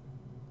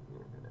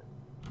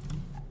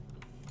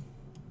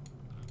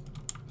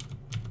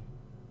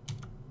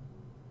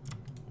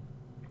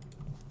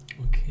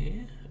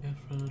 Okay, if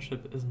render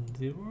ship isn't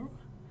 0,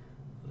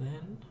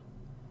 then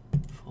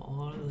for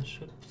all the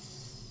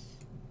ships,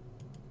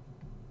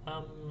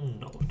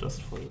 no,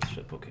 just for this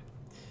ship, okay.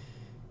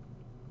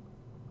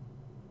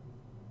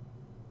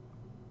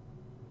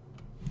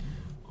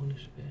 Only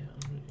schwer,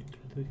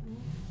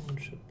 on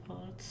ship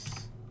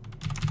parts.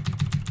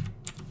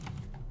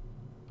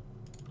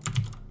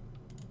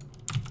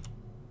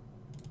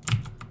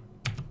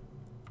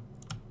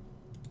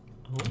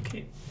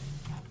 Okay.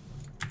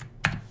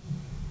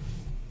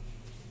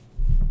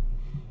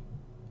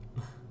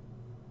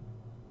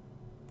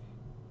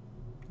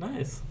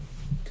 Nice.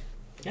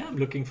 Yeah, I'm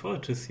looking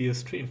forward to see your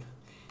stream.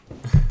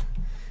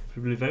 It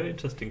will be very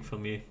interesting for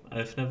me.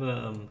 I've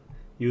never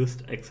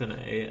used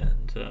XNA,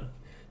 and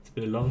it's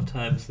been a long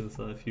time since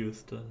I've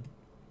used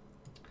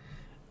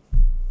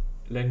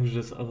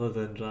languages other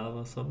than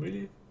Java, so I'm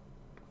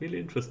really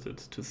interested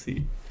to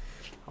see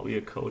how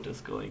your code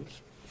is going.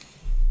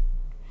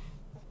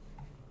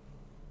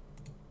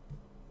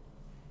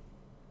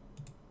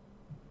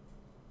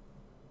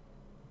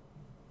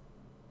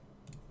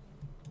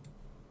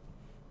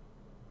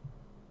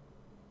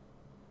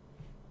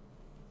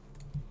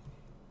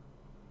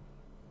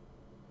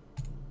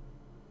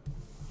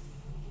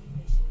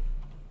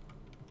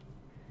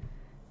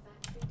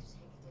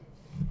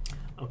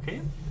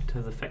 Okay, it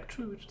has a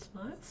factory, which is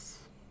nice.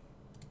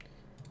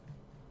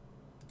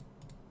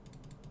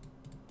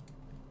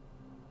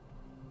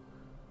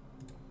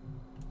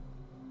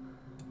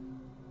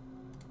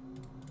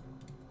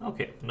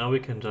 Okay, now we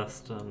can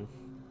just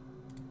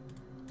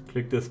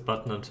click this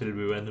button until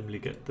we randomly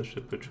get the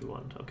ship which we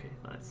want. Okay,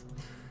 nice.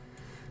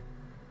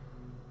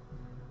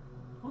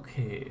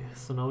 Okay,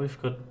 so now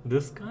we've got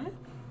this guy.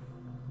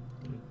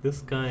 This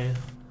guy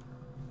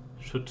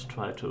should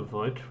try to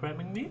avoid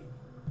ramming me.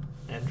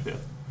 And we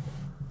have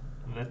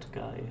that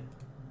guy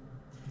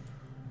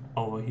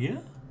over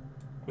here,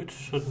 which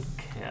shouldn't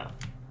care.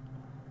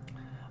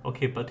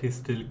 Okay, but he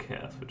still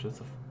cares,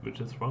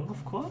 which is wrong,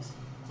 of course.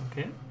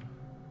 Okay.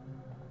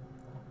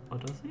 Or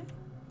does he?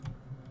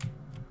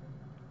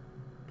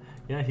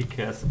 Yeah, he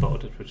cares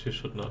about it, which he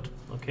should not.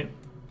 Okay.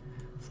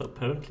 So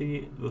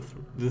apparently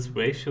this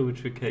ratio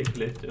which we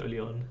calculated early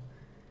on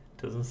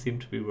doesn't seem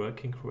to be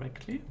working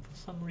correctly for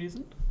some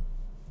reason.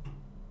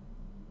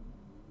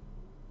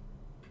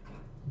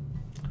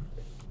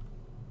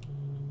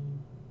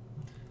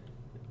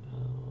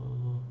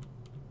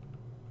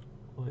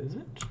 What is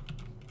it?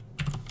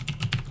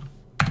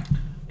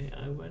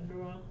 AI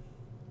renderer.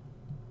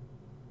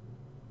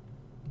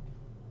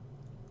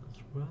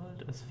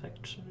 World as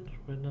faction,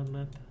 render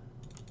map.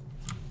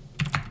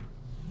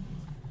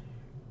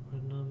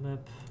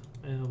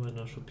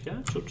 Render ship. Yeah,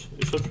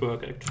 it should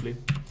work actually.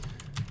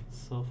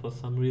 So for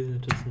some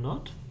reason it is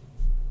not.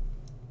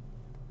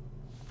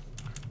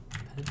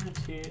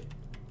 Penalty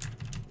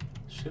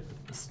ship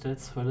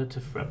stats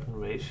relative weapon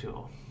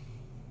ratio.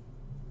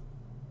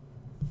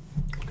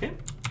 Okay,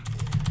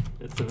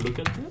 let's have a look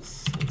at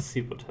this and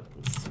see what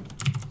happens.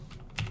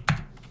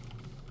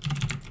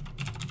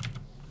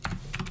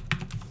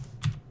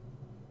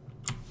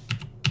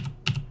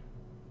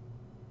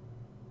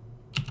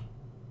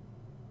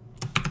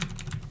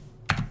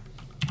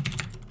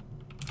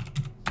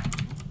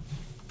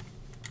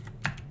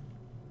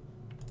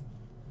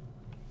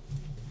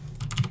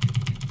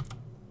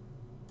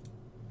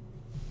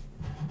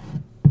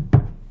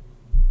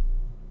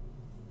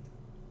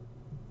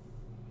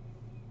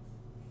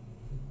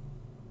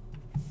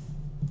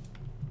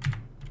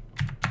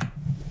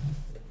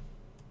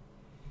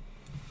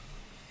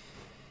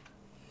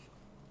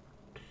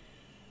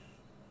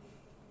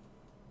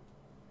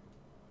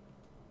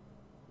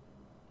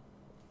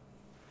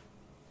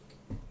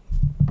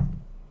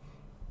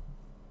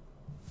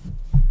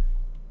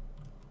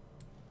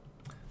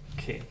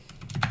 Okay.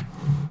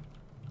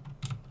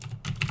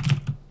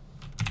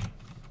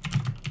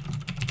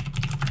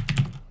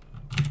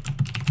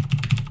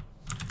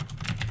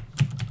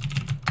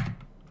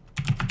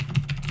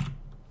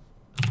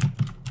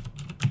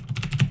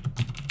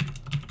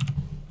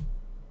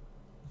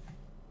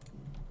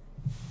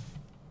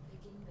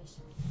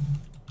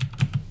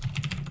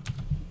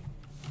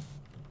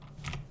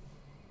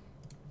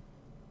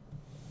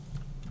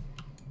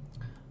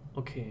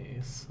 Okay,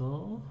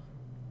 so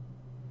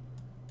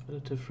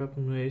relative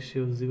weapon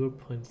ratio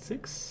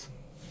 0.6.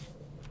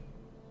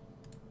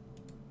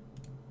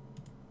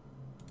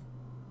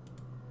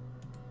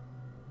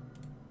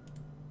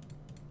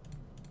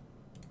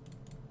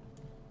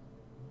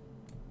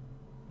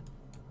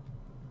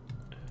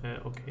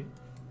 Okay.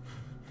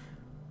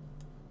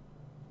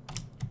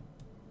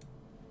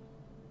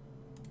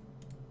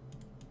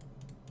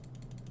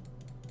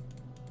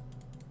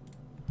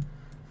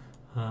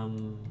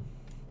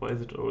 Why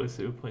is it always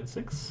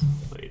 0.6?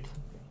 Wait.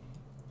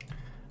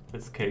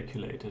 Let's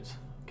calculate it.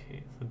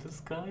 Okay, so this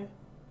guy,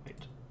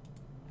 wait.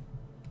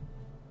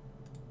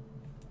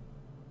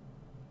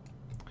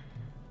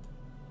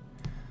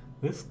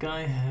 This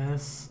guy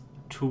has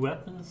 2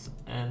 weapons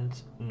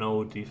and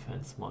no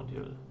defense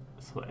module.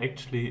 So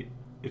actually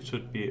it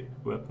should be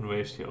weapon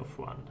ratio of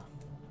 1.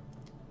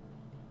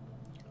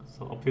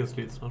 So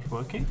obviously it's not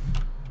working.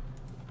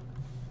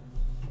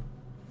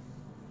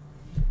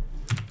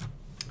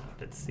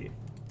 Let's see.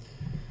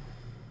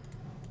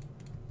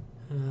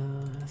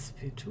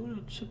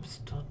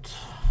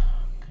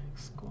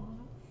 sp2.chips.score.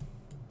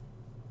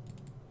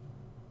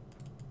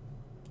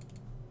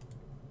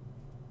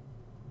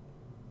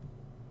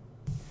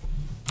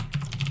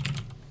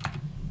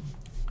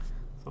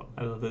 So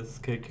either this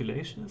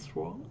calculation is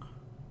wrong.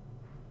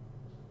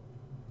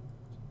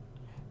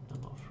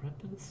 Number of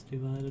weapons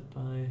divided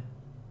by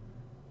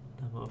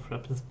number of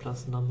weapons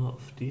plus number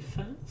of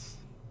defense.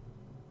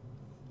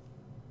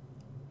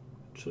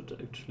 It should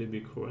actually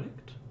be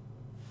correct.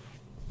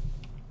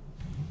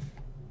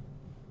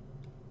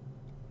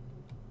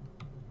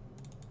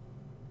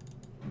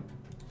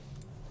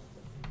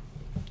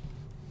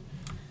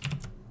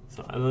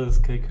 So either this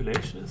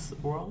calculation is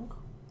wrong,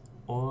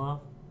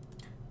 or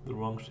the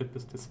wrong ship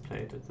is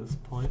displayed at this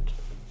point.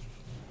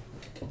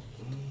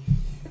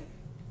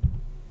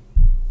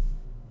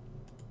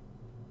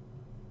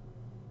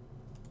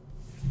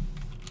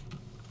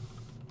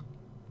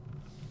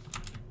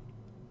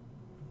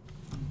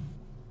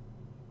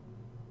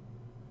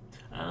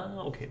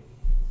 Okay.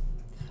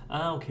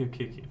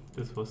 Okay.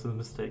 This was a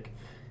mistake.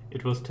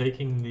 It was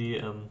taking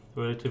the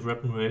relative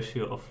weapon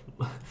ratio of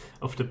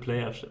of the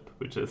player ship,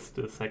 which is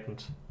the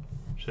second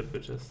ship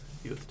which is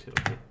used here.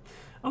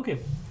 Okay.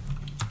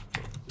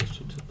 So this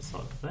should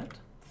solve that.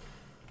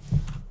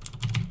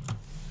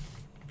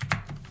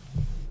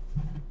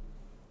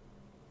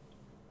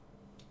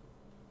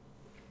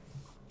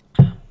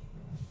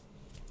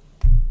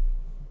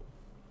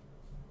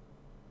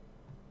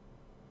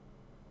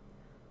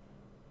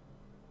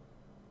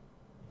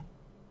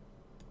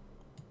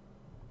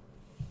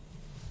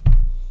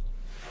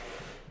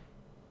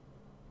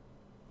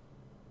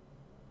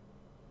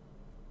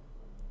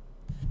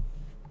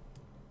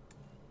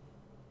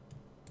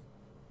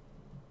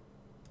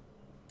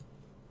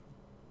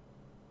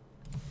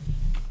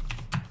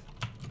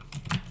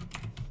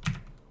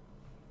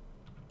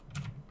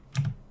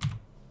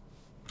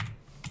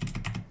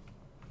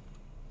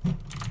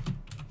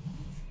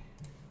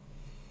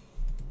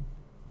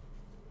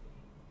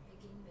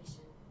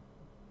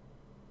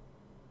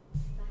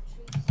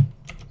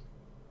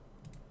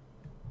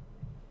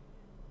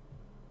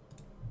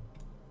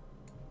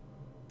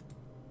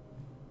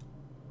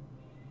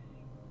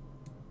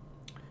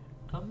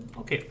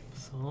 Okay,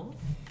 so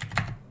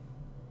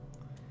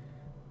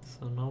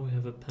now we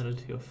have a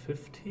penalty of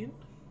 15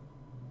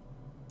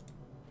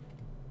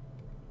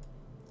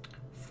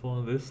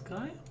 for this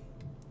guy.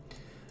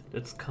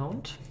 Let's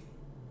count.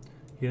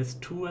 He has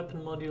 2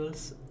 weapon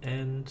modules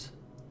and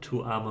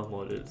 2 armor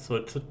modules, so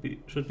it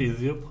should be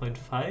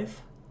 0.5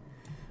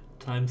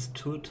 times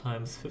 2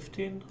 times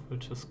 15,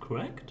 which is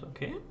correct.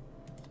 Okay,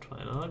 let's try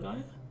another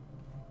guy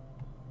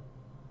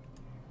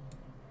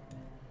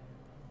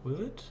with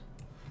it.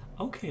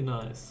 Okay,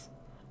 nice.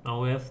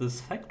 Now we have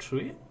this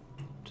factory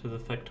to the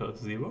factor of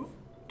 0,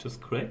 which is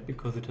correct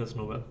because it has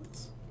no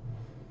weapons.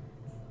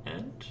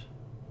 And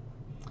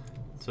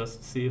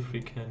just see if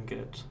we can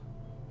get...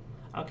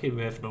 Okay,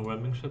 we have no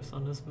ramming ships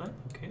on this map.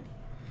 Okay.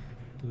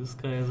 This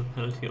guy has a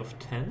penalty of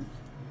 10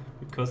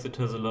 because it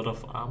has a lot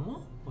of armor.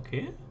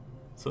 Okay.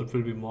 So it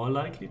will be more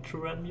likely to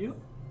ram you,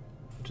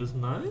 which is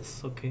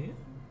nice. Okay.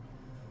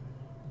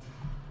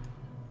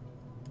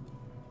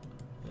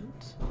 And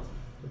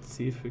let's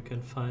see if we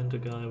can find a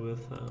guy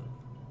with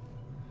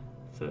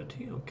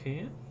 30,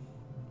 okay.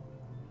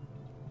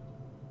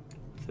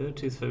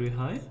 30 is very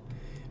high,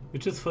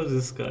 which is for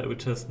this guy,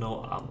 which has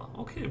no armor.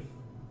 Okay,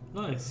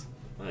 nice.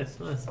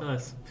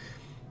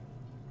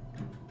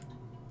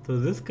 So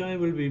this guy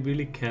will be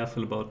really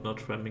careful about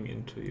not ramming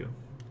into you,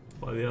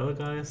 while the other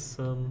guys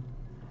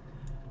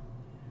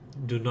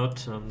do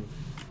not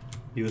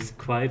use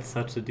quite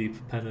such a deep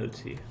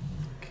penalty.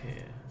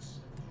 Okay.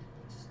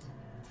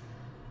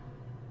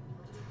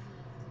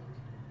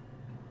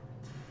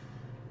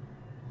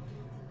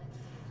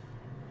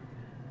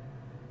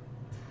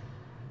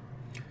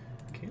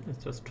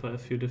 Let's just try a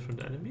few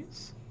different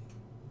enemies.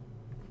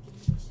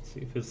 See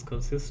if it's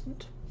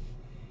consistent.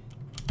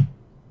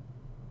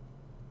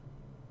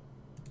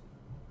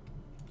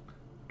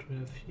 What do we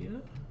have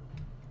here?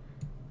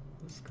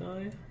 This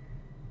guy.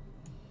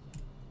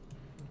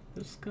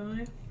 This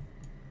guy.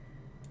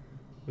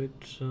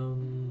 Which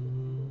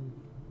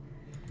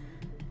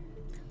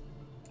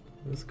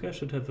this guy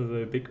should have a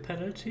very big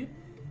penalty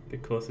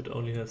because it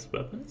only has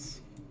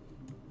weapons.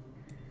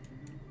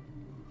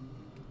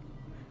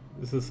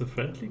 This is a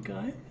friendly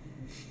guy.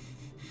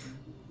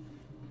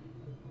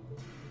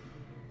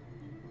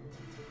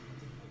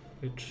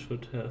 Which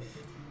should have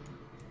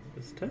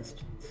this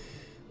test.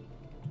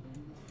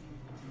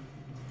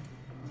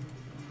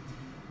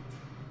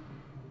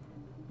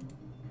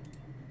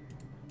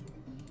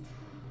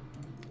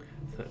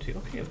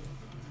 Okay.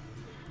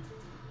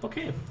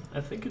 Okay,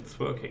 I think it's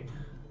working.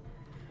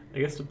 I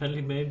guess the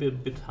penalty may be a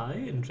bit high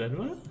in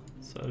general,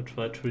 so I'll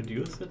try to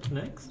reduce it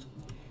next.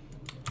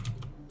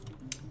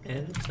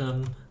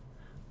 And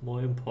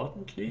more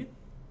importantly,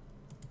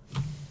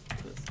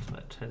 let's try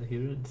 10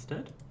 here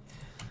instead.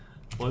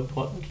 More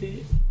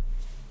importantly,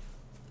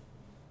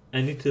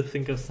 I need to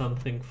think of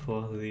something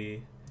for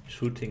the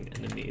shooting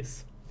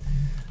enemies.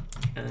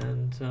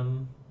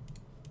 And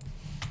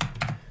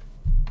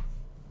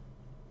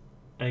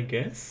I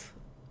guess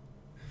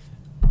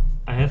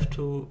I have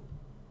to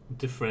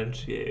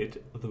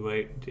differentiate the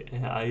way the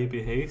AI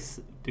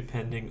behaves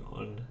depending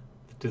on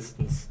the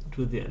distance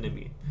to the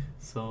enemy.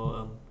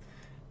 So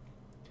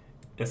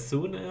as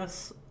soon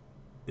as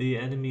the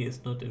enemy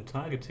is not in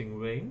targeting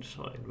range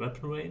or in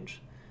weapon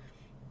range,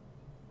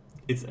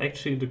 it's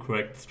actually the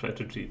correct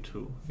strategy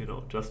to, you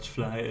know, just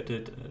fly at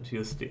it and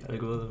use the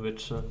algorithm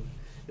which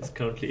is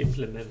currently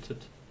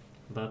implemented.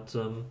 But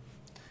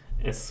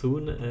as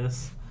soon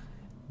as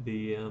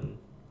the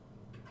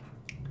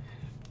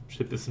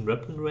ship is in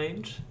weapon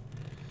range,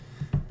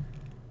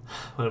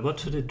 well, what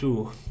should it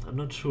do? I'm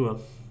not sure.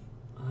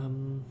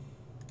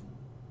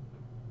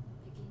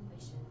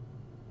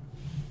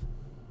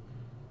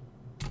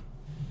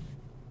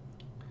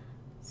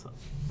 So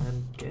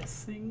I'm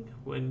guessing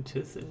when it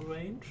is in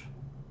range,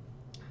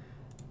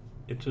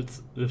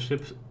 the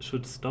ship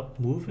should stop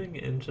moving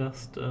and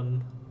just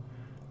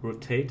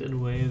rotate in a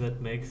way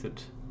that makes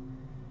it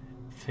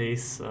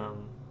face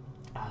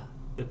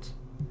that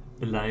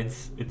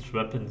aligns its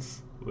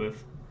weapons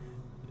with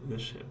the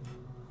ship.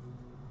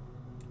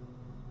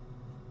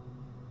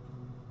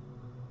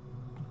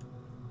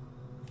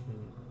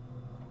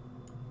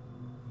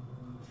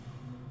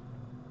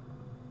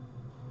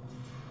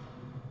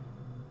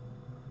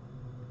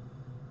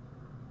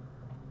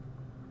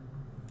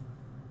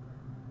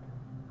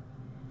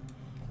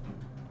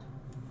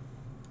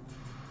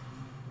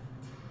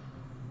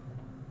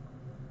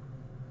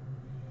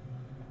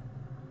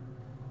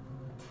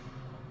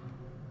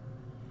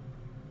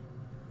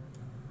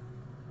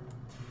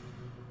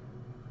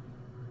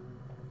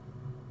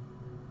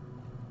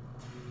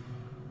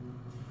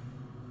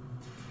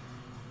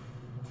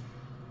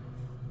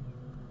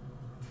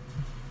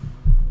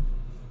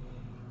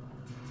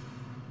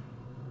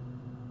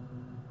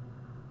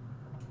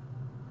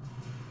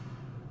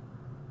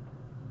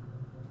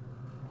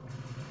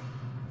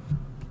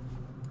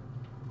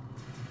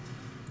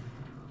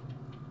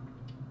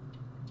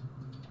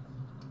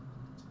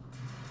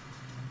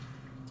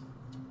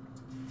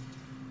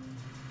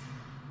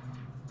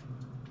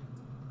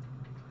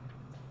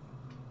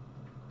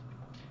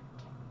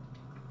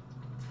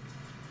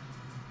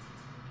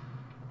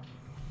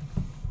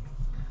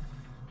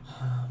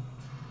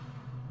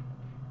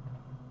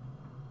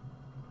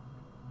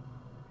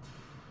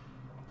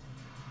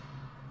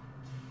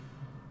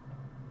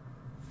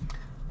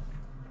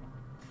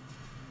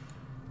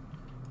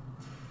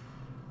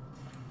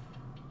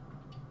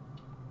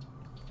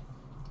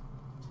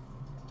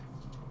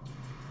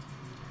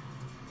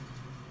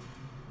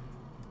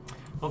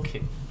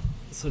 Okay,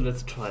 so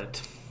let's try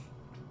it.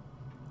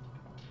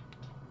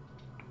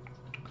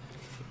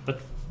 But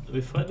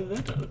before I do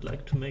that, I would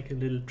like to make a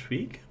little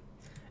tweak.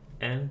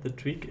 And the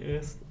tweak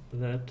is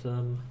that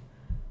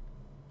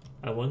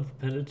I want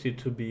the penalty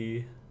to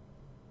be,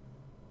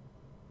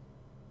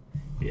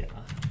 yeah,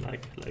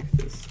 like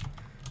this.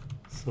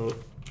 So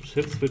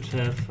ships which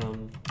have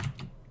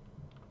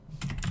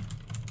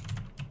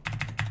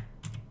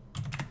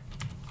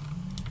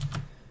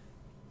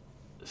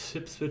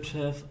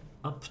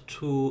up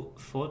to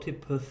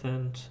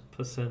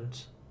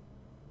 40%,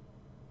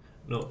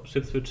 no,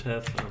 ships which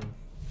have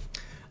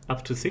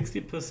up to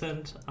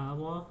 60%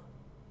 armor,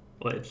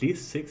 or at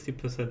least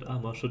 60%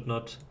 armor, should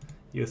not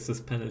use this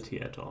penalty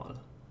at all.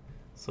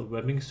 So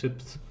ramming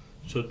ships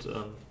should,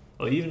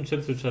 or even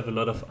ships which have a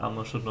lot of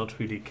armor, should not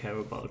really care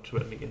about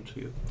ramming into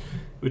you,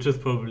 which is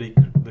probably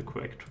the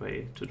correct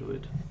way to do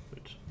it.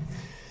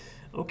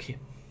 Okay.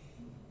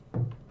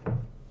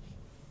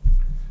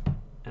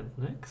 And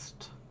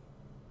next,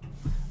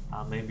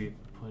 maybe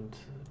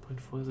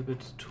 0.4 is a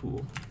bit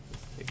too.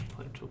 Let's take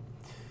 0.2.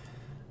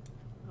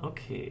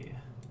 Okay,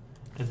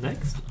 and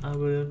next I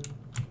will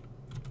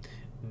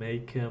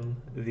make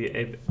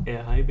the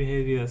AI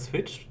behavior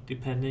switch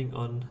depending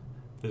on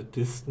the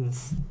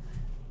distance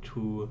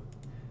to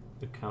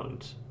the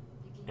current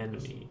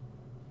enemy.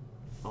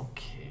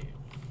 Okay.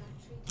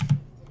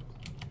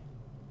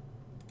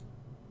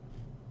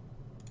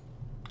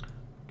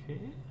 Okay.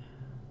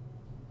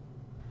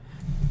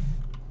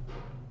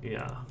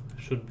 Yeah,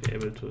 should be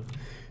able to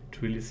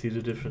really see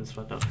the difference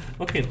right now.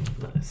 Okay,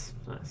 nice.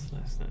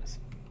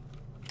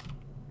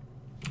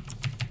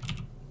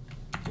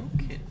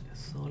 Okay,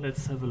 so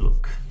let's have a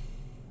look.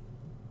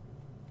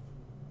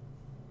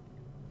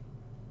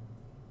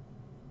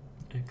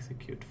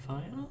 Execute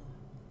fire.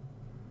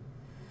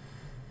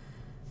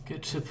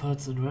 Get ship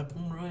parts in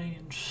weapon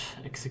range.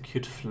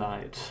 Execute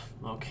flight.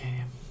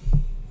 Okay.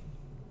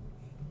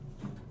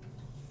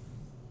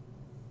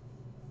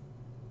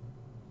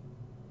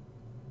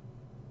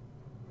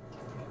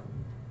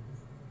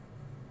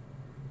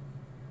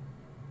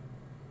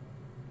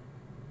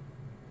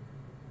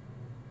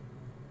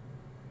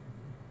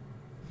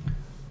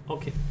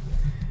 Okay,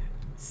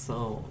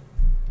 so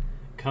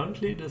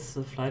currently this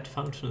flight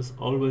function is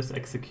always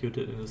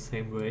executed in the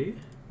same way,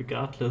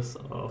 regardless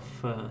of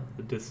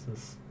the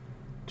distance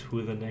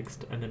to the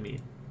next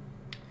enemy.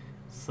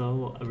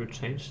 So I will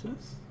change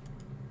this,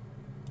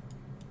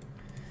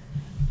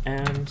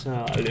 and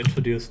I'll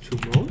introduce two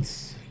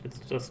modes. Let's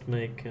just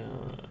make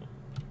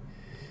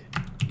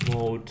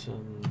mode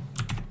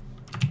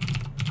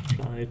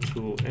fly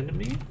to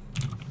enemy,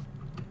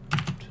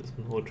 which is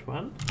mode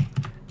 1.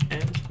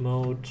 And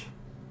mode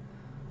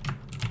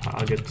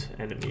target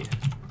enemy,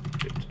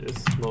 which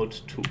is mode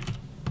 2.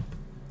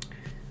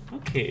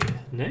 Okay,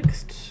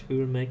 next we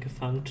will make a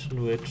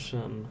function which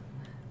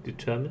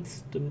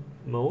determines the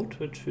mode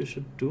which we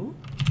should do.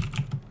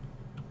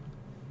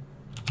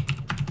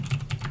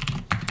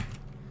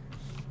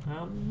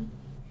 And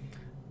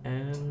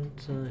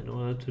in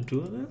order to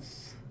do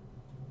this,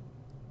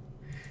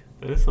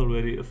 there is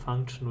already a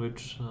function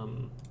which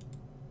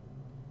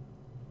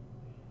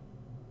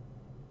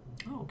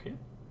Oh, okay.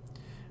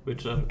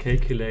 Which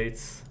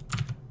calculates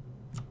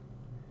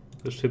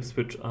the ships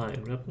which are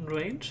in weapon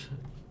range,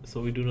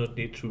 so we do not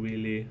need to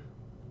really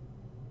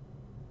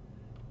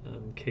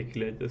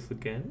calculate this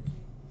again.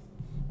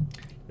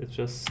 Let's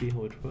just see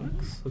how it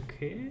works.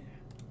 Okay.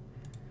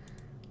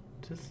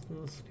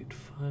 Distance, lead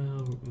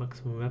fire,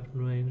 maximum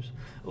weapon range.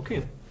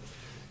 Okay.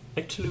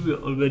 Actually, we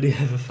already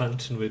have a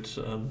function which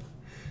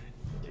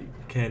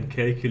can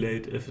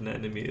calculate if an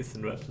enemy is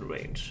in weapon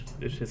range,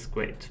 which is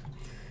great.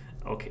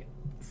 Okay,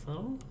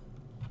 so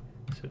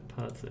ship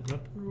parts in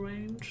weapon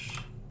range,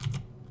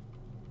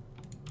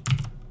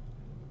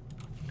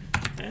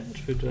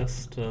 and we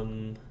just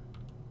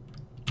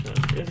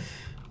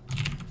if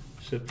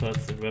ship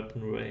parts in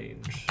weapon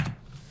range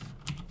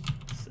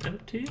is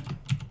empty,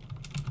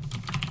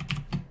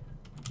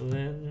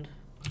 then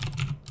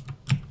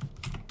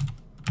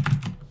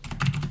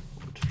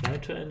mode fly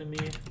to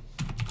enemy,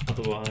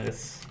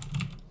 otherwise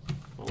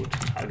mode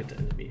target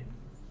enemy.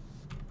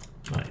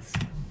 Nice.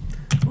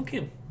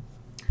 Okay,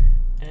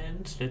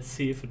 and let's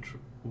see if it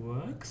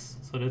works.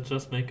 So let's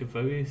just make a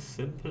very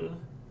simple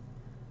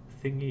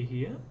thingy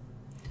here.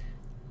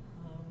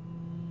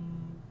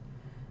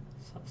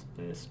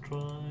 Subspace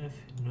drive,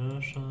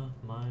 inertia,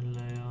 mine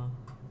layer.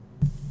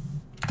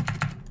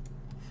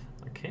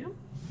 Okay,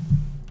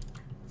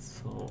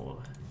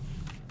 so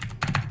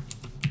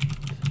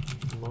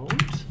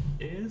mode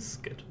is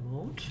get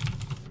mode.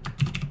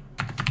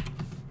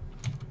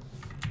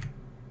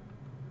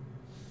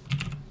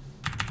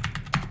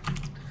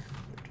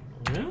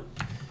 Yeah.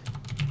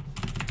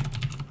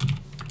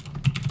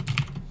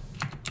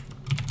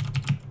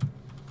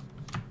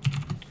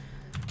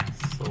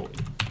 So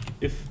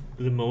if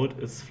the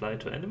mode is fly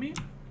to enemy,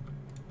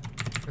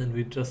 and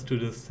we just do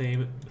the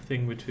same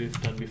thing which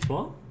we've done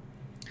before.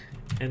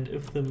 And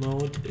if the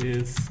mode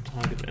is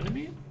target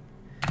enemy,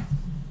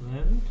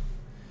 then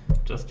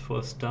just for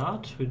a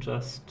start we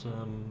just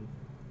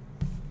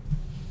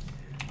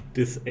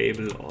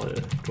disable all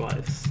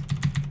drives.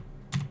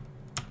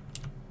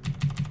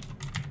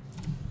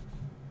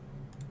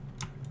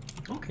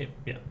 Okay,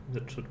 yeah,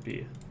 that should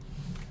be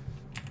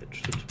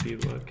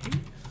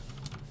working.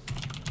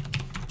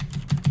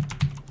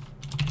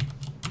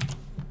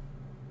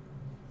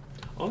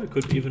 Or we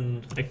could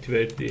even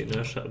activate the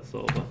inertia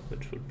absorber,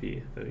 which would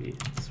be very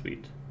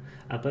sweet.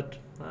 But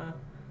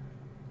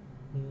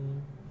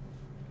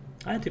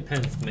it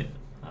depends.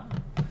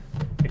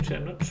 Actually,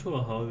 I'm not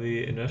sure how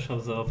the inertia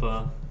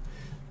absorber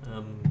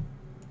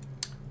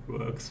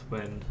works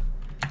when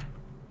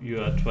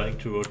you are trying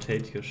to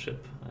rotate your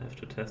ship. I have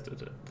to test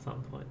it at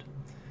some point.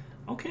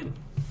 Okay,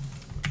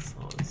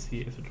 so let's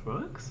see if it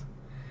works.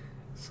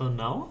 So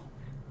now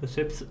the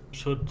ships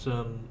should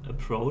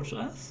approach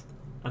us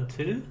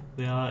until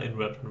they are in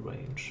weapon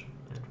range.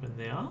 And when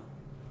they are,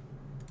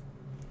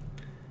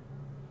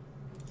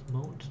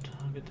 mode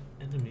target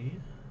enemy.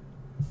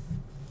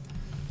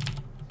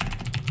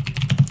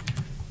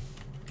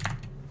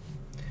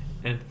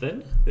 And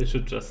then they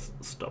should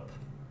just stop.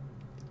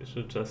 They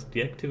should just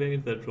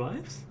deactivate their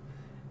drives,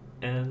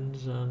 and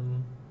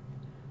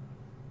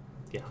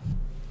yeah,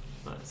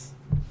 nice.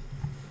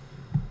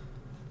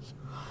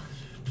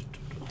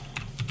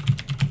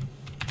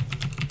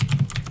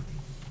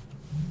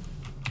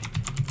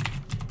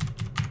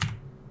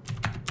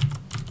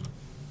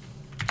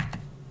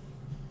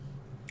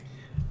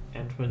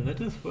 And when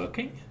that is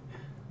working,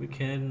 we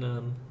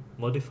can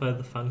modify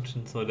the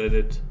function so that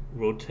it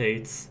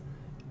rotates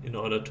in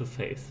order to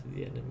face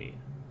the enemy.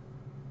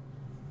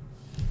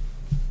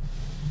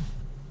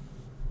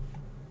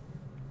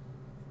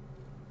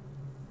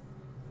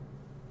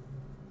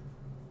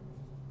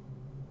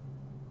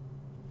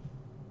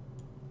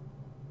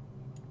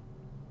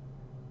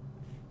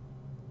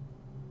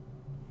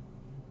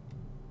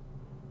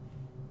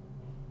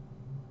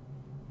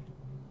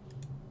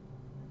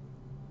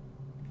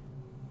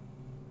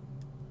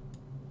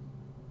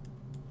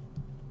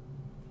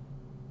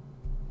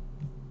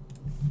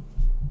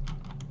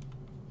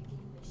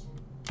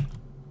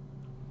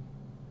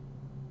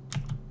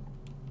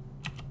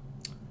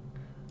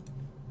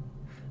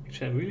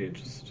 I'm really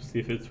interested to see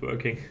if it's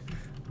working.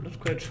 I'm not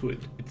quite sure.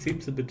 It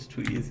seems a bit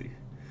too easy.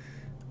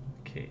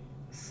 Okay,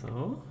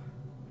 so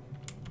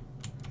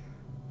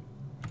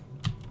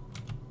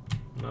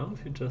now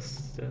if you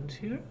just stand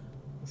here,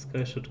 this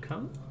guy should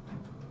come,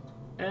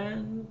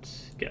 and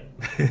yeah,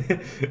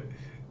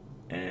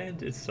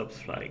 and it stops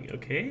flying.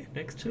 Okay,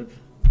 next ship.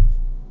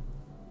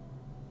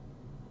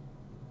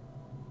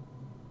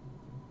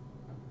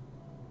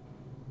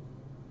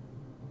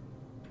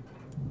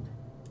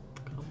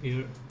 Come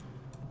here.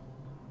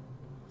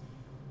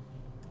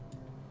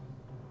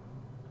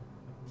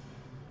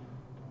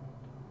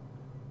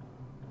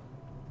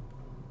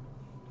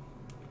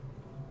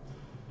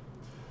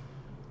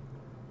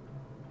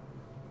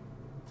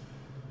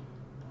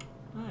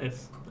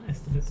 Nice,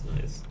 nice, nice,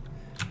 nice.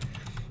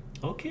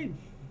 Okay,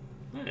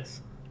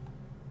 nice.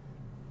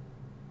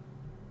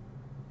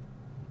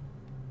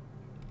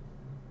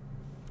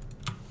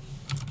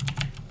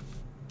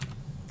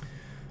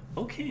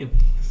 Okay,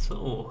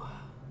 so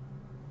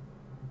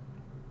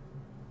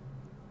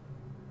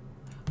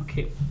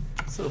Okay,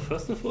 so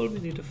first of all we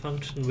need a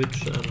function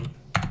which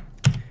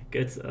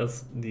gets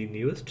us the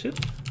nearest ship.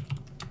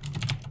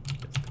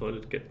 Let's call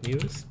it get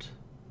nearest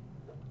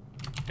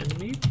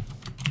enemy.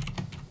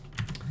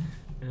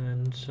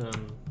 And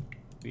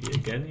we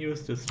again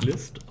use this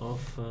list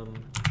of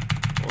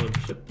all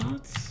ship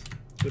parts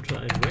which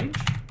are in range.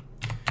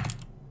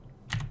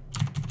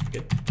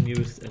 Get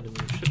nearest enemy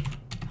ship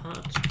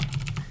part.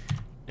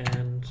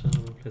 And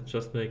let's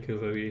just make a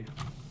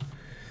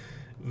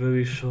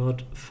very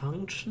short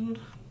function.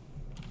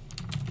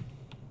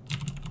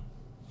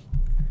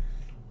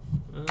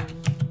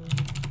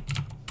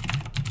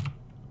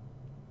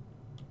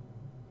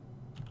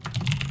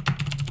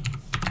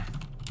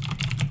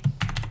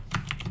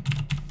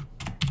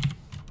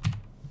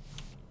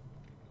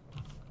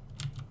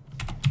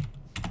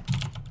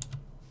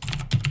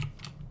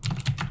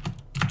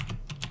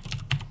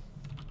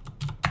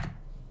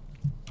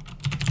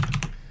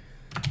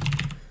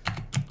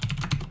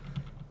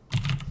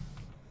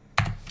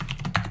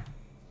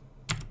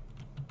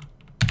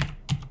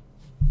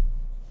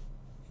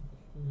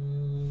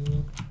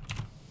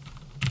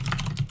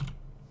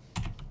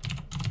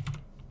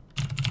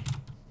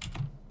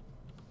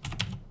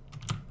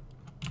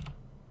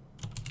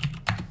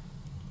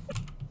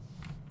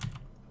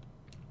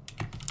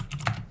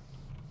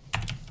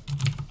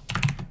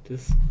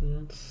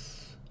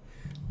 Distance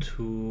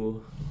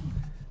to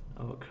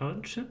our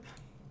current ship.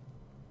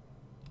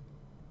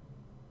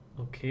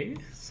 Okay,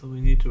 so we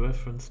need a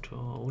reference to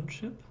our own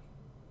ship.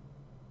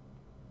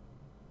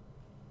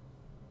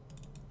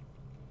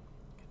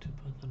 Get a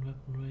path and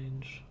weapon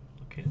range.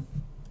 Okay.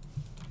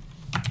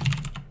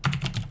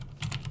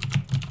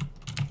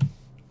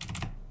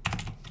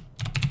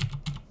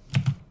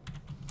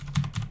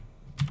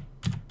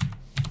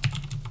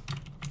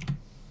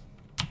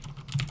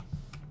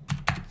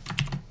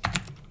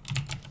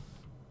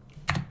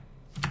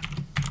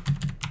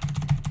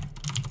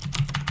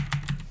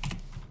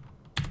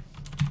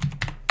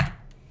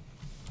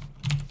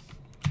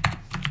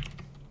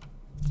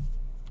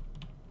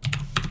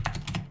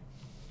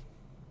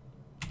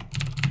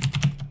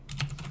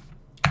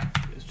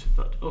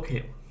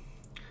 Okay,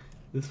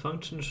 this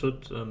function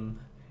should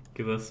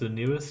give us the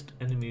nearest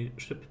enemy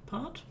ship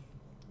part.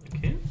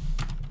 Okay.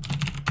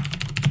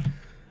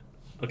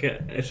 Okay,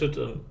 I should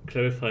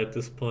clarify at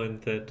this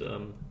point that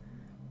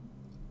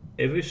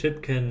every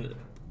ship can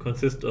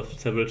consist of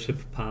several ship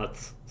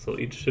parts. So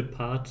each ship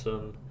part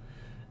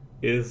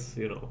is,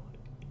 you know,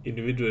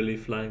 individually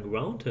flying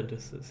around and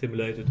is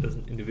simulated as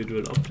an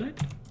individual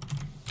object.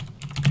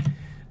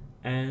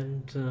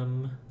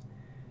 And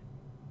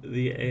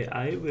the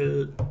AI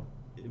will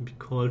be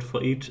called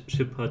for each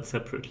ship part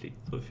separately.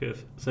 So if you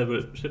have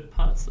several ship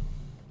parts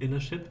in a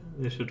ship,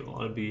 they should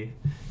all be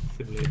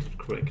simulated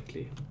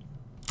correctly.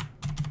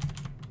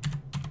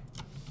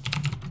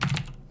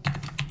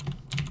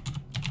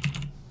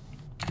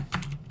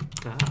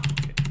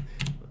 Okay.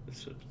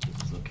 This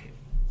is okay.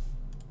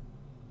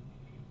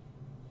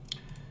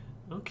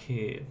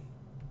 Okay.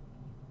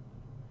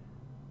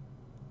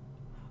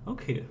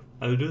 Okay,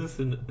 I'll do this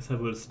in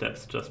several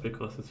steps just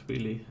because it's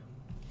really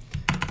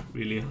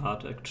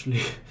hard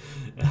actually.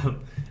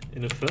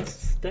 In the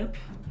first step,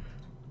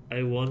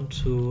 I want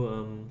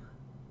to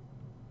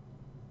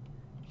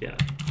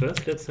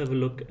first let's have a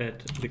look at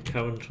the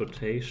current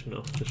rotation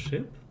of the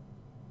ship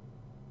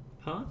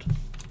part,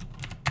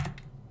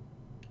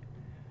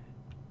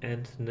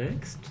 and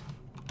next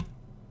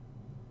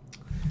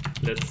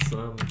let's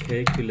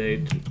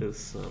calculate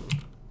this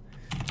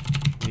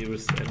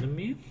nearest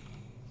enemy.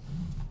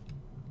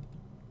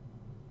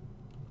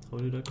 How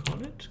did I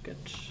call it? Get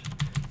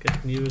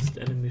nearest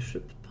enemy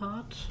ship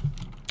part,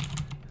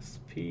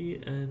 SP,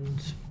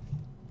 and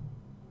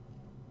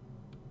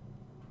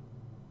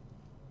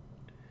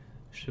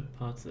ship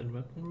parts in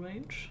weapon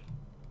range.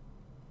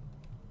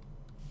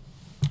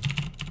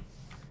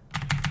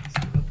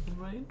 Weapon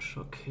range,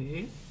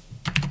 okay.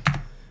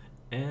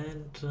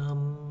 And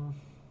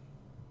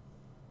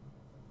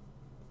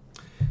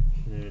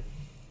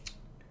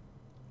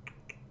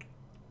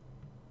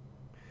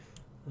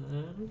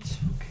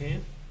okay.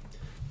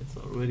 It's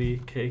already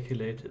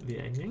calculated the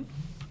angle.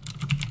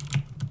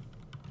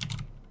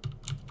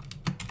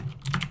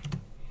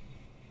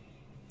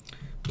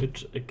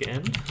 Which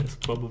again is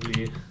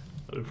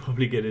I'll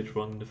probably get it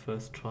wrong the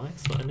first try.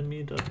 So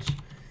enemy dot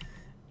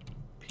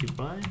py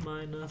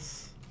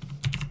minus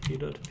p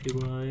dot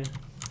py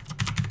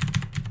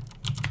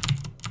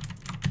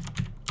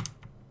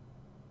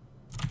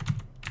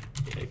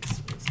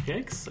x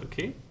x,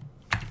 okay.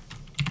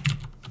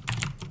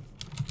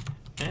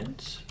 And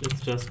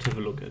let's just have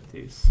a look at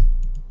these.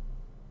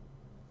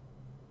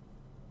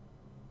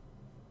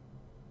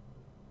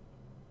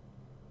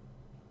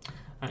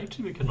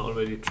 Actually, we can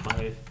already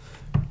try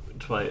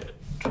it.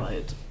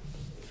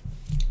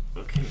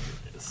 Okay,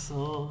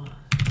 so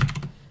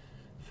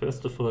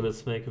first of all,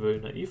 let's make a very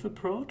naive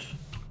approach.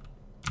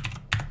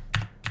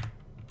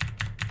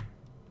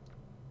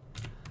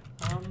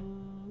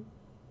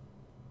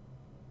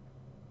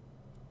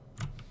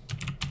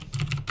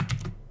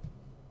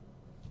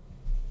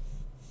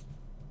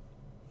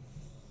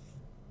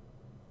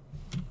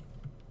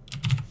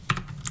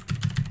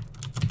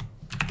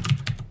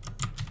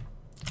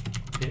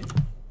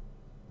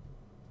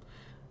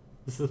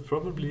 is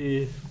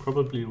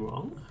probably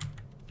wrong,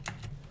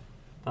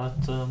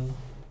 but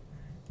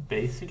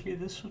basically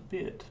this should be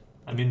it.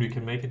 I mean, we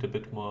can make it a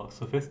bit more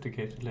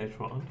sophisticated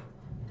later on,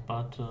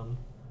 but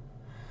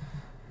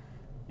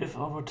if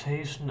our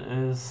rotation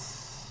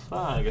is...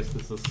 I guess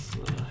this is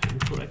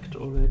incorrect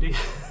already,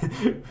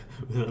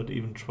 without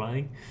even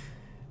trying.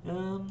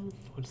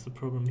 What's the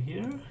problem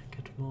here?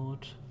 Get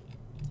mode.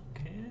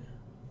 Okay.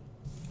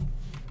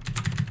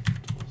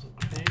 It was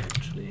okay,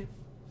 actually.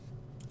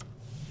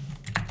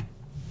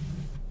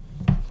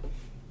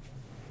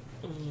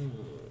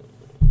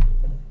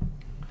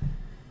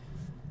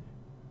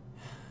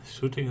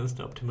 Shooting is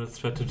the optimal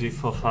strategy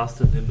for fast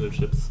and nimble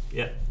ships.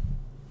 Yeah,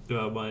 you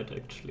are right,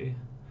 actually.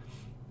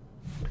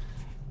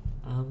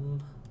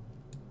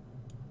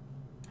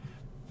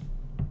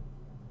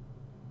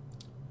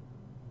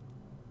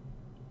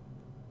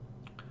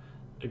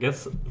 I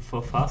guess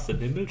for fast and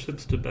nimble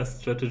ships, the best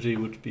strategy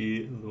would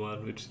be the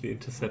one which the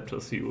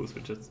interceptors use,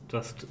 which is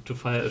just to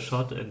fire a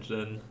shot and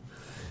then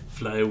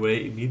fly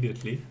away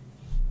immediately.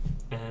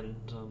 And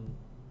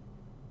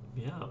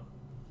yeah,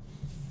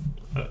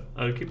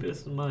 I'll keep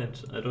this in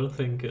mind. I don't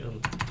think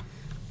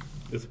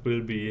this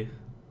will be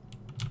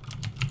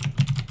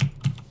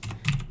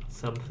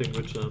something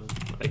which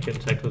I can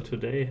tackle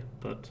today,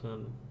 but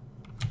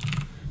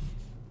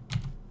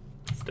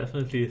it's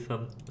definitely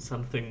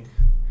something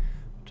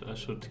which I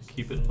should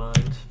keep in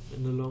mind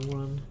in the long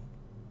run.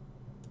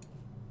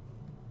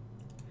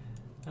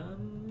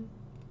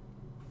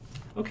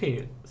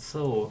 Okay,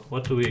 so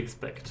what do we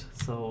expect?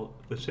 So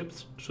the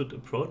ships should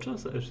approach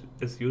us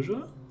as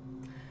usual,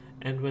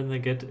 and when they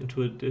get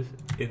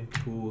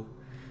into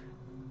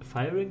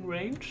firing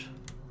range,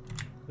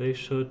 they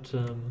should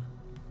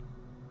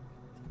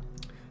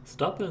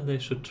stop, and they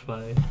should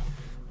try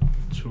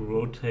to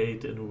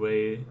rotate in a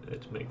way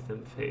that makes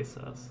them face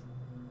us.